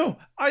 no,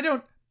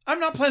 I'm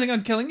not planning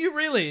on killing you,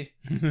 really.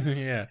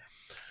 Yeah.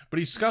 But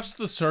he scuffs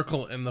the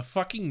circle and the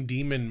fucking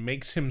demon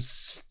makes him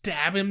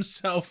stab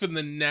himself in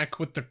the neck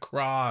with the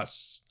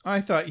cross. I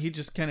thought he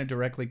just kind of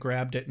directly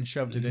grabbed it and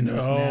shoved it into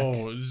his neck.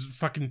 No,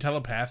 fucking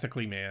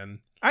telepathically, man.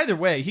 Either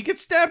way, he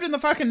gets stabbed in the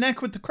fucking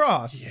neck with the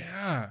cross.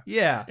 Yeah.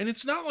 Yeah. And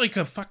it's not like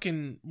a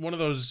fucking one of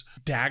those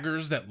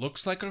daggers that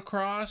looks like a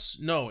cross.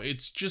 No,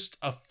 it's just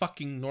a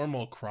fucking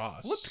normal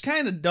cross. Looked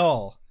kind of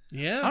dull.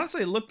 Yeah.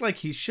 Honestly, it looked like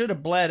he should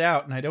have bled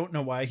out, and I don't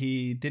know why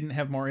he didn't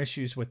have more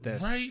issues with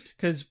this. Right.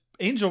 Because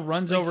Angel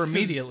runs over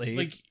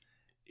immediately.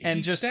 And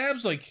he just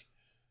stabs like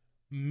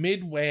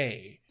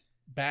midway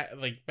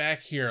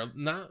back here,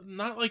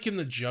 not like in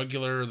the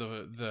jugular,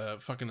 the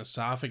fucking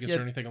esophagus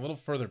or anything, a little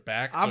further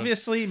back.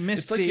 Obviously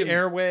missed the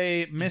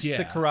airway, missed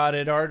the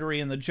carotid artery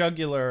and the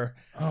jugular.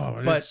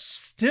 But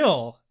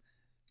still,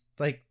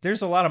 like,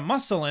 there's a lot of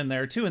muscle in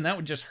there too, and that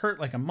would just hurt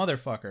like a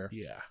motherfucker.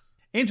 Yeah.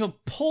 Angel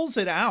pulls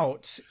it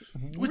out.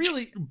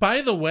 Really,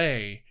 by the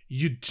way,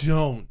 you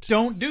don't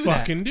do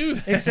fucking do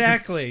that.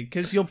 Exactly,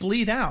 because you'll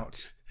bleed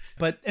out.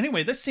 But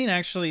anyway, this scene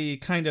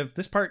actually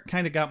this part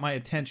kind of got my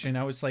attention.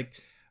 I was like,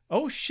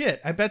 oh shit,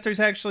 I bet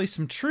there's actually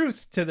some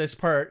truth to this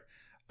part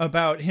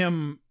about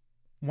him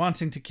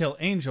wanting to kill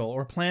Angel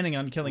or planning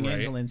on killing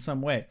Angel in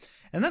some way.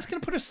 And that's going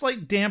to put a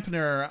slight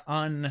dampener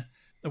on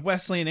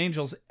Wesley and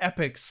Angel's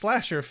epic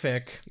slasher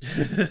fic,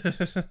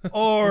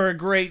 or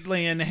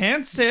greatly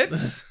enhance it.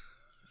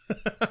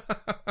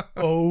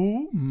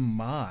 Oh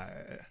my.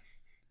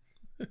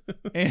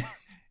 And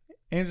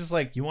Angel's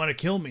like, you want to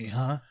kill me,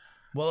 huh?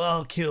 Well,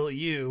 I'll kill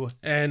you.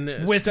 And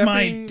with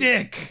my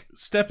dick.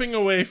 Stepping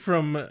away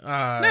from...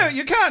 No,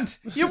 you can't.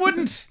 You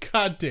wouldn't.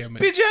 God damn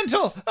it. Be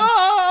gentle.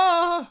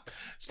 Ah!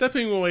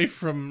 Stepping away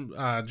from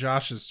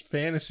Josh's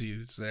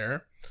fantasies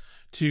there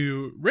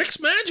to Rick's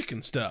magic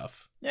and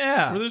stuff.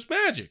 Yeah. Where there's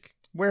magic.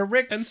 Where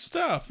Rick's and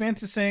stuff.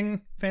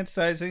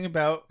 Fantasizing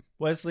about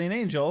Wesley and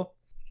Angel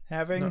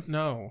having...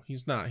 No,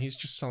 he's not. He's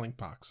just selling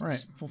boxes.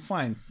 Right. Well,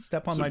 fine.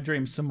 Step on my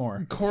dreams some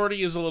more.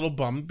 Cordy is a little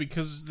bummed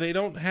because they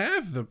don't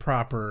have the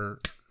proper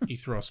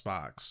Ethros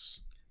box.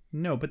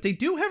 No, but they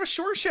do have a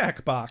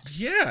Shorshak box.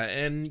 Yeah,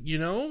 and you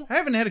know... I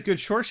haven't had a good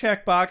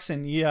Shorshak box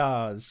in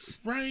years.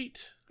 Right.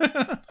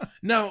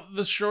 Now,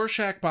 the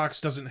Shorshak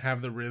box doesn't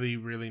have the really,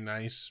 really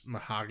nice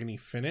mahogany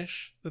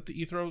finish that the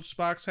Ethros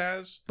box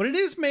has. But it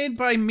is made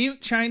by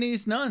mute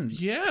Chinese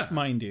nuns. Yeah.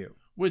 Mind you.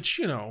 Which,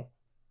 you know...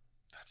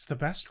 That's the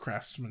best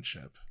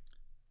craftsmanship.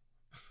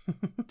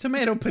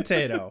 Tomato,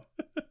 potato.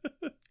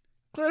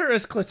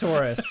 Clitoris,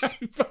 clitoris.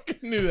 I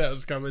fucking knew that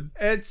was coming.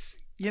 It's,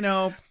 you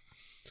know...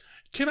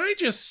 Can I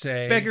just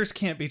say... Beggars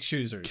can't be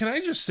choosers. Can I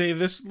just say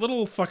this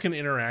little fucking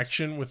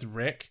interaction with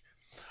Rick?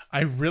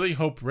 I really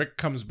hope Rick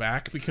comes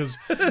back because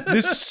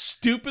this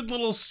stupid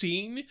little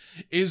scene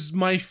is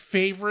my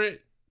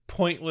favorite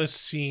pointless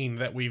scene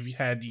that we've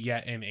had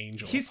yet in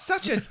Angel. He's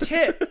such a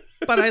tit,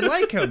 but I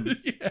like him.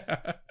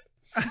 Yeah.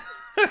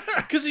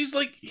 Because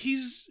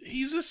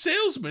he's a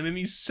salesman and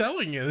he's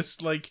selling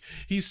this like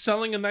he's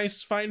selling a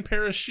nice fine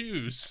pair of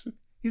shoes.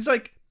 He's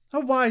like, a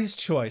wise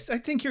choice. I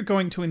think you're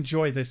going to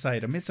enjoy this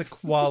item. It's a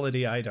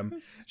quality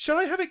item. Shall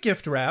I have it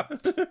gift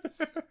wrapped?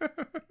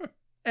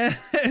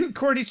 And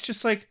Cordy's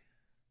just like,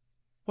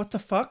 what the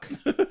fuck?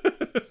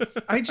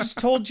 I just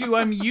told you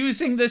I'm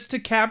using this to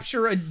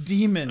capture a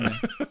demon.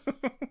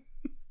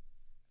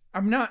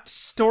 I'm not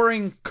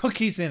storing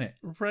cookies in it.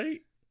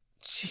 Right?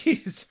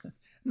 Jeez. I'm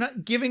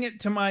not giving it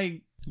to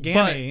my Gammy.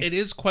 But it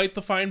is quite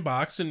the fine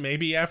box, and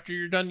maybe after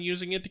you're done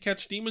using it to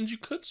catch demons, you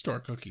could store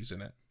cookies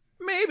in it.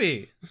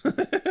 Maybe.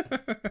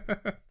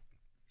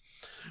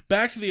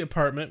 Back to the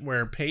apartment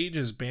where Paige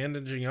is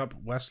bandaging up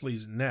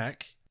Wesley's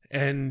neck,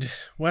 and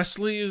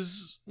Wesley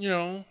is, you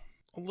know,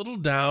 a little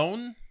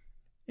down.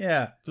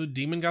 Yeah. The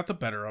demon got the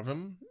better of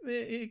him.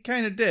 It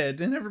kind of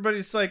did, and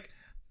everybody's like,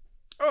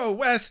 oh,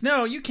 Wes,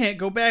 no, you can't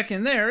go back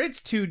in there.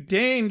 It's too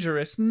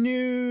dangerous.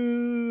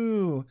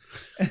 No.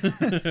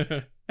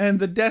 And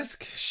the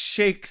desk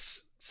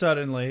shakes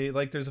suddenly,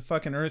 like there's a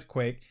fucking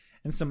earthquake,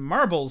 and some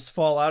marbles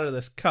fall out of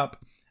this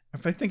cup. I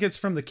think it's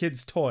from the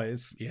kids'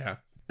 toys. Yeah.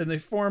 And they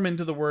form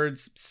into the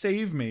words,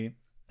 save me.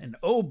 And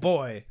oh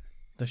boy,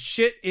 the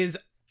shit is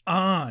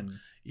on.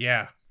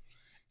 Yeah.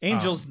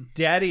 Angel's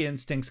daddy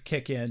instincts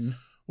kick in.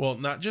 Well,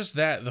 not just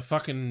that, the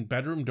fucking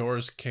bedroom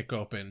doors kick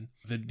open.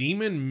 The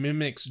demon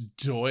mimics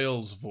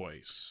Doyle's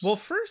voice. Well,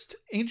 first,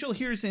 Angel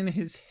hears in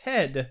his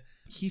head,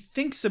 he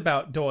thinks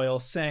about Doyle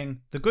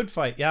saying, the good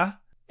fight, yeah?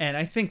 And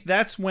I think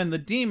that's when the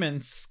demon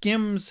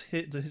skims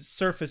his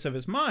surface of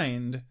his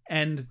mind.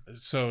 And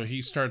so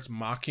he starts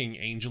mocking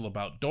Angel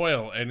about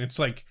Doyle. And it's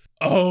like,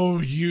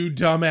 oh, you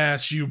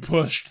dumbass, you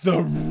pushed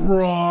the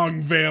wrong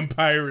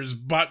vampire's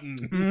button.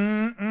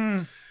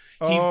 Mm-mm.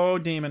 Oh,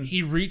 demon.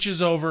 He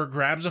reaches over,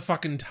 grabs a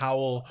fucking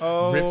towel,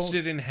 Oh. rips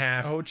it in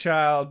half, Oh,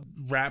 child.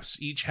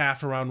 wraps each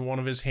half around one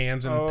of his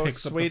hands, and Oh,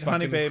 picks up the sweet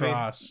honey fucking baby.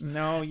 cross.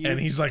 No, you. And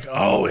he's like,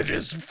 "Oh, it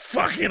is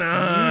fucking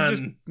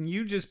on."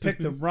 You just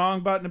picked the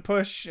wrong button to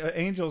push,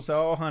 Angels.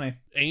 Oh, honey.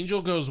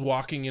 Angel goes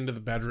walking into the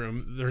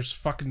bedroom. There's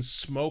fucking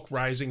smoke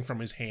rising from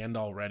his hand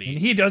already. And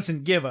he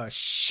doesn't give a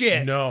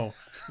shit. No.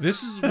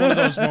 This is one of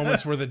those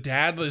moments where the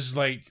dad is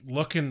like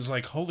looking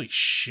like, holy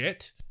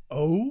shit.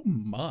 Oh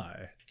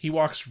my. He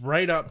walks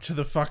right up to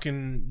the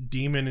fucking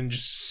demon and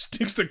just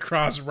sticks the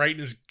cross right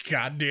in his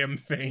goddamn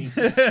face.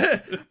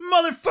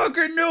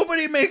 Motherfucker,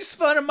 nobody makes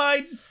fun of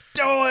my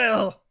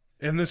Doyle.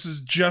 And this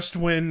is just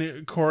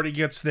when Cordy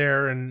gets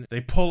there and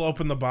they pull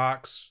open the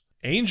box.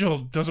 Angel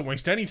doesn't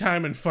waste any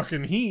time and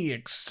fucking he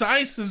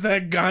excises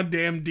that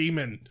goddamn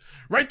demon.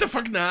 Right the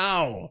fuck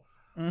now.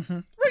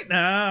 Right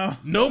now.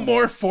 No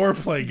more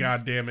foreplay,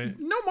 goddammit.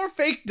 No more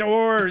fake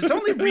doors.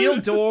 Only real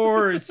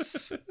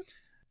doors.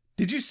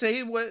 Did you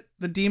say what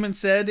the demon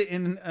said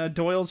in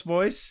Doyle's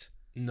voice?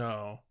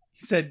 No.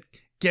 He said,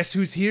 "Guess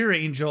who's here,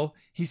 Angel?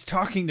 He's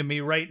talking to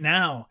me right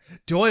now.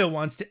 Doyle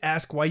wants to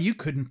ask why you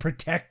couldn't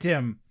protect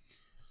him."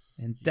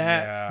 And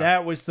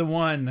that was the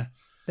one.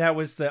 That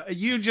was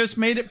you just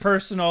made it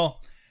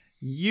personal.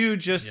 You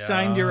just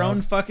signed your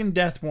own fucking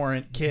death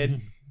warrant,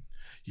 kid.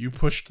 You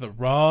pushed the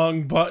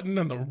wrong button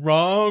on the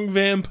wrong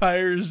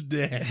vampire's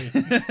day.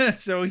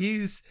 So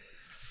he's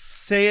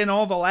saying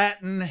all the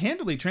Latin,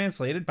 handily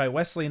translated by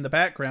Wesley in the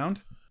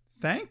background.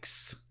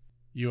 Thanks.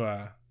 You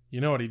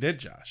know what he did,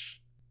 Josh?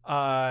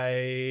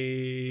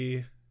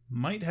 I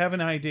might have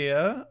an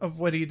idea of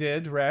what he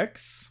did,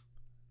 Rex.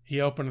 He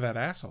opened that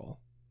asshole.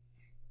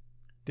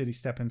 Did he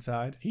step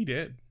inside? He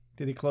did.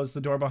 Did he close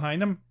the door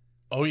behind him?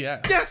 Oh,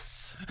 yes.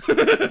 Yes!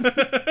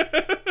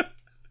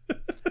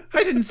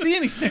 I didn't see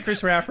any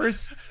Snickers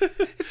wrappers.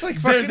 It's like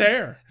fucking, They're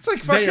there. It's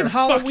like fucking They are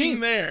Halloween. fucking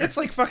there. It's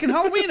like fucking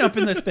Halloween up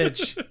in this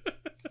bitch.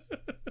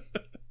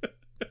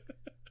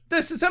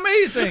 This is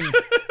amazing.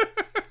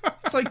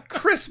 It's like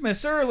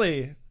Christmas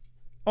early.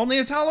 Only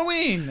it's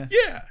Halloween.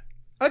 Yeah.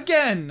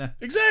 Again.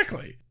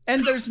 Exactly.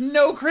 And there's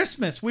no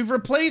Christmas. We've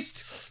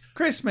replaced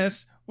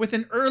Christmas with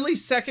an early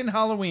second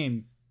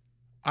Halloween.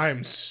 I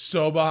am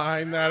so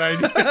behind that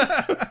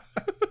idea.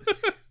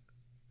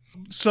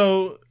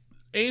 So,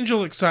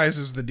 Angel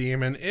excises the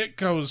demon. It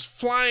goes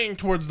flying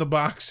towards the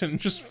box and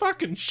just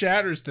fucking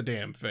shatters the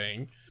damn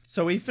thing.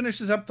 So he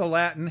finishes up the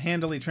Latin,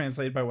 handily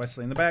translated by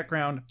Wesley in the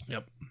background.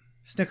 Yep.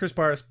 Snickers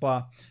bars,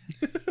 blah.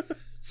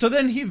 So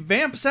then he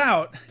vamps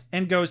out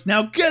and goes,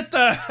 "Now get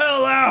the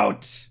hell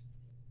out!"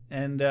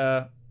 And,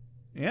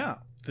 yeah.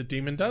 The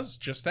demon does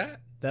just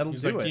that. That'll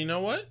He's do like, it. "You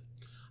know what?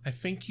 I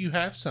think you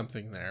have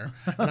something there,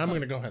 and I'm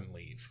going to go ahead and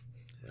leave.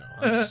 You know,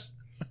 I'm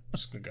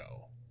just going to go."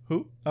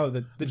 Who? Oh,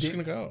 the I'm just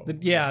going to go.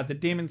 The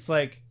demon's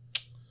like,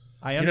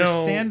 "I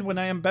understand when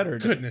I am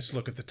bettered." Goodness,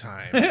 look at the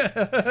time.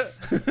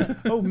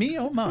 Oh, me,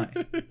 oh my.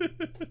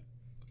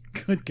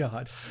 Good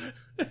God.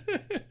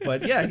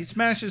 But yeah, he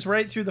smashes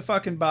right through the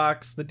fucking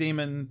box. The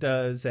demon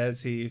does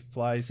as he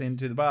flies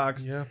into the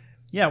box. Yeah.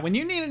 Yeah, when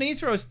you need an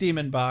Ethros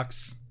demon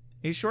box,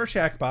 a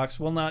Shorshak box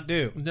will not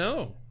do.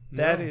 No.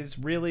 That is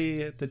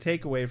really the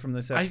takeaway from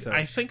this episode.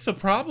 I think the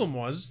problem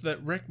was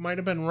that Rick might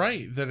have been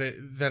right, that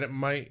it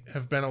might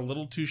have been a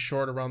little too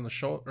short around the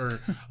shoulder, or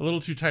a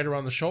little too tight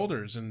around the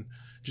shoulders, and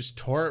just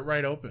tore it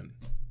right open.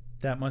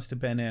 That must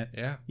have been it.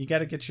 Yeah. You got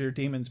to get your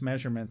demon's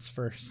measurements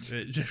first.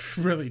 It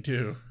really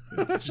do.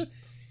 It's just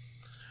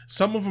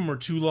some of them are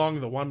too long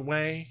the one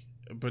way,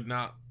 but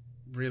not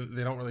really.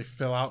 They don't really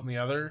fill out in the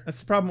other. That's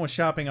the problem with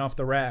shopping off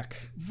the rack.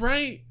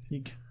 Right.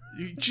 You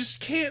You just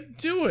can't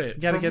do it.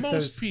 got to for get most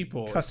those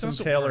people. It custom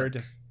doesn't tailored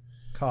work.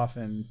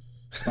 coffin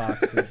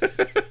boxes.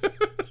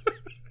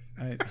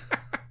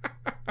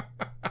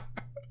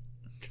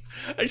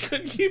 I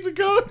couldn't keep it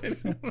going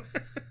anymore.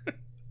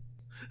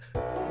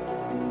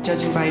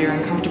 Judging by your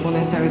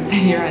uncomfortableness, I would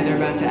say you're either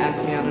about to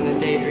ask me out on a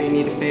date or you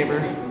need a favor.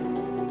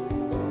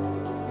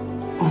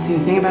 Well, see,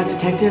 the thing about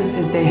detectives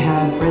is they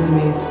have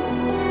resumes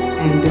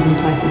and business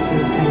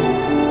licenses and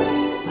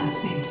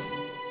last names.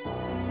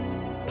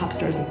 Pop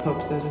stars and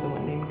popes, those are the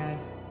one-name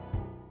guys.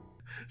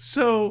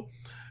 So,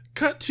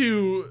 cut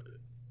to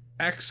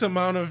X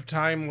amount of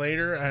time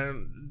later. I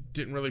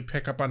didn't really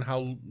pick up on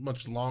how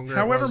much longer.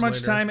 However much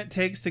later. time it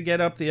takes to get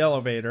up the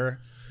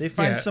elevator, they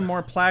find Yeah. some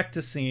more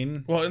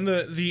Placticine. Well, in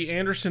the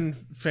Anderson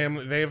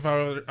family, they've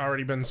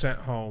already been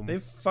sent home.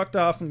 They've fucked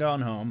off and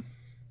gone home.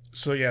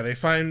 So yeah, they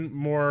find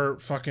more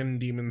fucking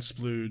demon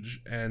splooge,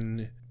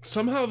 and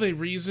somehow they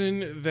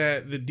reason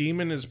that the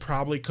demon is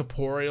probably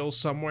corporeal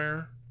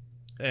somewhere.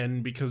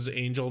 And because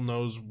Angel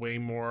knows way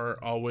more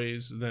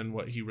always than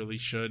what he really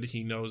should,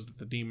 he knows that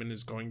the demon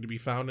is going to be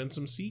found in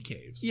some sea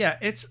caves. Yeah,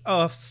 it's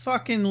a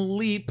fucking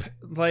leap.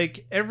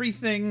 Like,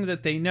 everything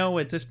that they know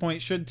at this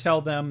point should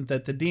tell them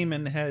that the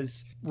demon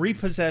has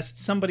repossessed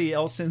somebody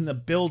else in the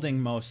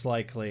building, most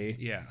likely.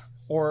 Yeah.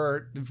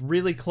 Or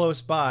really close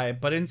by.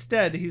 But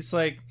instead, he's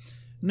like,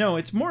 No,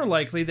 it's more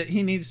likely that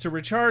he needs to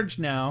recharge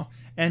now,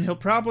 and he'll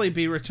probably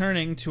be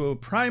returning to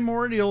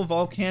primordial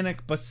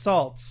volcanic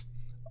basalts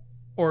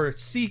or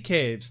sea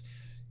caves.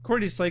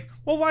 Cordy's like,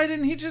 well, why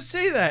didn't he just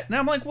say that? And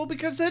I'm like, well,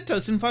 because that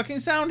doesn't fucking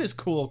sound as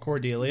cool,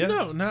 Cordelia.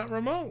 No, not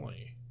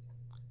remotely.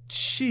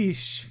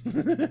 Sheesh.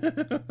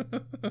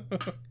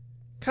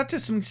 Cut to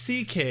some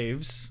sea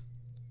caves.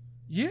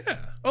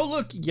 Yeah. Oh,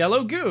 look,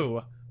 yellow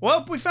goo.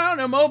 Well, we found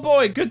him. Oh,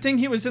 boy. Good thing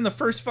he was in the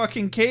first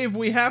fucking cave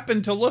we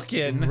happened to look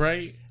in.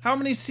 Right. How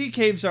many sea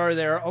caves are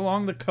there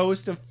along the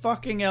coast of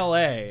fucking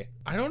L.A.?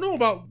 I don't know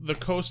about the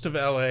coast of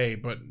L.A.,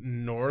 but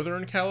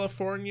Northern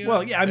California?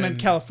 Well, yeah, I meant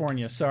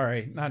California.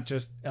 Sorry, not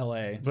just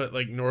L.A. But,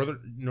 like,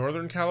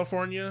 Northern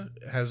California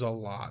has a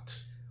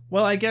lot.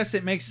 Well, I guess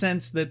it makes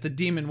sense that the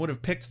demon would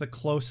have picked the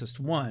closest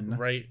one.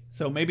 Right.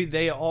 So maybe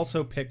they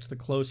also picked the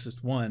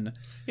closest one.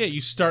 Yeah,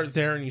 you start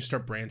there and you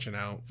start branching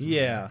out.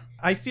 Yeah.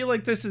 I feel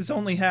like this is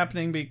only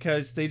happening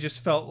because they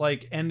just felt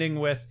like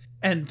ending with,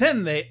 and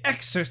then they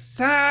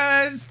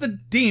exorcised the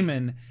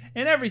demon,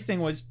 and everything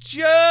was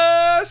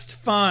just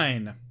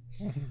fine.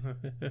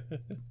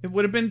 It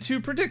would have been too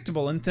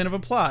predictable and thin of a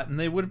plot, and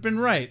they would have been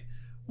right.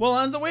 Well,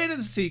 on the way to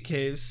the sea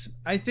caves,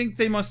 I think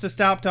they must have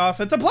stopped off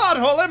at the Plot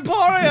Hole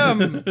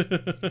Emporium!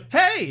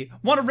 Hey,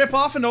 want to rip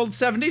off an old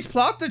 70s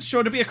plot that's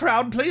sure to be a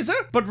crowd pleaser,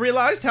 but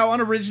realized how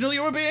unoriginal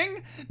you were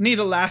being? Need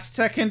a last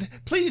second,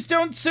 please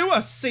don't sue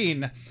us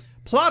scene.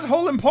 Plot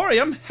Hole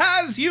Emporium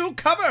has you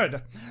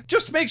covered!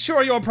 Just make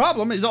sure your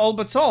problem is all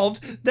but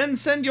solved, then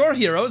send your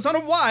heroes on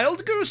a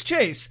wild goose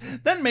chase.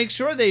 Then make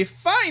sure they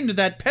find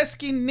that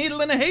pesky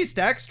needle in a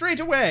haystack straight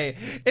away.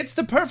 It's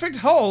the perfect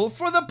hole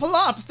for the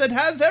plot that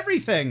has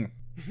everything.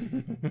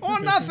 Or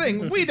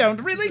nothing, we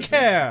don't really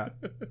care.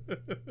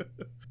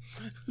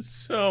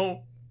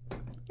 So,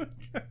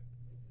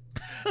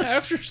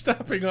 after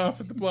stopping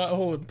off at the Plot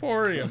Hole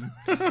Emporium,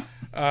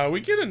 we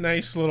get a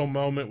nice little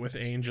moment with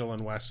Angel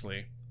and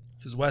Wesley.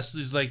 Because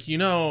Wesley's like, you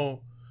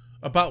know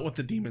about what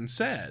the demon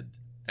said.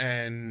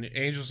 And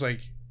Angel's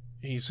like,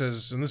 he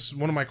says, and this is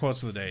one of my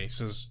quotes of the day, he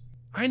says,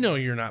 I know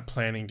you're not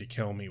planning to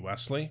kill me,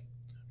 Wesley,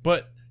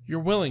 but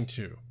you're willing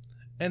to.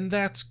 And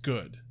that's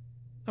good.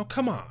 Now,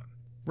 come on.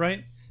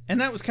 Right?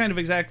 And that was kind of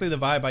exactly the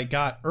vibe I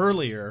got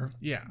earlier.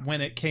 Yeah.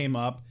 When it came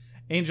up.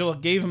 Angel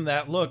gave him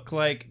that look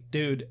like,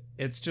 dude,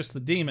 it's just the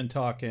demon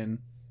talking.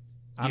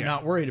 I'm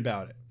not worried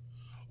about it.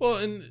 Well,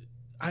 and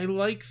I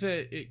like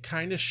that it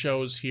kind of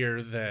shows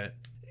here that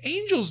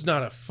Angel's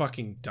not a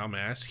fucking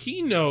dumbass.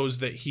 He knows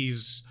that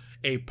he's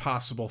a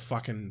possible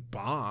fucking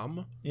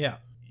bomb. Yeah.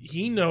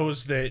 He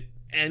knows that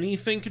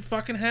anything could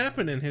fucking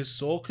happen and his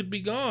soul could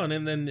be gone.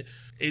 And then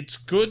it's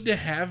good to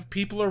have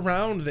people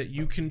around that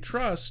you can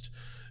trust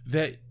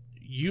that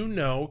you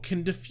know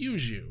can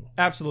defuse you.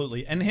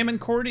 Absolutely. And him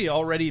and Cordy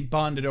already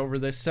bonded over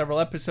this several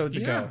episodes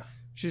ago.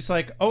 She's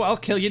like, oh, I'll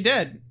kill you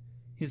dead.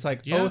 He's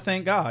like, oh,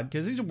 thank God.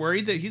 Because he's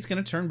worried that he's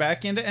going to turn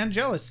back into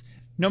Angelus.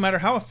 No matter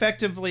how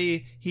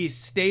effectively he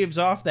staves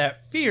off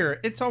that fear,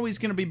 it's always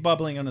going to be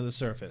bubbling under the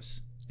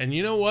surface. And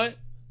you know what?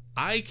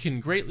 I can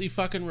greatly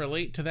fucking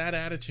relate to that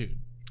attitude.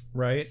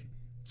 Right?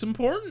 It's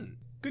important.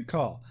 Good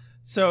call.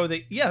 So,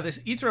 this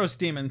Ethros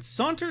demon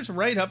saunters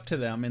right up to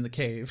them in the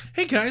cave.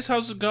 Hey guys,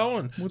 how's it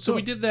going? What's up? up?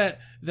 We did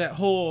that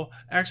whole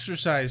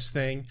exercise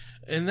thing,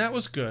 and that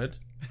was good.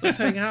 Let's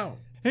hang out.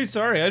 Hey,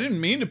 sorry, I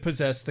didn't mean to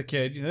possess the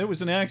kid. It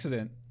was an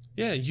accident.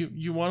 Yeah,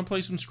 you want to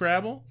play some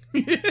Scrabble?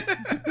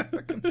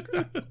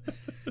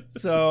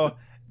 So,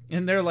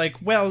 and they're like,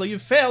 well, you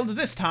failed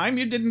this time.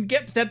 You didn't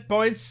get that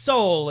boy's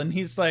soul. And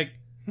he's like,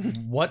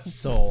 what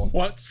soul?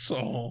 What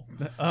soul?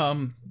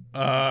 And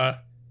the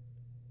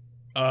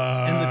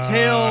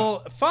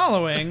tale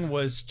following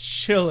was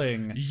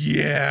chilling.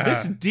 Yeah.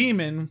 This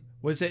demon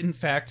was in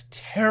fact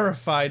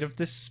terrified of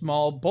this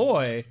small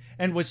boy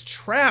and was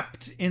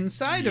trapped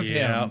inside of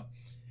him.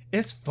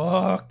 It's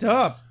fucked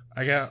up.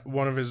 I got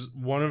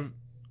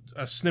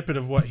a snippet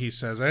of what he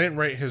says. I didn't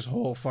write his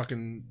whole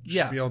fucking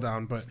spiel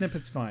down, but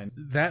snippet's fine.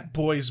 That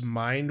boy's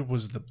mind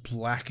was the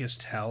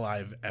blackest hell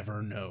I've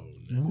ever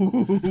known.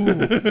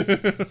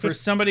 For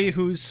somebody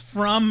who's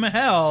from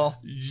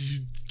hell,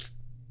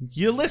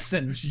 you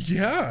listen.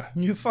 Yeah.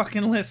 You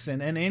fucking listen.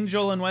 And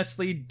Angel and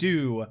Wesley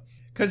do.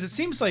 Because it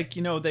seems like,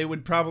 they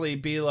would probably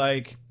be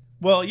like,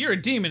 well, you're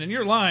a demon and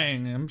you're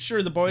lying. I'm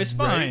sure the boy's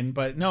fine. Right.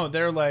 But no,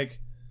 they're like,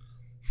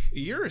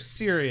 you're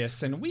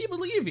serious and we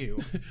believe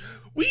you.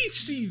 We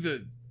see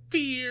the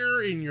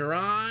fear in your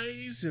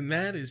eyes and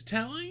that is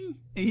telling.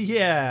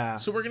 Yeah.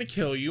 So we're going to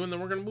kill you and then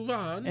we're going to move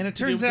on. And it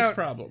turns out,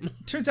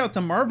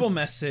 the marble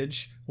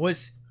message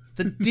was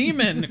the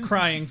demon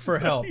crying for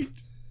help. Right.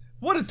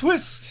 What a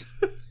twist.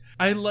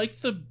 I like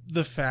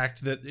the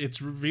fact that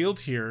it's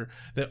revealed here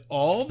that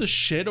all the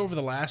shit over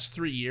the last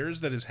 3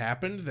 years that has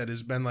happened, that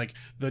has been like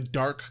the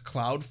dark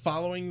cloud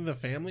following the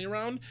family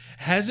around,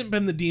 hasn't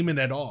been the demon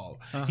at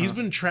all. Uh-huh. He's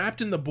been trapped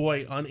in the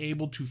boy,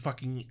 unable to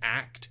fucking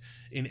act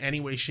in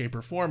any way, shape,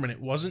 or form. And it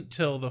wasn't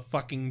till the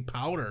fucking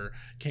powder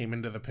came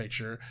into the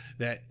picture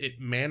that it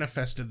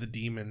manifested the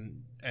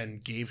demon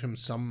and gave him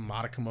some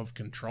modicum of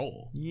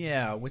control.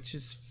 Yeah, which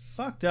is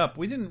fucked up.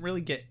 We didn't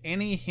really get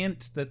any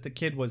hint that the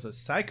kid was a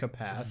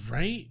psychopath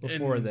right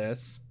before and,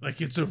 this.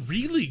 Like, it's a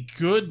really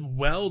good,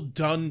 well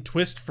done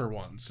twist for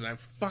once, and I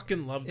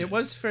fucking loved it. It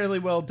was fairly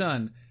well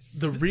done.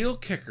 The real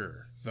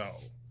kicker, though,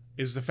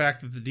 is the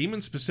fact that the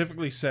demon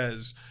specifically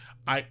says,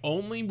 I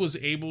only was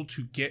able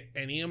to get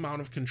any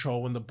amount of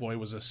control when the boy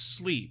was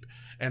asleep,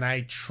 and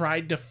I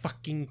tried to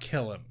fucking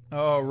kill him.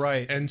 Oh,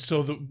 right. And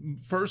so the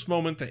first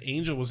moment that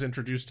Angel was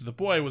introduced to the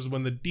boy was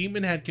when the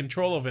demon had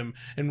control of him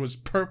and was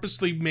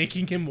purposely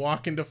making him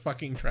walk into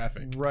fucking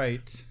traffic.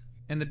 Right.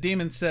 And the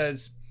demon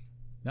says,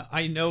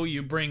 I know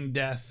you bring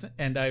death,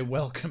 and I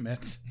welcome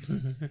it.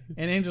 And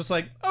Angel's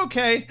like,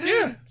 okay.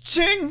 Yeah.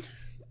 Ching!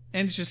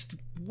 And just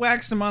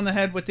whacks him on the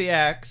head with the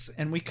axe,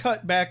 and we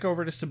cut back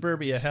over to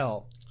suburbia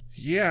hell.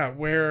 Yeah,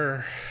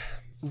 where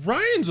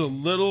Ryan's a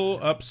little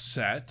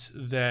upset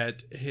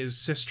that his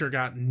sister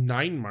got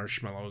 9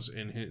 marshmallows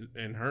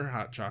in her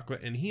hot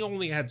chocolate, and he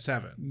only had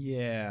 7.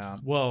 Yeah.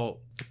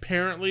 Well,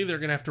 apparently they're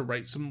gonna have to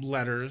write some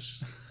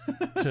letters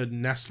to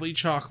Nestle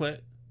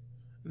Chocolate,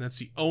 and that's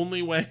the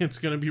only way it's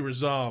gonna be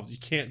resolved. You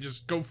can't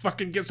just go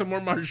fucking get some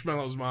more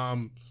marshmallows,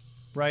 Mom.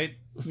 Right?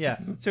 Yeah.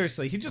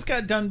 Seriously, he just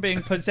got done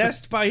being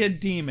possessed by a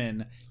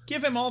demon.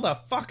 Give him all the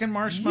fucking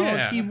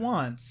marshmallows he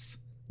wants.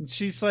 And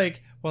she's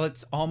like, well,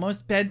 it's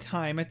almost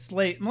bedtime. It's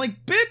late. I'm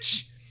like,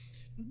 bitch!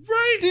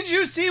 Right? Did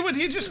you see what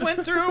he just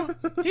went through?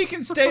 He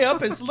can stay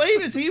up as late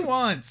as he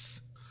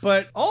wants.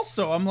 But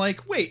also, I'm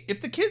like, wait,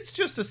 if the kid's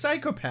just a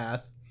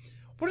psychopath,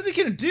 what are they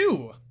going to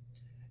do?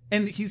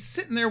 And he's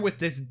sitting there with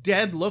this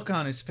dead look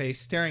on his face,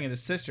 staring at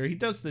his sister. He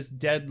does this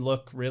dead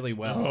look really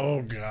well.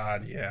 Oh,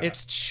 God, yeah.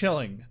 It's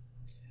chilling.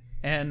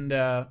 And,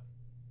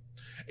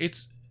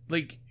 it's,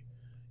 like,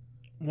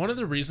 one of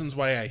the reasons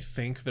why I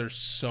think there's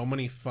so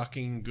many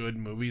fucking good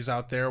movies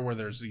out there where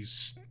there's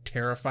these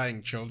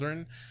terrifying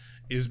children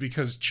is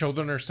because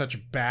children are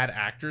such bad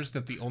actors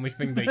that the only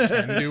thing they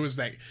can do is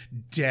that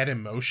dead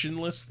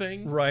emotionless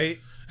thing. Right.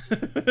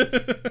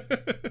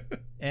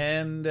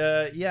 And,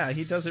 yeah,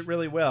 he does it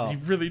really well. He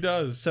really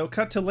does. So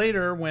cut to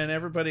later when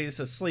everybody's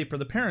asleep, or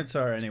the parents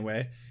are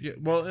anyway. Yeah,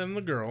 well, and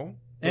the girl.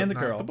 And the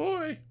not girl. the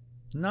boy.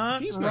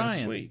 Not He's Ryan. not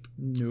asleep.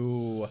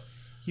 No.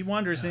 He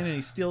wanders in and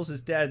he steals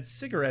his dad's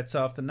cigarettes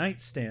off the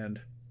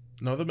nightstand.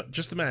 No,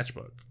 just the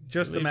matchbook.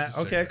 Just the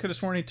Okay, I could have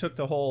sworn he took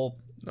the whole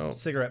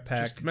cigarette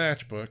pack. Just the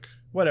matchbook.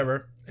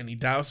 Whatever. And he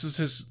douses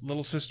his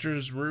little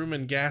sister's room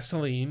in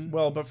gasoline.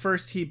 Well, but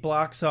first he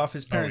blocks off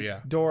his parents'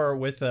 door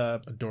with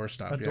a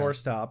doorstop.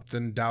 Doorstop.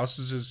 Then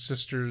douses his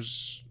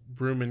sister's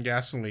room in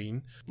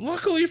gasoline.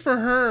 Luckily for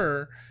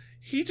her,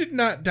 he did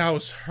not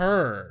douse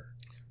her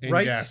in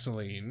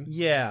gasoline.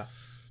 Yeah.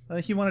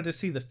 He wanted to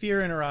see the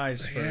fear in her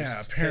eyes first. Yeah,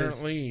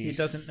 apparently. He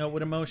doesn't know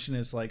what emotion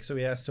is like, so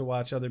he has to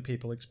watch other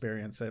people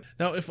experience it.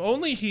 Now, if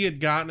only he had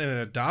gotten an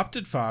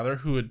adopted father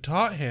who had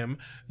taught him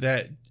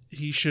that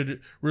he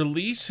should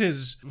release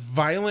his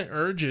violent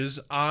urges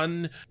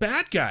on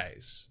bad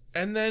guys.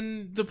 And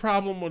then the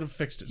problem would have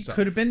fixed itself. He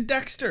could have been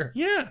Dexter.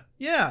 Yeah.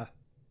 Yeah.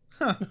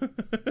 Huh.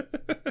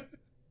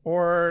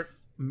 Or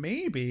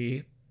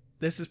maybe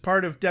this is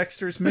part of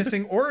Dexter's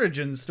missing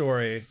origin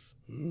story.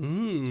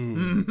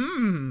 Ooh.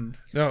 Mm-hmm.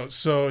 No,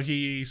 so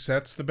he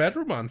sets the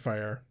bedroom on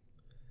fire.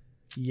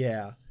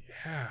 Yeah.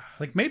 Yeah.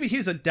 Like maybe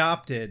he's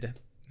adopted,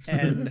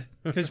 and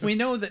because we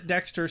know that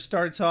Dexter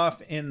starts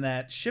off in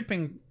that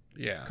shipping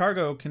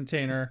cargo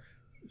container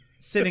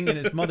sitting in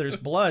his mother's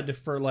blood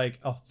for like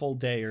a full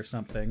day or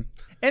something.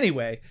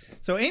 Anyway,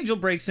 so Angel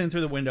breaks in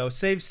through the window,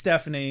 saves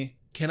Stephanie.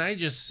 Can I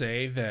just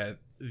say that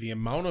the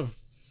amount of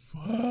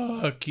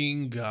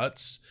fucking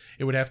guts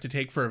it would have to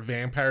take for a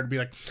vampire to be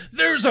like,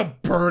 there's a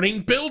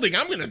burning building,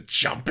 I'm gonna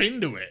jump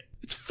into it.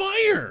 It's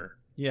fire.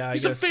 Yeah,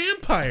 he's a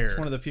vampire. It's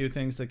one of the few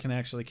things that can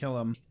actually kill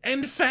him.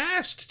 And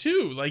fast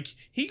too. Like,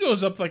 he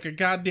goes up like a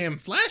goddamn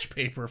flash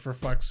paper, for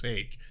fuck's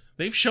sake.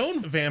 They've shown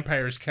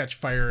vampires catch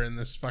fire in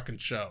this fucking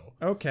show.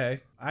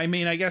 Okay. I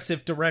mean, I guess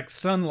if direct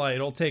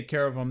sunlight will take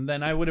care of them,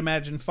 then I would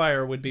imagine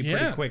fire would be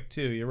pretty quick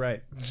too. You're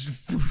right.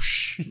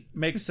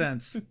 Makes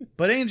sense.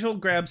 But Angel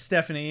grabs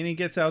Stephanie and he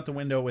gets out the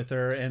window with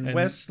her, and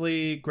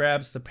Wesley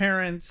grabs the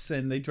parents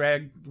and they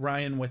drag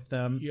Ryan with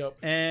them. Yep.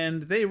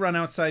 And they run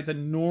outside the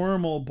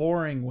normal,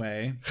 boring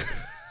way.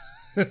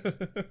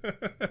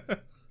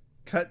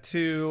 Cut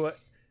to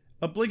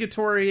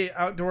obligatory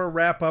outdoor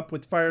wrap up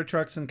with fire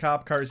trucks and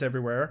cop cars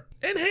everywhere.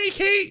 And hey,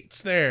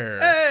 Kate's there.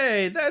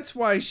 Hey, that's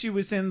why she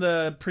was in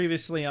the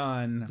previously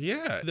on.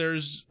 Yeah,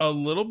 there's a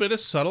little bit of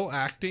subtle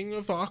acting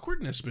of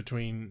awkwardness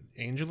between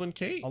Angel and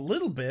Kate. A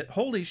little bit.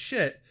 Holy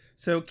shit.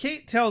 So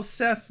Kate tells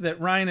Seth that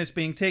Ryan is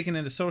being taken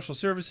into social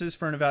services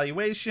for an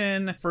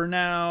evaluation for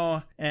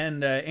now,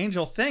 and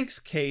Angel thanks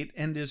Kate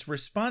and is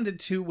responded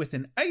to with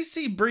an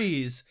icy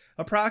breeze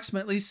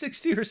approximately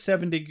 60 or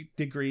 70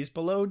 degrees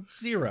below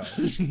zero.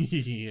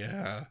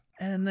 Yeah.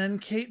 And then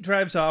Kate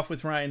drives off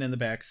with Ryan in the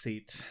back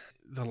seat.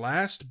 The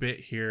last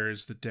bit here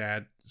is the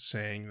dad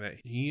saying that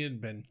he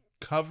had been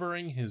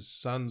covering his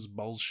son's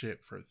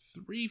bullshit for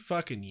 3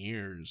 fucking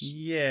years.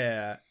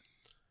 Yeah.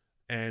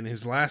 And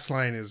his last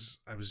line is,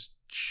 I was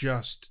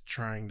just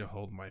trying to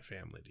hold my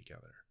family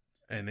together.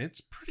 And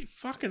it's pretty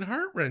fucking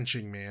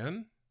heart-wrenching,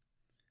 man.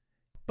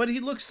 But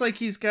he looks like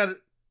he's got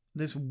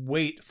this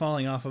weight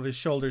falling off of his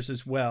shoulders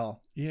as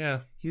well.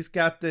 Yeah. He's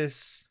got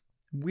this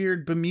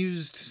weird,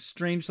 bemused,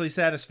 strangely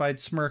satisfied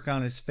smirk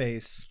on his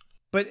face.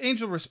 But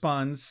Angel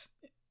responds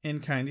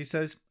in kind. He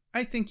says,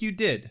 I think you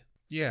did.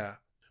 Yeah.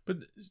 But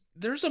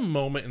there's a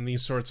moment in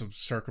these sorts of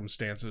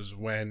circumstances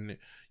when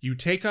you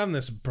take on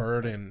this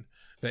burden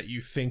that you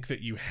think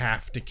that you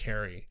have to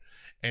carry,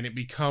 and it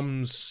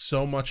becomes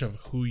so much of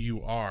who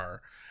you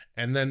are.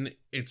 And then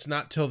it's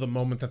not till the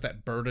moment that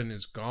that burden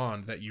is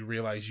gone that you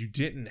realize you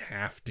didn't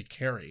have to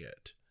carry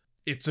it.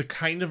 It's a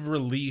kind of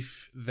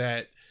relief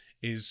that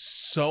is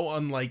so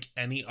unlike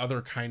any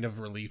other kind of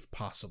relief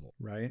possible.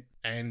 Right.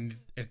 And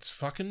it's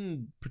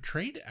fucking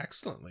portrayed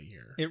excellently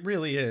here. It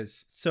really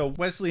is. So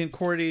Wesley and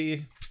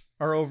Cordy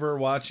are over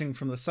watching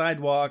from the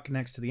sidewalk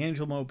next to the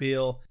Angel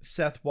Mobile.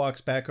 Seth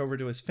walks back over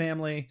to his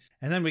family,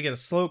 and then we get a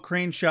slow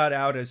crane shot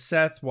out as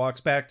Seth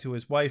walks back to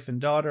his wife and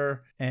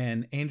daughter,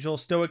 and Angel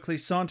stoically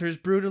saunters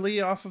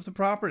brutally off of the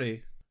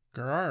property.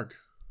 Gerarg.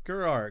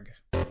 Gerarg.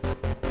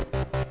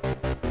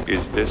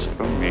 Is this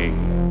from me?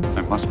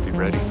 I must be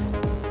ready.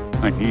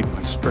 I need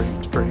my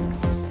strength. Give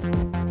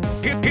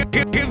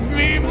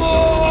me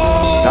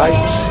more!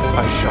 Nights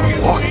I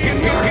shall walk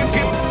in the earth.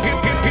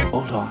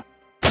 Hold on.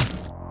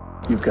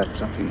 You've got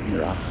something in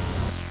your eye.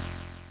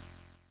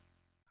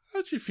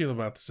 How'd you feel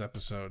about this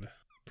episode?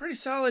 Pretty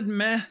solid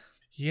meh.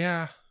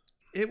 Yeah.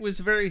 It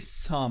was very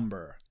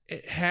somber.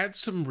 It had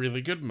some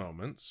really good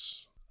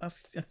moments. A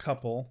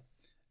couple.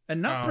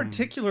 And not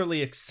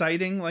particularly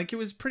exciting. Like, it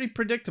was pretty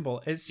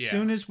predictable. As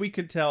soon as we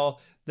could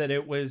tell that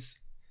it was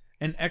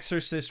an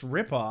Exorcist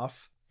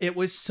ripoff, it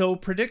was so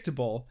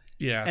predictable.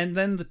 Yeah. And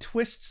then the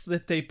twists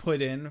that they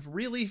put in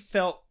really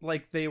felt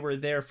like they were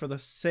there for the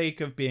sake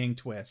of being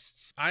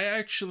twists.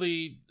 I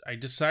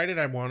decided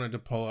I wanted to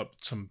pull up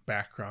some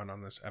background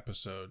on this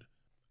episode.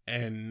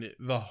 And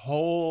the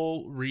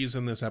whole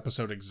reason this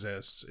episode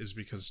exists is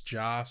because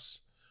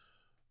Joss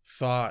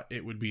thought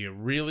it would be a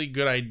really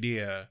good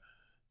idea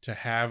to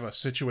have a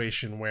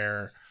situation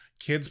where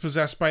kids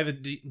possessed by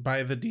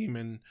the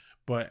demon,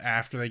 but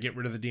after they get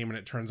rid of the demon,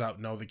 it turns out,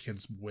 no, the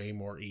kid's way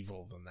more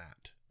evil than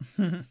that.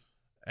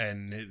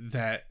 And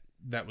that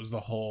was the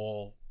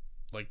whole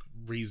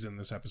reason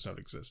this episode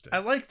existed. I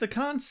like the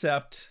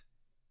concept.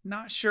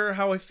 Not sure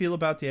how I feel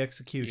about the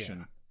execution.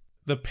 Yeah.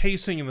 The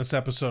pacing in this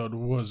episode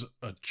was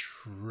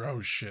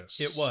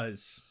atrocious. It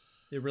was.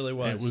 It really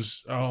was. It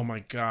was, oh my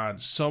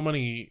God, so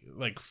many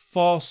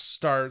false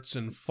starts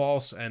and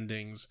false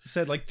endings. I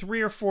said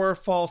 3 or 4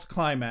 false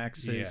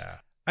climaxes. Yeah.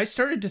 I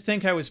started to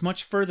think I was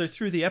much further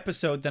through the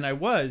episode than I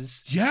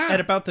was at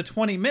about the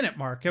 20-minute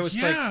mark. I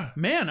was like,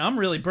 man, I'm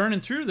really burning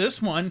through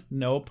this one.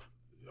 Nope.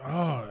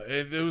 Oh,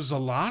 there was a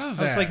lot of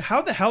that. I was like,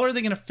 how the hell are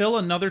they going to fill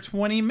another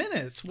 20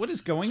 minutes? What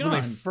is going on?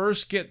 When they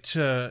first get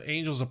to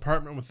Angel's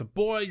apartment with the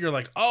boy, you're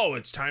like, oh,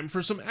 it's time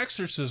for some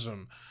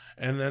exorcism.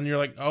 And then you're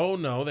like, oh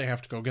no, they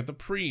have to go get the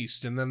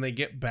priest. And then they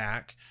get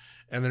back.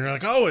 And then you're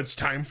like, oh, it's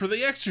time for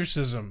the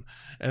exorcism.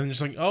 And then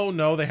it's like, oh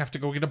no, they have to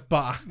go get a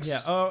box. Yeah.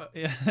 Oh,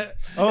 yeah.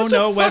 Oh it's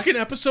no, a fucking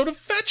episode of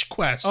Fetch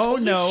Quest. Oh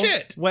Holy no,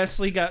 shit.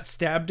 Wesley got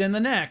stabbed in the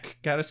neck.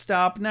 Gotta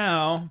stop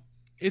now.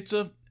 It's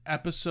a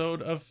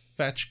episode of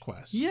Fetch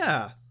Quest.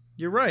 Yeah,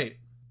 you're right.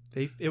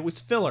 It was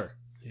filler.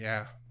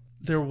 Yeah.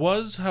 There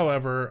was,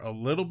 however, a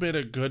little bit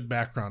of good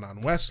background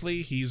on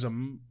Wesley. He's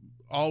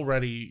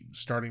already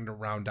starting to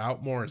round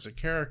out more as a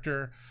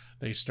character.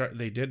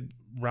 They did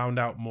round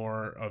out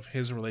more of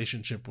his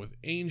relationship with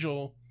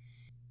Angel.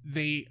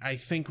 They, I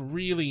think,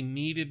 really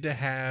needed to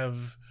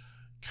have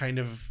kind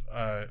of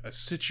a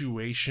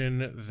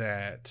situation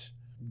that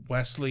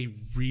Wesley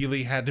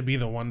really had to be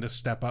the one to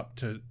step up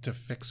to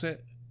fix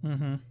it.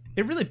 Mm-hmm.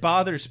 It really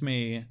bothers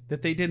me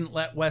that they didn't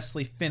let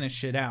Wesley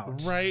finish it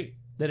out. Right.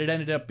 That it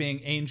ended up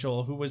being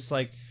Angel who was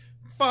like,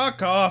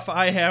 fuck off,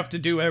 I have to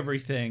do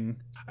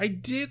everything. I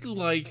did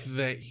like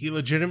that he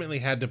legitimately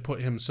had to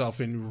put himself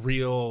in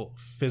real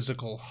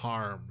physical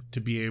harm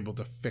to be able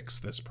to fix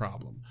this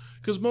problem.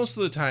 Because most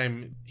of the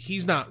time,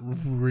 he's not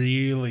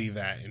really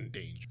that in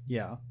danger.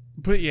 Yeah.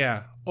 But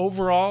yeah,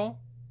 overall,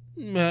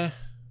 meh.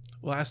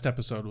 Last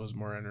episode was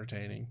more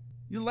entertaining.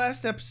 The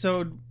last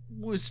episode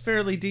was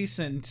fairly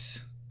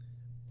decent.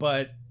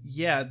 But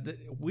yeah,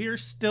 we're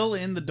still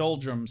in the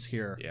doldrums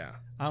here. Yeah.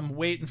 I'm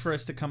waiting for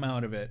us to come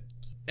out of it.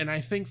 And I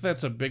think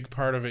that's a big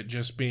part of it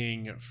just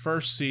being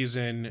first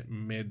season,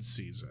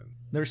 mid-season.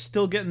 They're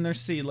still getting their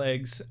sea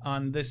legs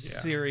on this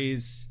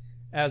series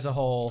as a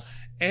whole.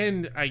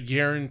 And I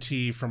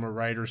guarantee from a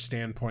writer's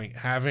standpoint,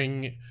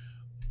 having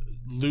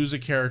lose a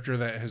character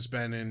that has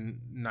been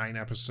in 9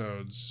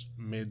 episodes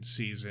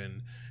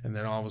mid-season, and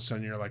then all of a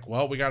sudden you're like,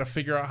 well, we got to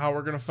figure out how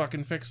we're going to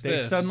fucking fix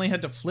this. They suddenly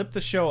had to flip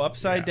the show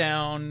upside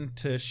down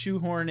to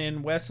shoehorn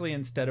in Wesley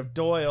instead of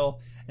Doyle,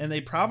 and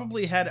they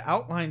probably had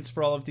outlines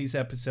for all of these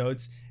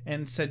episodes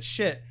and said,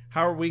 shit,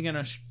 how are we going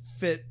to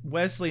fit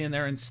Wesley in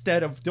there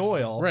instead of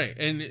Doyle? Right,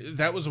 and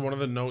that was one of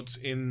the notes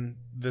in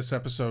this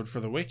episode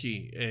for the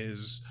wiki,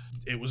 is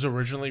it was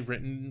originally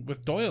written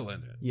with Doyle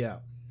in it. Yeah.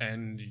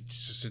 And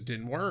it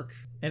didn't work.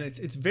 And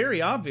it's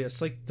very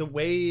obvious, like the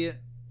way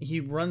he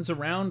runs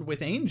around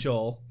with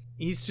Angel,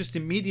 he's just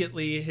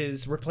immediately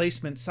his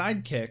replacement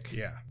sidekick.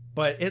 Yeah.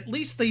 But at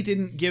least they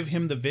didn't give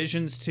him the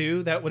visions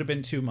too. That would have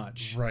been too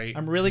much. Right.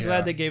 I'm really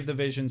glad they gave the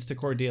visions to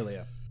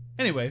Cordelia.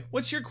 Anyway,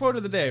 what's your quote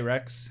of the day,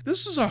 Rex?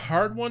 This is a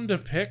hard one to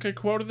pick, a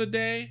quote of the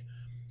day.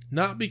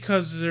 Not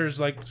because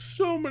there's like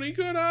so many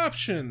good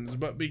options,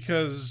 but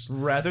because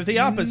rather the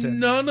opposite.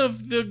 None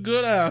of the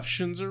good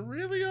options are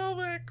really all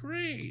that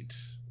great.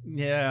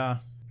 Yeah.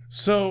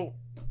 So,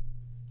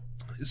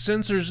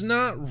 since there's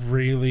not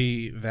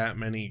really that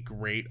many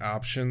great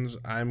options,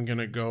 I'm going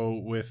to go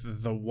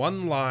with the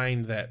one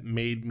line that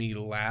made me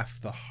laugh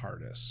the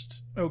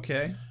hardest.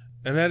 Okay.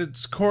 And that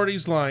it's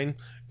Cordy's line,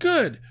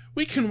 "Good,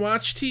 we can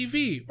watch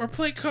TV or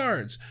play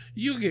cards.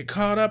 You get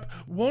caught up,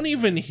 won't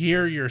even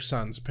hear your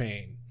son's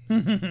pain."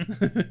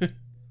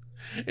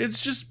 It's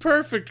just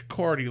perfect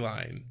Cordy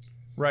line.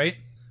 Right.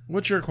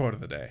 What's your quote of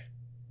the day?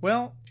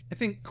 Well, I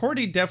think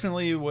Cordy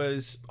definitely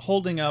was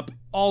holding up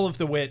all of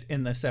the wit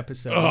in this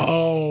episode.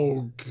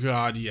 Oh,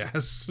 God,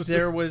 yes.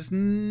 There was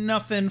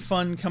nothing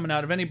fun coming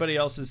out of anybody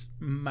else's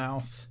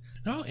mouth.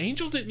 No,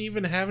 Angel didn't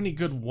even have any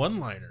good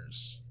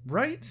one-liners.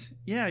 Right?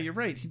 Yeah, you're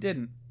right. He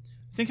didn't.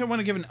 I think I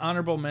want to give an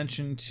honorable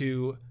mention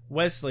to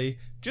Wesley,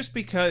 just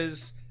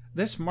because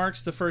this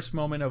marks the first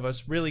moment of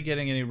us really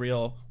getting any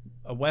real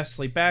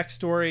Wesley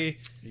backstory.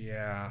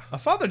 Yeah. A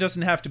father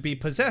doesn't have to be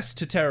possessed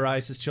to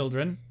terrorize his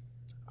children.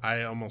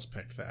 I almost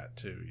picked that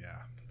too,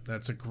 yeah.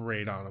 That's a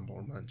great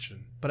honorable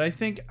mention. But I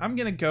think I'm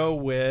going to go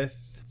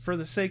with, for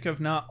the sake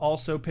of not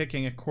also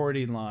picking a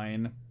Cordy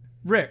line,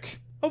 Rick.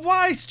 A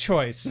wise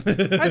choice.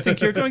 I think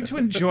you're going to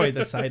enjoy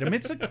this item.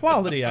 It's a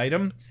quality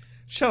item.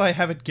 Shall I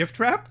have it gift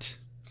wrapped?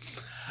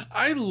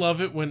 I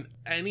love it when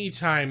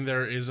anytime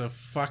there is a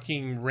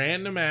fucking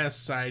random ass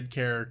side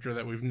character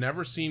that we've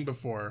never seen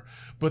before,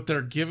 but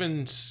they're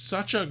given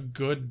such a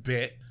good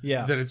bit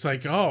that it's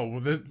like,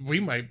 oh, we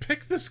might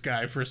pick this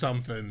guy for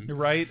something.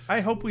 Right? I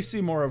hope we see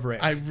more of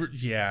Rick. I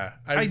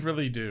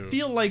really do.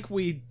 Feel like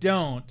we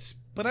don't,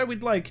 but I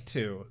would like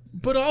to.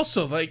 But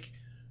also, like,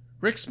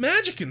 Rick's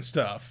Magic and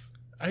stuff.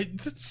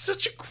 That's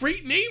such a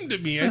great name to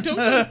me. I don't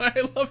know why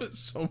I love it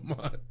so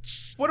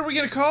much. What are we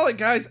going to call it,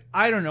 guys?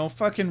 I don't know.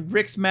 Fucking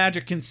Rick's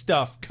Magic and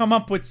stuff. Come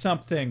up with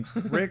something.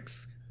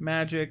 Rick's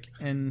Magic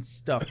and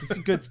stuff. This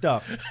is good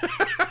stuff.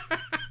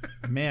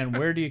 Man,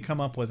 where do you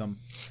come up with them?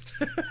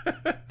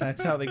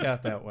 That's how they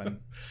got that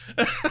one.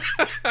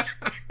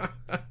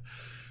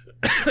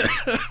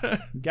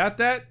 Got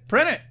that?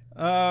 Print it.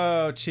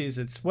 Oh,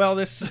 Cheez-Its. Well,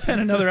 this has been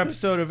another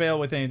episode of Ale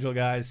with Angel,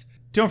 guys.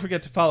 Don't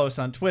forget to follow us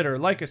on Twitter,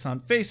 like us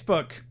on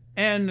Facebook,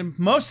 and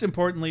most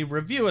importantly,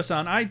 review us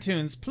on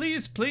iTunes.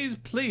 Please, please,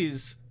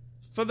 please,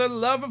 for the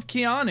love of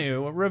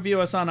Keanu, review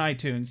us on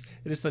iTunes.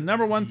 It is the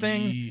number one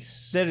thing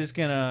that is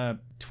going to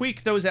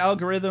tweak those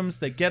algorithms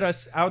that get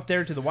us out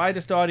there to the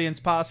widest audience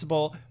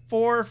possible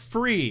for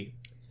free.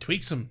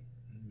 Tweaks them.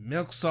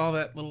 Milks all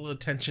that little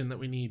attention that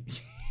we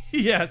need.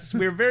 Yes,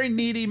 we're very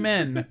needy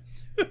men.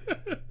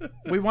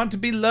 We want to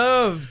be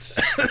loved.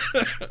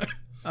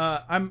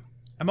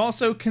 I'm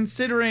also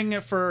considering,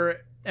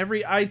 for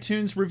every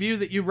iTunes review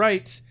that you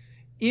write,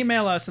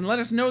 email us and let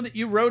us know that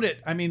you wrote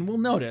it. I mean, we'll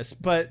notice,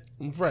 but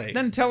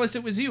then tell us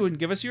it was you and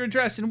give us your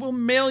address and we'll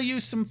mail you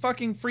some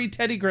fucking free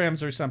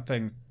teddygrams or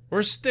something. Or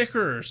a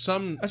sticker or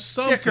something.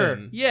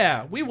 Sticker.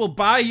 Yeah, we will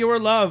buy your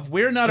love.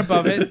 We're not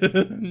above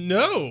it.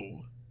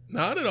 No,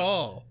 not at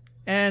all.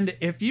 And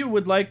if you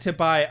would like to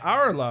buy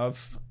our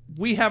love,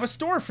 we have a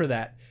store for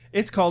that.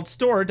 It's called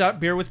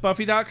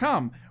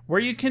store.beerwithbuffy.com, where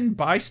you can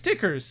buy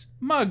stickers,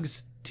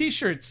 mugs,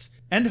 t-shirts,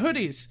 and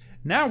hoodies.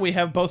 Now we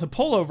have both a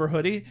pullover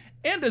hoodie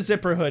and a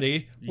zipper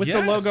hoodie with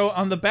the logo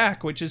on the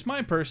back, which is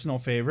my personal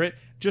favorite.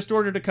 Just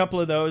ordered a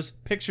couple of those.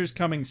 Pictures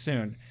coming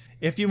soon.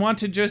 If you want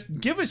to just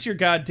give us your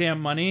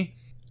goddamn money,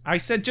 I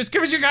said just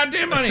give us your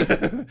goddamn money.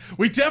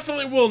 We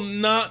definitely will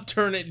not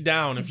turn it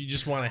down if you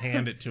just want to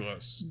hand it to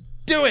us.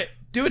 Do it.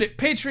 Do it at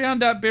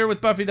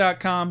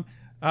patreon.beerwithbuffy.com.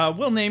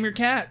 We'll name your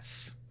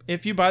cats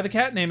if you buy the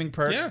cat naming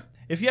perk. Yeah.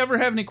 If you ever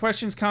have any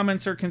questions,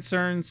 comments, or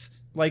concerns,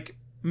 like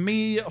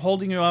me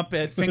holding you up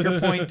at finger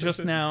point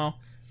just now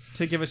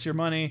to give us your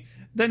money,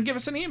 then give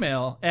us an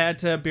email at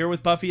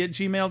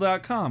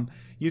beerwithbuffy@gmail.com.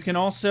 You can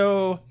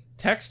also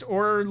text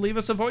or leave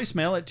us a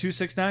voicemail at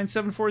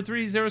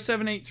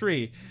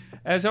 269-743-0783.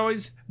 As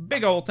always,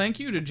 big ol' thank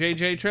you to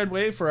JJ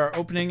Treadway for our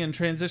opening and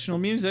transitional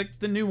music,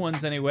 the new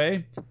ones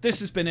anyway. This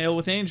has been Ale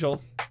with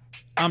Angel.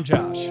 I'm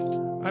Josh.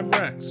 I'm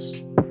Rex.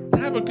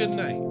 Have a good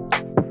night.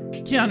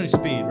 Keanu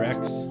Speed,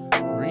 Rex.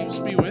 Reeves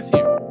be with you.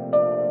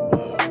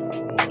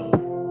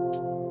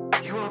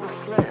 You are the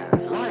Slayer.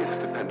 Lives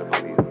depend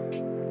upon you.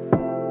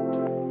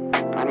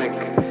 I make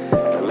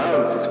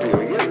allowances for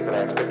your years, but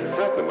I expect a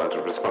certain amount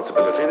of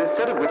responsibility, and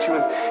instead of which you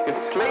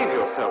enslave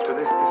yourself to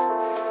this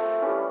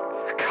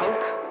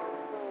cult.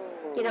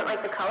 You don't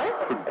like the color?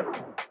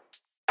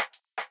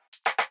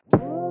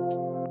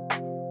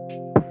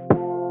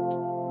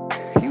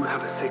 You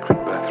have a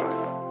sacred birthright.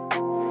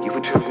 You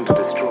were chosen to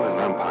destroy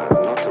vampires,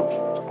 not to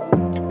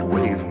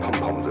wave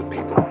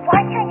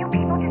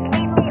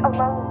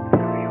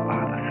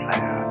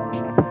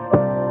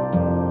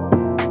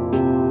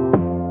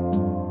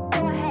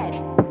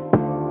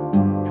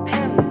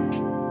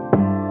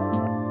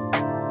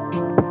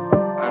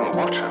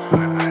much.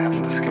 I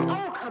haven't the skill.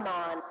 Oh, come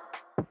on.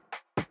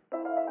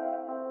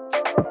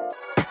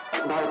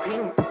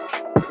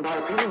 By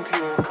appealing to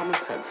your common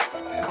sense.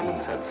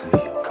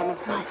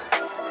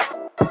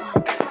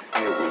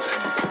 Werewolves,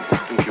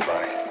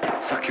 incubi,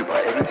 succubi,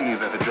 everything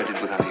you've ever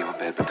dreaded was under your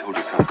bed but told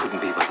yourself couldn't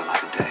be by the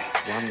light of day.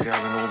 One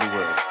gal in all the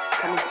world.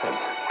 Common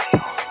sense.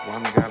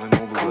 One gal in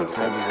all the world.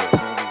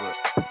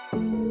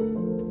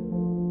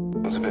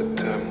 Was a bit,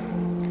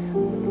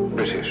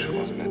 British,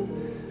 wasn't it?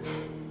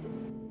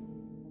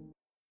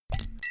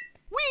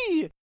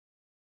 Whee!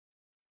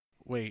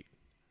 Wait,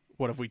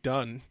 what have we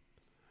done?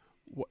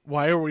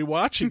 Why are we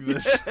watching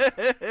this?